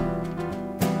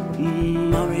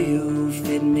 Mario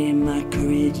fed me my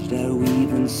courage that I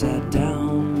even sat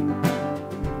down.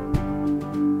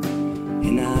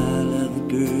 And I love the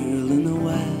girl in the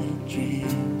white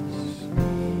dress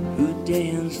who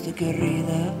danced the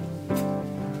corrida.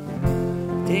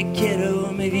 Te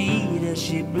quiero mi vida,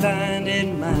 she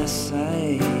blinded my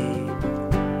sight,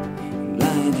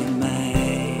 blinded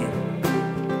mine.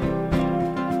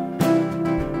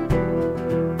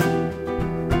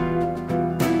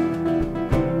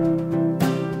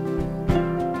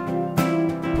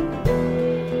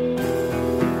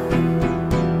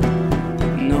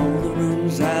 And all the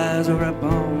room's eyes are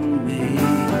upon me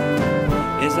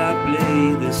as I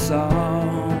play this song.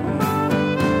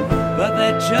 But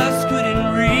they just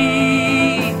couldn't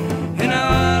read. And I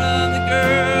love the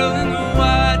girl in the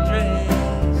white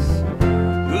dress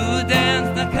who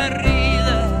danced the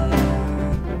corrida.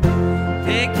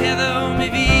 Te quedo mi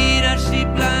vida, she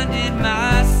blinded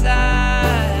my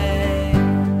sight,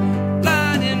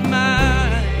 blinded mine.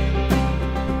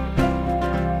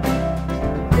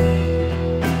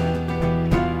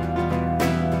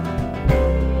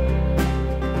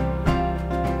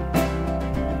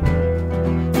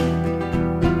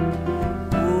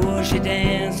 She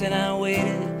danced and I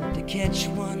waited to catch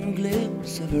one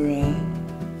glimpse of her eye.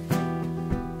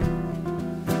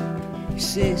 Your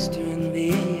sister and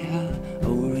me had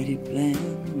already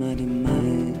planned my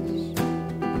demise.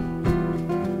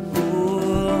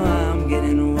 Oh, I'm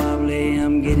getting wobbly,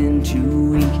 I'm getting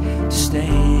too weak to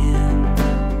stand.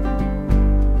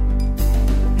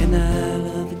 And I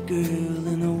love the girl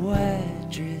in the white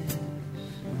dress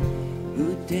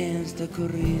who danced the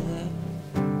corrida.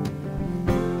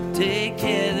 Te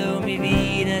quedo mi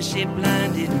vida, she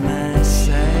blinded my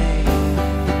sight,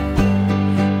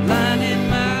 blinded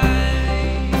mine.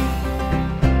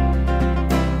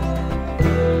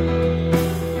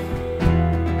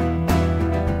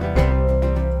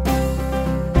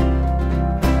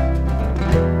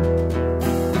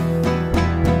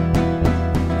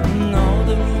 And all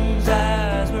the room's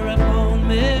eyes were upon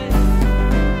me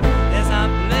as I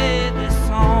played this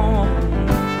song,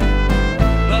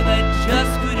 but they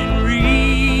just couldn't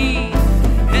read.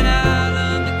 And I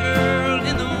love the girl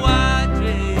in the white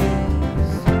dress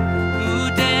who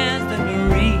danced the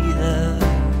corrida.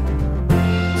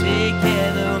 Te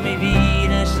quedo mi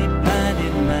vida, she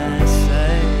blinded my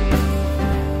sight.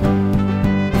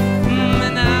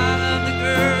 And I love the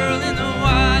girl in the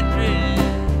white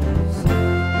dress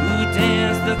who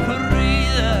danced the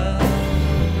corrida.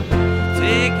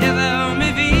 Te quedo mi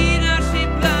vida, she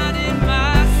blinded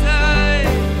my sight.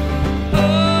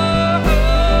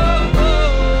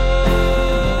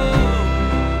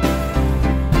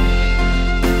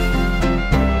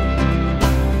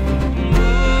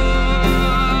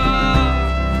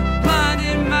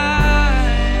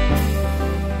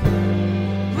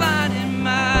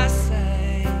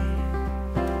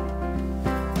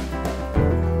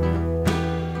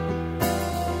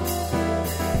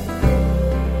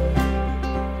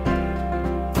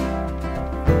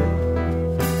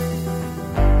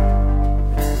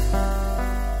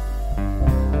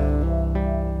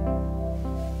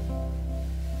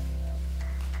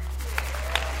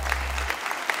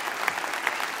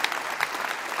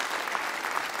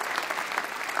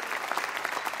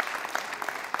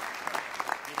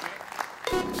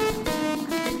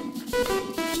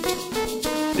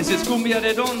 This is Cumbia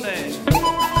de Donde.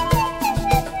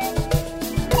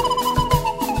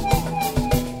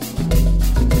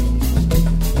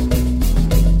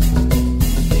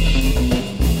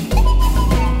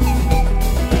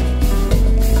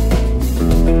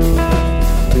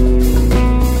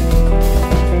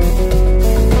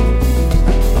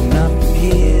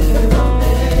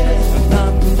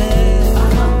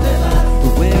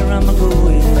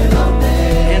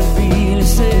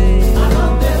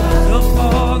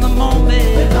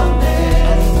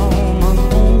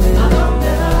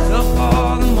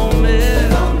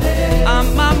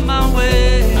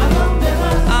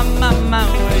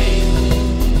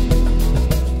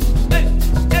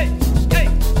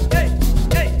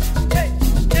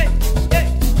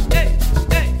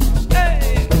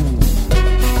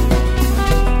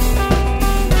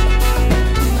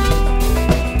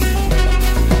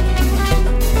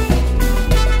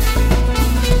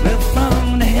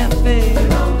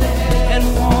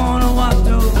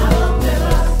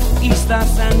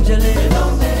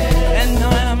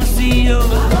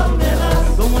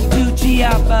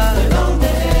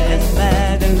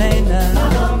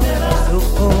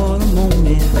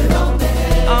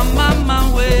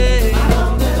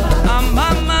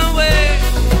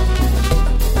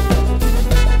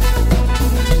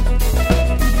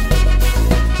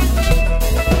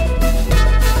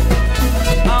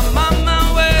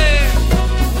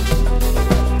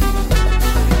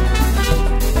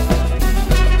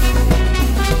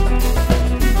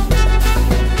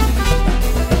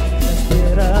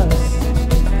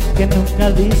 nunca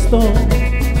has visto.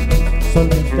 Son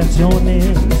mis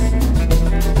canciones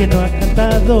que no ha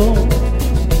cantado.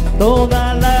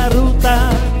 Toda la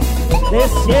ruta,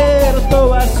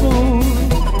 desierto azul,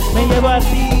 me lleva a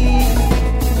ti,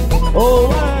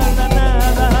 oh a la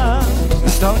nada.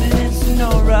 Started in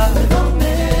Sonora,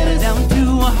 down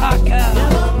to Oaxaca,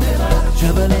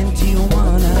 travel in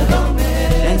Tijuana,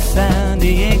 and San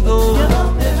Diego,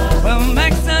 well,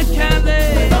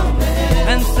 Mexicali,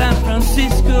 and San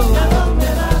Francisco,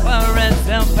 Juarez,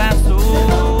 El Paso.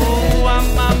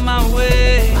 I'm on my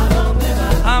way,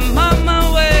 I'm on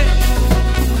my way.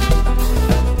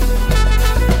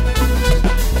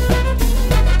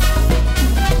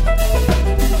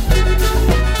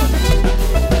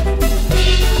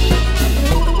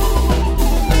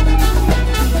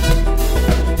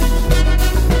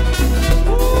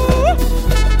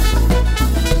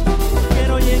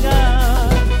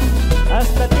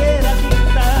 Hasta tierra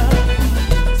quinta,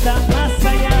 está más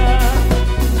allá,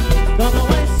 donde no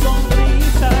hay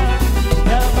sonrisa,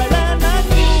 ya baila la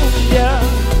cumbia,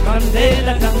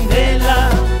 candela, candela,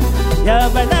 ya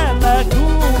baila la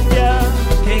cumbia,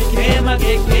 que quema,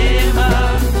 que quema.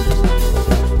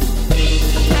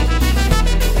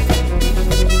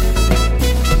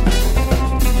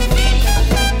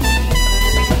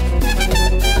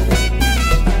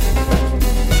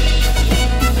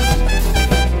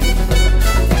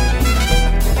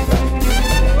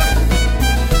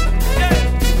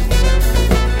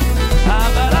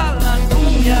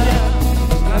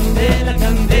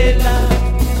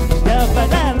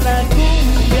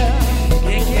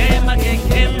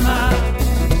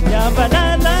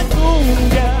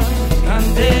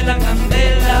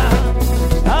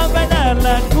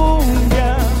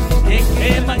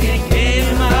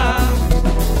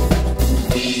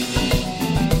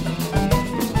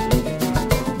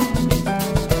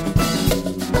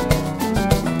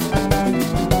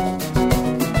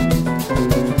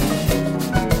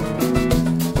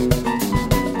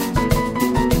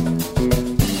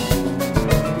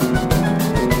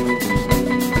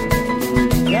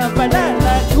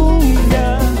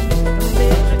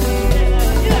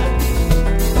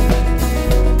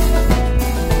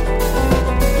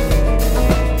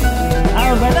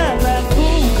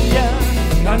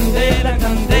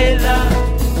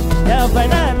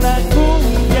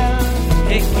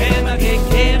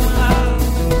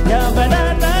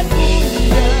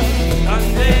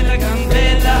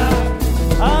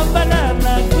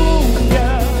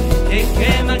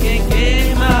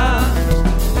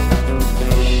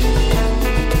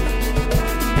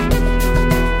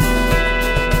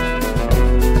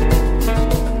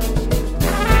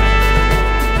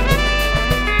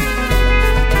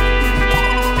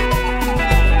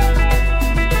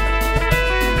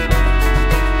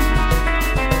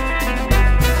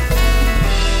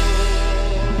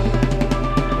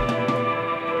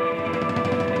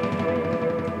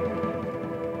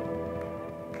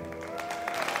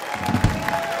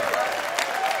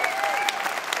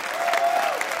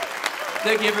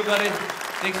 Thank you, everybody.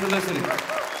 Thanks for listening.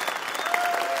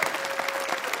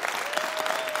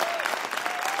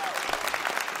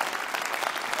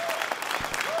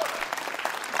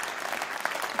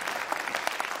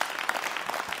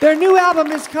 Their new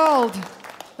album is called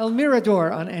El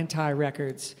Mirador on Anti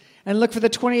Records. And look for the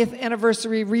 20th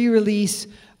anniversary re-release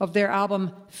of their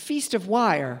album Feast of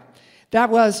Wire.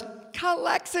 That was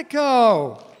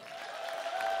Calexico.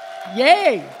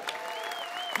 Yay!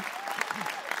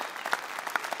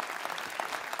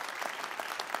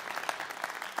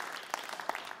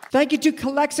 Thank you to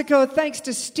Calexico. Thanks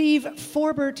to Steve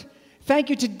Forbert. Thank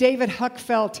you to David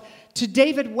Huckfelt, to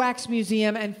David Wax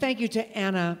Museum, and thank you to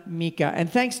Anna Mieke. And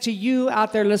thanks to you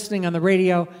out there listening on the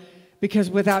radio, because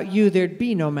without you, there'd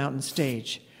be no Mountain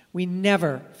Stage. We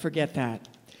never forget that.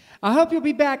 I hope you'll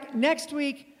be back next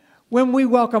week when we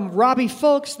welcome Robbie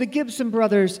Fulks, the Gibson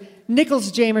Brothers,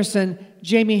 Nichols Jamerson,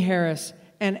 Jamie Harris,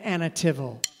 and Anna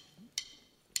Tivell.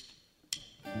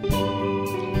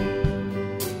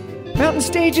 Mountain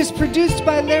Stage is produced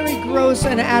by Larry Gross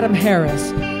and Adam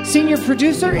Harris. Senior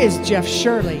producer is Jeff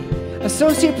Shirley.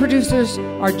 Associate producers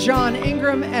are John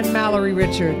Ingram and Mallory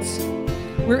Richards.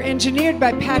 We're engineered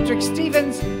by Patrick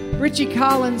Stevens, Richie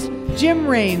Collins, Jim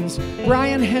Raines,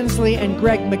 Brian Hensley, and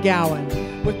Greg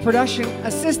McGowan, with production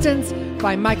assistance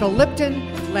by Michael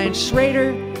Lipton, Lance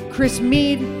Schrader, Chris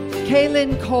Mead,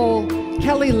 Kaylin Cole,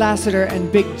 Kelly Lassiter,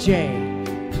 and Big J.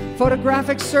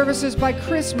 Photographic services by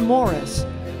Chris Morris.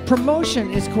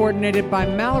 Promotion is coordinated by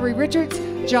Mallory Richards,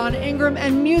 John Ingram,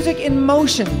 and Music in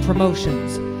Motion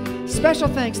Promotions. Special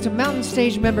thanks to Mountain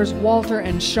Stage members Walter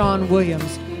and Sean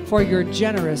Williams for your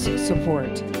generous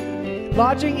support.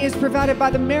 Lodging is provided by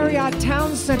the Marriott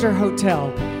Town Center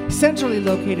Hotel, centrally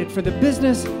located for the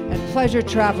business and pleasure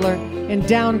traveler in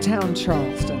downtown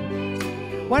Charleston.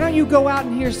 Why don't you go out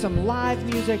and hear some live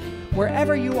music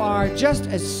wherever you are just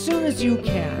as soon as you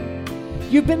can.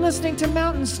 You've been listening to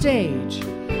Mountain Stage,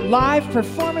 live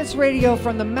performance radio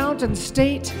from the Mountain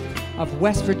State of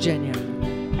West Virginia.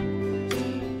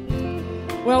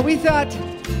 Well, we thought,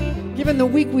 given the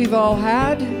week we've all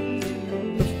had,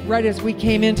 right as we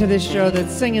came into this show, that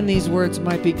singing these words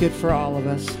might be good for all of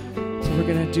us. So we're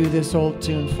going to do this old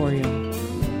tune for you.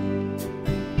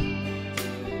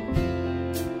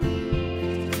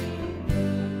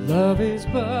 Love is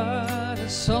but a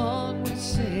song we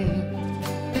sing,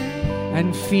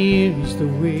 and fear is the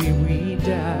way we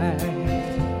die.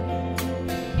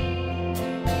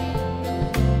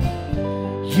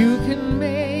 You can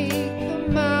make the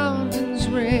mountains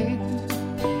ring,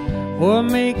 or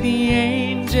make the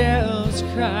angels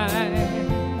cry.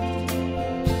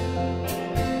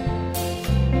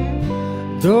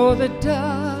 Though the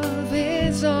dove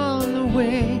is on the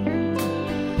wing,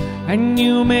 and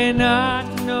you may not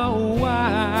know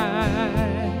why.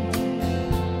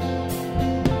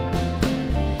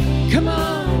 Come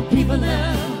on, people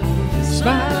now,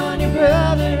 smile on your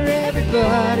brother.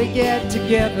 Everybody get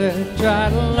together, try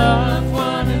to love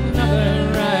one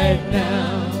another right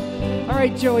now. All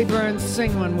right, Joey Burns,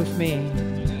 sing one with me.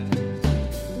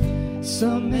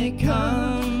 Some may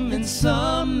come and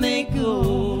some may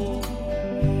go,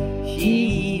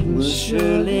 he will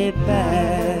surely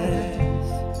pass.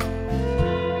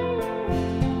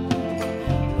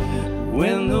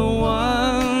 When the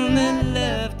one that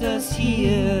left us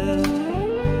here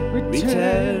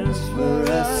returns for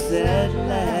us at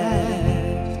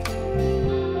last,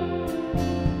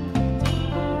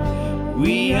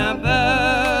 we are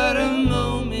but a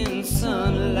moment's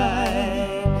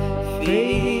sunlight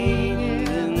fading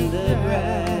in the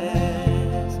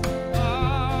grass.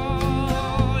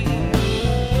 Oh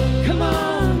yeah. Come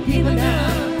on, people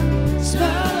now,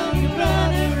 smile on your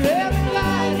brother.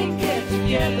 Everybody get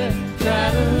together, try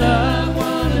to love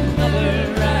one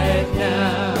another right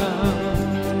now.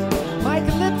 Mike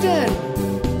Lipton.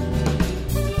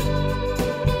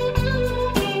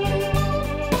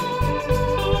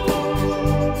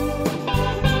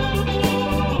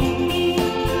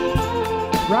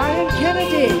 Ryan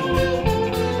Kennedy.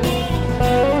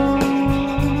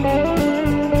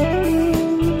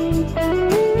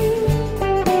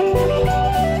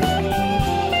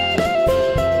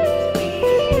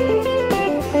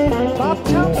 Bob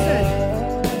Thompson.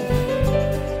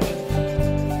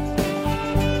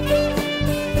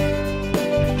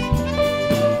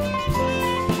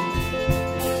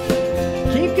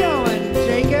 Keep going,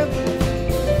 Jacob.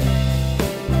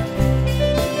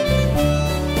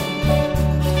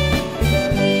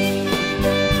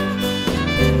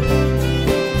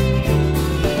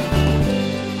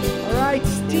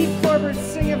 Forbert,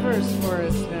 sing a verse for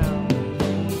us now.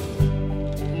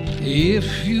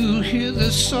 If you hear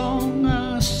the song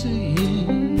I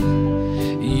sing,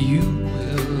 you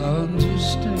will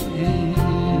understand.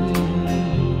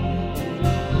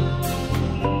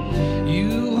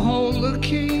 You hold the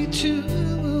key to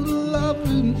love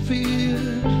and fear,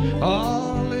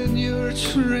 all in your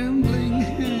trembling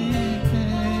hand.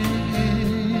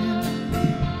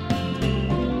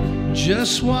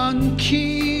 Just one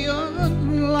key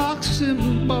unlocks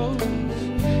them both.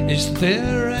 Is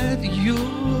there at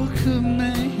your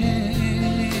command?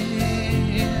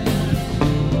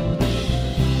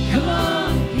 Come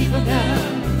on, people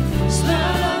now,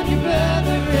 smile on your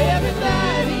brother.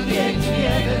 Everybody get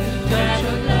together, try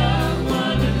to love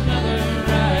one another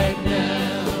right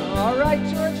now. All right,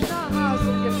 George Nahas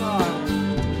on guitar.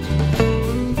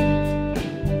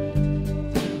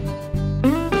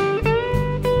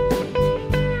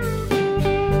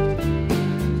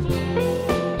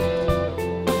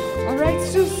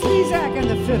 And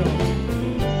the fiddle.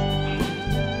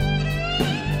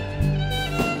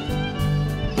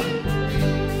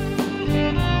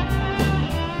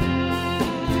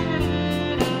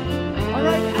 All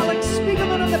right, Alex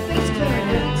Spiegelman on the bass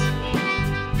clarinet.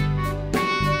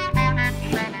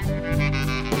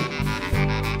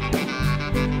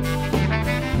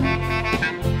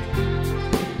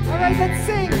 All right, let's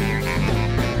sing.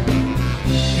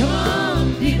 Come on,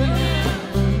 people now,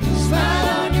 smile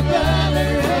on your brother.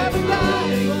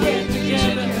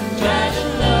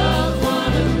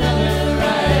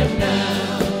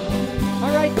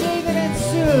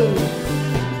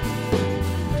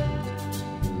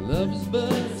 Love's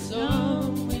but a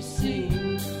song we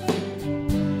sing,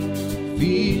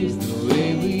 fears the way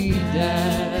we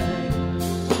die.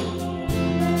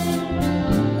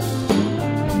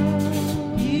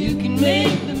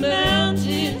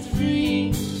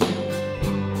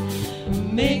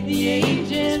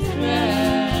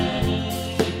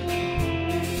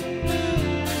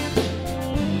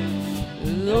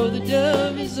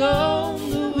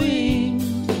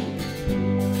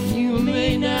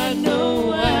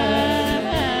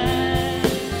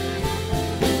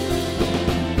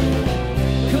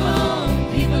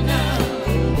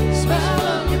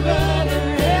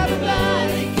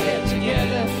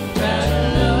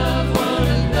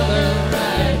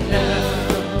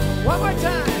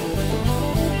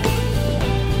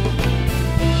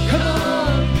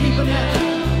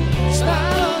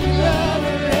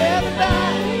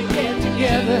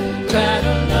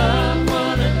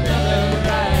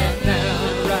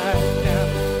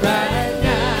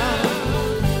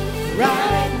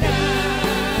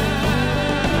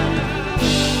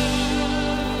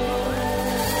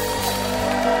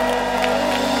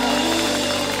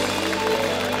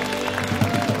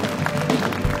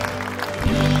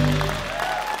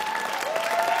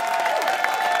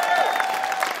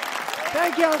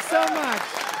 Thank y'all so much.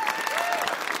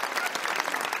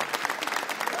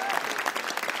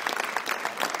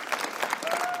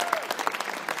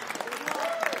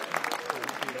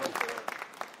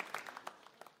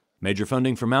 Major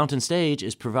funding for Mountain Stage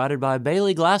is provided by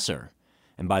Bailey Glasser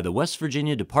and by the West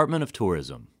Virginia Department of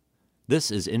Tourism.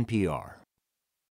 This is NPR.